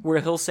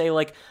 where he'll say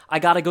like, I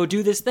gotta go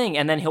do this thing,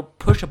 and then he'll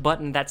push a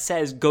button that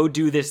says go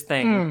do this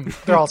thing.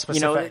 They're all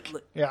specific.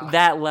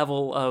 That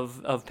level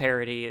of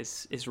parody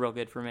is real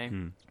good for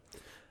me.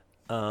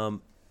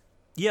 I'm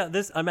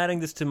adding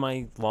this to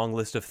my long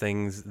list of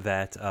things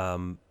that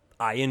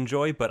I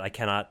enjoy, but I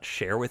cannot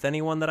share with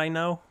anyone that I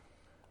know.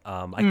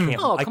 I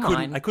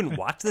can't. I couldn't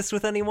watch this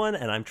with anyone,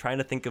 and I'm trying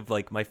to think of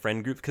like my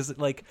friend group because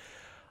like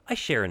I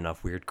share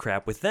enough weird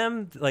crap with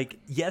them. Like,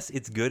 yes,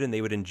 it's good, and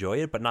they would enjoy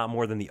it, but not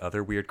more than the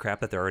other weird crap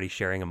that they're already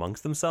sharing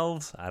amongst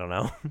themselves. I don't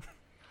know.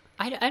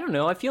 I don't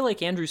know. I feel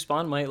like Andrew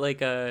Spawn might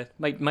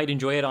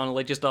enjoy it on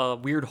like just a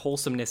weird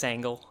wholesomeness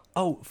angle.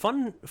 Oh,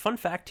 fun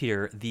fact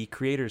here: the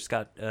creator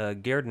Scott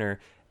Gardner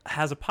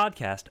has a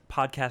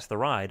podcast The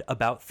Ride,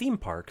 about theme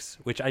parks,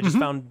 which I just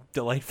found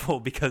delightful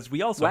because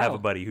we also have a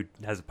buddy who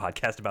has a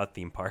podcast about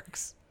theme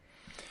parks.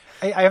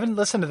 I haven't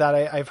listened to that.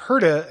 I've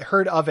heard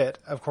of it,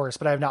 of course,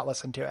 but I have not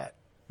listened to it.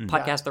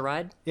 Podcast The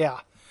Ride?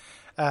 Yeah.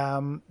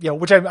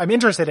 Which I'm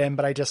interested in,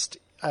 but I just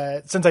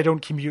since I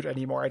don't commute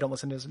anymore, I don't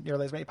listen to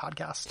nearly as many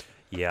podcasts.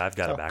 Yeah, I've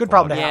got a backlog. Good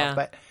problem to have,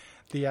 but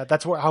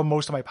that's how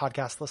most of my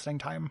podcast listening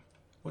time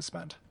was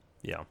spent.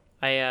 Yeah.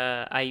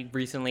 I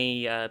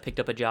recently picked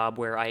up a job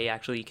where I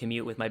actually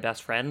commute with my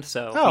best friend,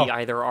 so we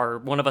either are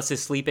one of us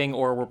is sleeping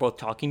or we're both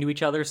talking to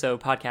each other, so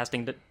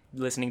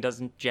listening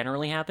doesn't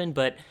generally happen,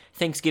 but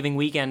Thanksgiving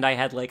weekend I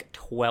had like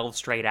 12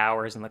 straight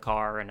hours in the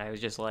car, and I was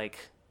just like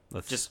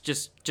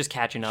just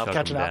catching up,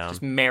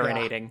 just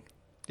marinating.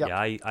 Yeah,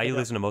 I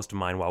listen to most of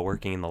mine while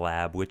working in the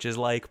lab, which is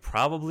like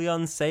probably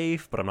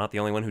unsafe, but I'm not the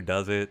only one who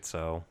does it,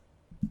 so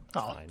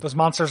those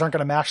monsters aren't going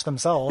to mash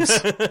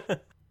themselves.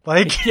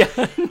 Like,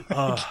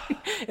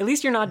 at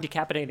least you're not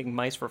decapitating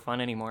mice for fun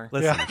anymore.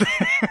 Listen.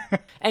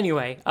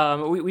 Anyway,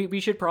 we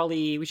should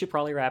probably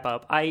wrap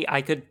up.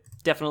 I could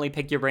definitely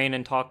pick your brain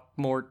and talk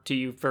more to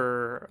you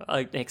for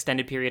an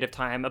extended period of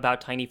time about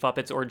Tiny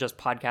Fuppets or just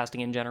podcasting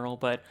in general,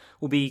 but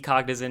we'll be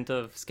cognizant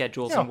of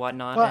schedules and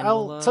whatnot.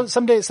 Well,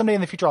 someday in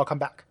the future I'll come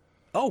back.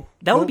 Oh,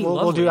 that would be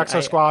lovely. We'll do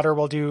Exo Squad, or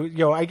we'll do.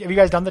 Have you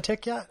guys done the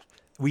Tick yet?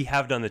 We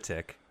have done the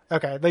Tick.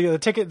 Okay, the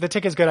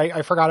tick is good.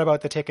 I forgot about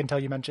the Tick until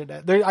you mentioned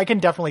it. I can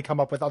definitely come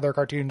up with other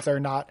cartoons that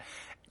are not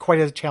quite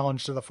as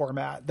challenged to the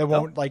format. They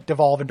won't like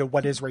devolve into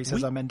what is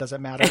racism and does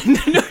it matter. We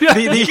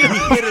hit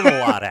it a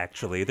lot,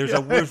 actually.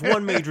 There's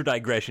one major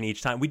digression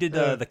each time. We did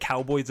the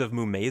Cowboys of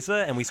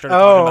Mumeza, and we started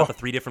talking about the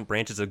 3 different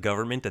branches of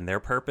government and their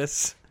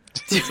purpose.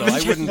 So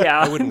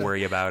I wouldn't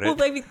worry about it. Well,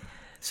 maybe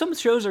some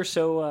shows are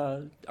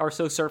so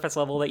surface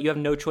level that you have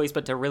no choice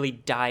but to really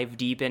dive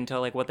deep into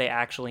like what they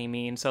actually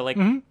mean. So like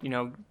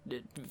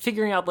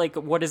figuring out like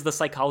what is the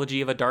psychology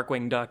of a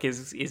Darkwing Duck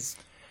is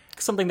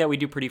something that we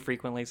do pretty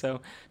frequently.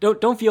 So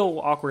don't feel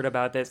awkward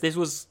about this. This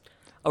was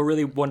a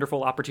really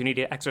wonderful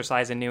opportunity to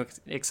exercise in new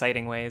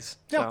exciting ways.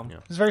 Yeah,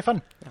 it was very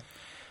fun.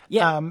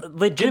 Yeah,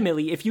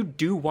 legitimately, if you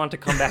do want to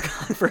come back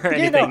on for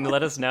anything,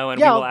 let us know,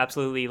 and we will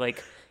absolutely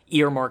like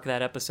earmark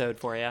that episode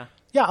for you.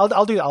 Yeah, I'll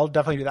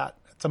definitely do that.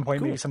 Some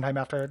point, maybe sometime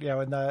after,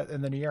 in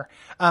the new year.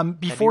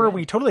 Before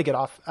we totally get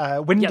off,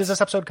 when does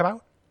this episode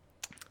come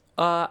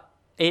out?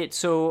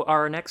 So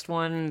our next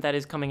one that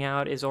is coming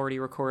out is already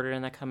recorded,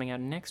 and that's coming out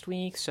next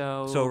week.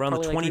 So around the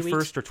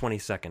 21st or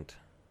 22nd.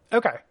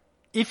 Okay,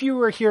 if you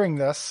were hearing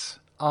this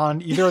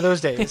on either of those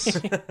days,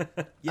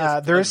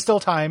 there is still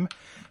time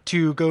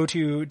to go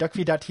to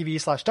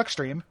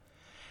duckfeed.tv/duckstream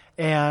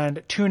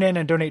and tune in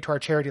and donate to our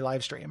charity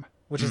live stream,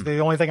 which is the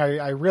only thing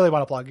I really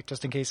want to plug,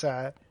 just in case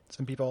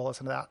some people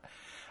listen to that.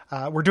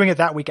 We're doing it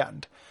that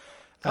weekend.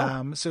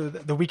 So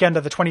the weekend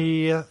of the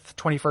 20th,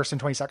 21st,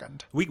 and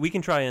 22nd. We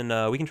can try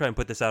and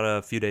put this out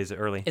a few days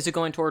early. Is it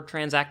going toward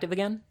Transactive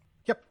again?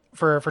 Yep,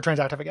 for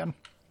Transactive again.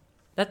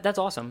 That's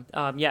awesome.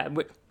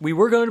 We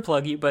were going to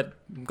plug you, but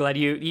I'm glad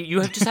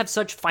you just have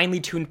such finely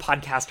tuned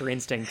podcaster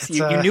instincts.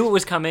 You knew it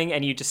was coming,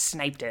 and you just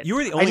sniped it. You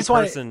were the only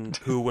person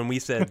who, when we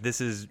said this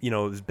is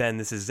Ben,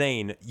 this is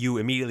Zane, you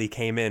immediately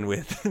came in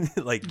with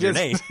like your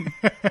name.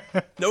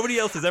 Nobody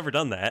else has ever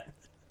done that.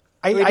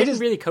 I didn't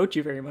really coach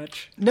you very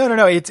much.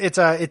 No.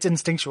 It's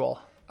instinctual.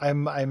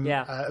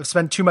 I've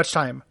spent too much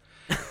time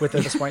with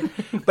at this point.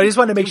 But I just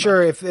wanted to make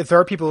sure if there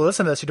are people who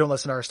listen to this who don't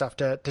listen to our stuff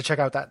to check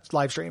out that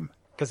live stream,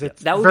 because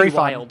it's that would very be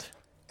fun wild.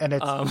 and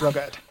it's real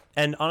good.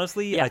 And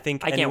honestly, I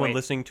think can't anyone wait.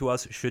 listening to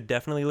us should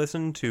definitely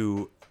listen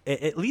to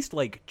at least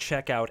like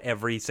check out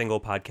every single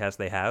podcast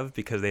they have,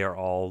 because they are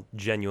all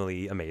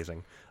genuinely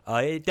amazing.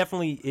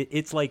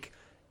 It's like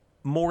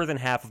more than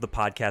half of the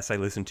podcasts I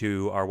listen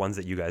to are ones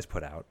that you guys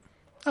put out.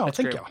 Oh, That's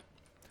thank true. you.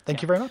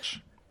 Thank you very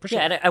much. Appreciate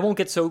Yeah, it. and I won't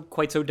get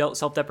quite so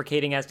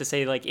self-deprecating as to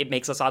say like it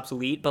makes us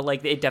obsolete, but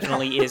like it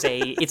definitely is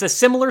it's a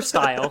similar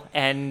style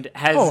and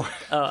has.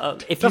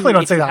 If Definitely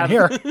don't say that on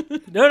here.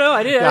 No,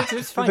 I did. Yeah.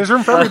 It's fine. There's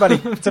room for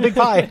everybody. It's a big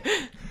pie.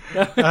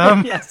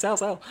 Yeah,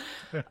 sell.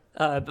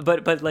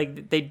 But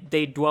like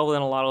they dwell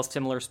in a lot of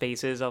similar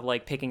spaces of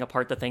like picking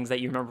apart the things that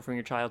you remember from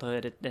your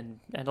childhood and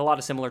a lot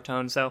of similar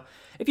tones. So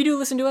if you do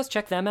listen to us,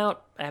 check them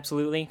out.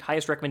 Absolutely,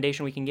 highest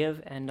recommendation we can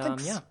give. And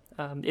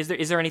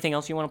is there anything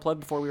else you want to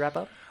plug before we wrap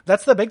up?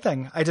 That's the big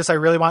thing. I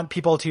really want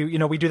people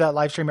to, we do that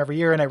live stream every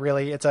year, and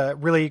it's a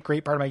really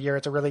great part of my year.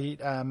 It's a really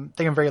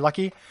thing. I'm very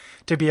lucky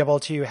to be able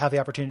to have the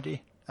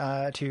opportunity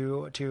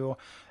to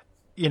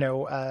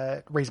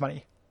raise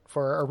money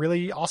for a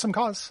really awesome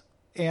cause.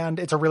 And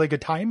it's a really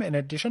good time. In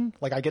addition,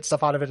 like I get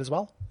stuff out of it as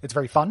well. It's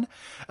very fun.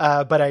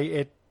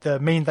 But the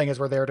main thing is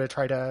we're there to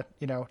try to,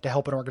 to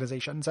help an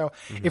organization. So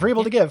if you're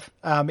able to give,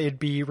 it'd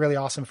be really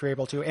awesome if you're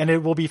able to, and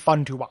it will be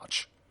fun to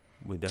watch.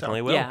 We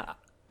definitely will. Yeah.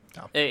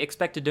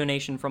 Expect a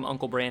donation from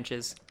Uncle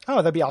Branches. Oh,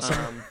 that'd be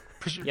awesome.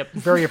 Yep.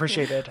 Very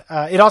appreciated.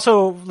 It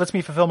also lets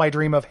me fulfill my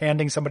dream of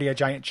handing somebody a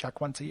giant check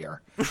once a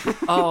year.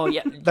 Oh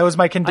yeah, that was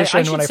my condition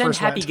I should when I send first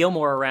Happy went.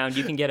 Gilmore around.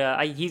 You can get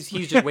he's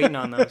just waiting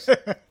on those.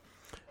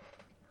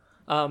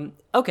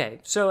 Okay,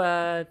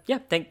 so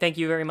thank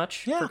you very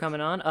much for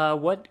coming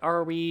on. What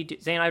are we,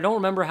 Zane? I don't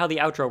remember how the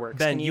outro works.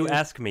 Ben, you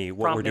ask me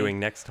what we're doing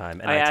next time,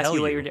 and I ask tell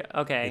you what you. you're doing.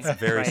 Okay, it's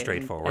very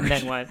straightforward. And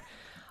then what?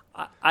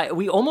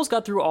 We almost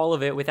got through all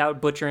of it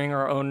without butchering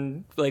our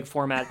own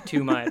format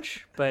too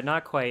much, but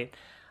not quite.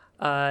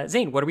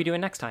 Zane, what are we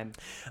doing next time?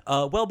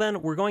 Well,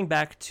 Ben, we're going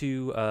back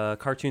to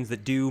cartoons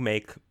that do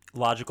make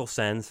logical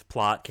sense,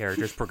 plot,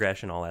 characters,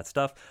 progression, all that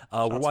stuff.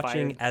 We're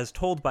watching fired. As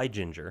Told by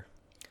Ginger.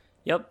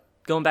 Yep,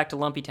 going back to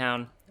Lumpy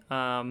Town. We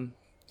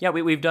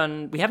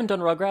haven't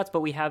done Rugrats,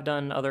 but we have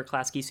done other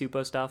Klasky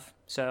Supo stuff,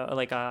 so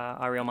like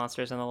Ariel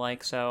Monsters and the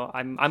like. So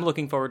I'm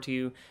looking forward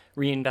to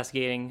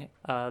reinvestigating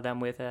them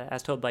with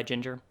As Told by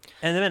Ginger.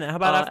 And then how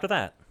about after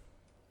that?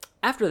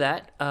 After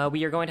that,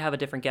 we are going to have a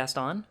different guest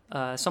on,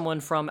 someone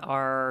from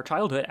our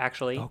childhood.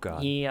 Actually, oh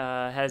god, he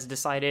has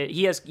decided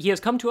he has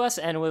come to us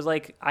and was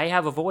like, "I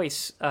have a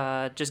voice.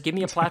 Just give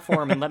me a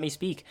platform and let me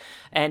speak."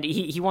 And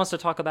he wants to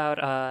talk about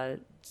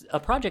a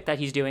project that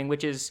he's doing,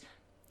 which is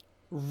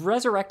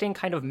resurrecting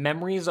kind of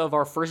memories of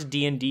our first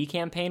D&D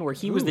campaign where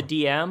he was the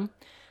DM,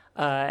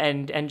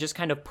 and just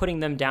kind of putting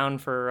them down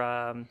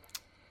for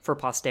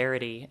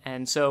posterity.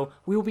 And so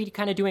we will be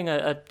kind of doing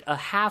a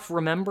half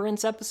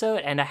remembrance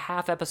episode and a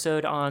half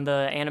episode on the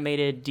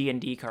animated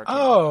D&D cartoon.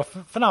 Oh,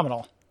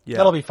 phenomenal. Yeah.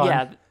 That'll be fun.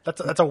 Yeah.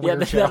 That's a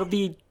weird show.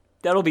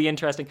 That'll be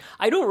interesting.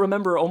 I don't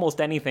remember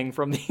almost anything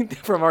from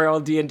our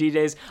old D&D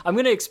days. I'm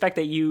going to expect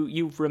that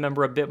you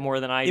remember a bit more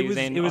than I do,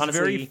 Zane. It was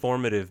honestly, very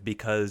formative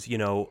because,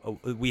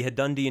 we had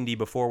done D&D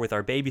before with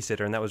our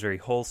babysitter, and that was very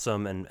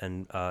wholesome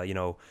and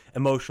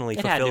emotionally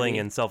fulfilling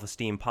and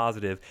self-esteem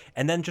positive.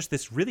 And then just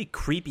this really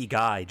creepy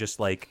guy just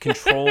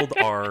controlled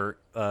our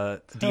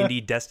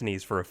D&D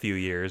destinies for a few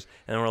years.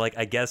 And we're like,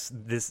 I guess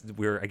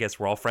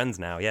we're all friends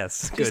now.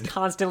 Yes. Just good.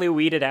 constantly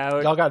weeded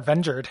out. Y'all got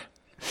ventured.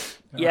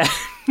 Yeah,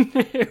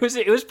 it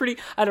was pretty.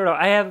 I don't know.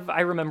 I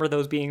remember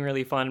those being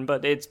really fun,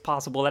 but it's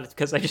possible that it's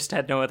because I just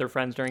had no other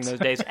friends during those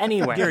days.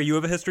 Anyway, Gary, you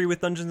have a history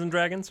with Dungeons and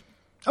Dragons?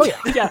 Oh yeah,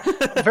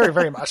 yeah, very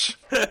very much.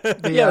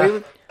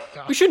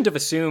 We shouldn't have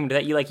assumed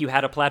that you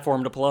had a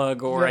platform to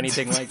plug or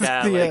anything like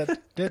that.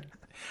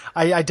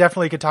 I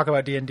definitely could talk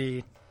about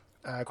D&D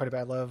quite a bit.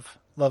 I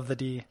love the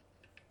D.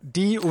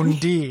 D und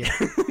D.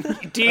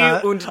 D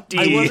und D.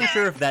 I wasn't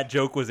sure if that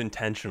joke was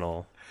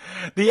intentional.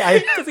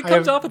 Because it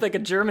comes off with a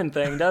German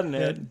thing, doesn't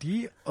it?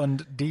 D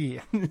und D.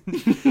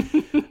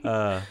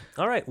 All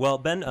right. Well,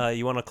 Ben,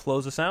 you want to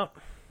close us out?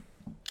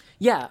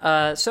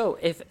 Yeah, so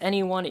if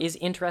anyone is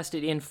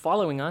interested in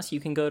following us,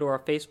 you can go to our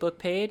Facebook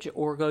page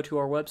or go to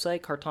our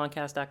website,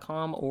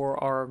 cartoncast.com,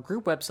 or our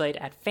group website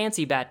at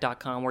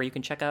fancybat.com, where you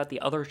can check out the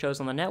other shows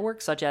on the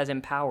network, such as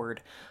Empowered,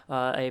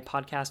 a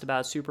podcast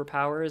about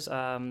superpowers,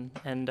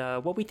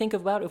 and what we think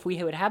about if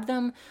we would have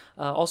them.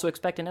 Also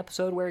expect an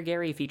episode where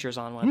Gary features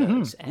on one of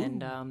those.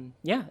 And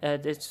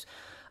it's...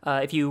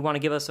 if you want to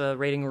give us a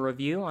rating or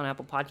review on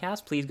Apple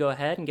Podcasts, please go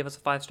ahead and give us a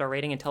 5-star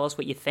rating and tell us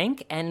what you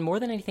think. And more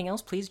than anything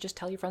else, please just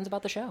tell your friends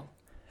about the show.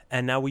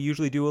 And now we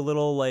usually do a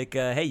little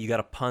hey, you got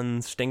a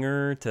pun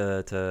stinger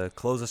to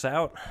close us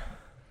out?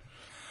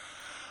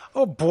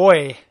 Oh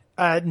boy.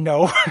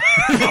 No. On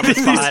the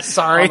spot.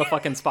 Sorry. On the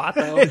fucking spot,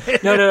 though.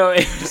 No.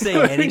 Just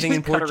saying anything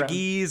in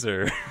Portuguese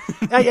or...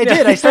 I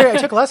did. I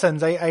took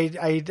lessons. I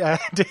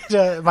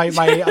did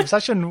my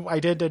obsession. I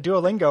did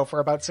Duolingo for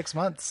about 6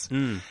 months.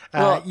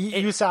 Well,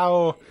 you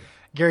saw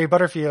Gary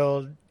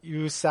Butterfield,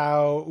 you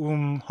sao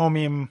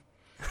homim.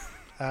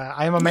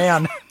 I am a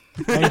man.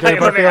 I am Gary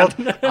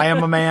Butterfield. I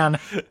am a man.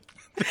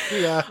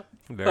 Yeah.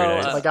 Very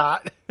nice. That's what I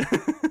got.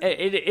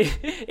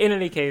 In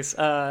any case,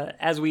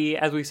 as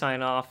we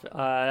sign off,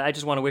 I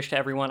just want to wish to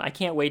everyone, I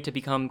can't wait to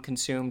become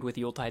consumed with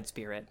Yuletide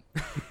spirit.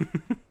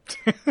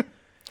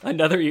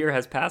 Another year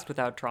has passed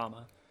without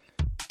trauma.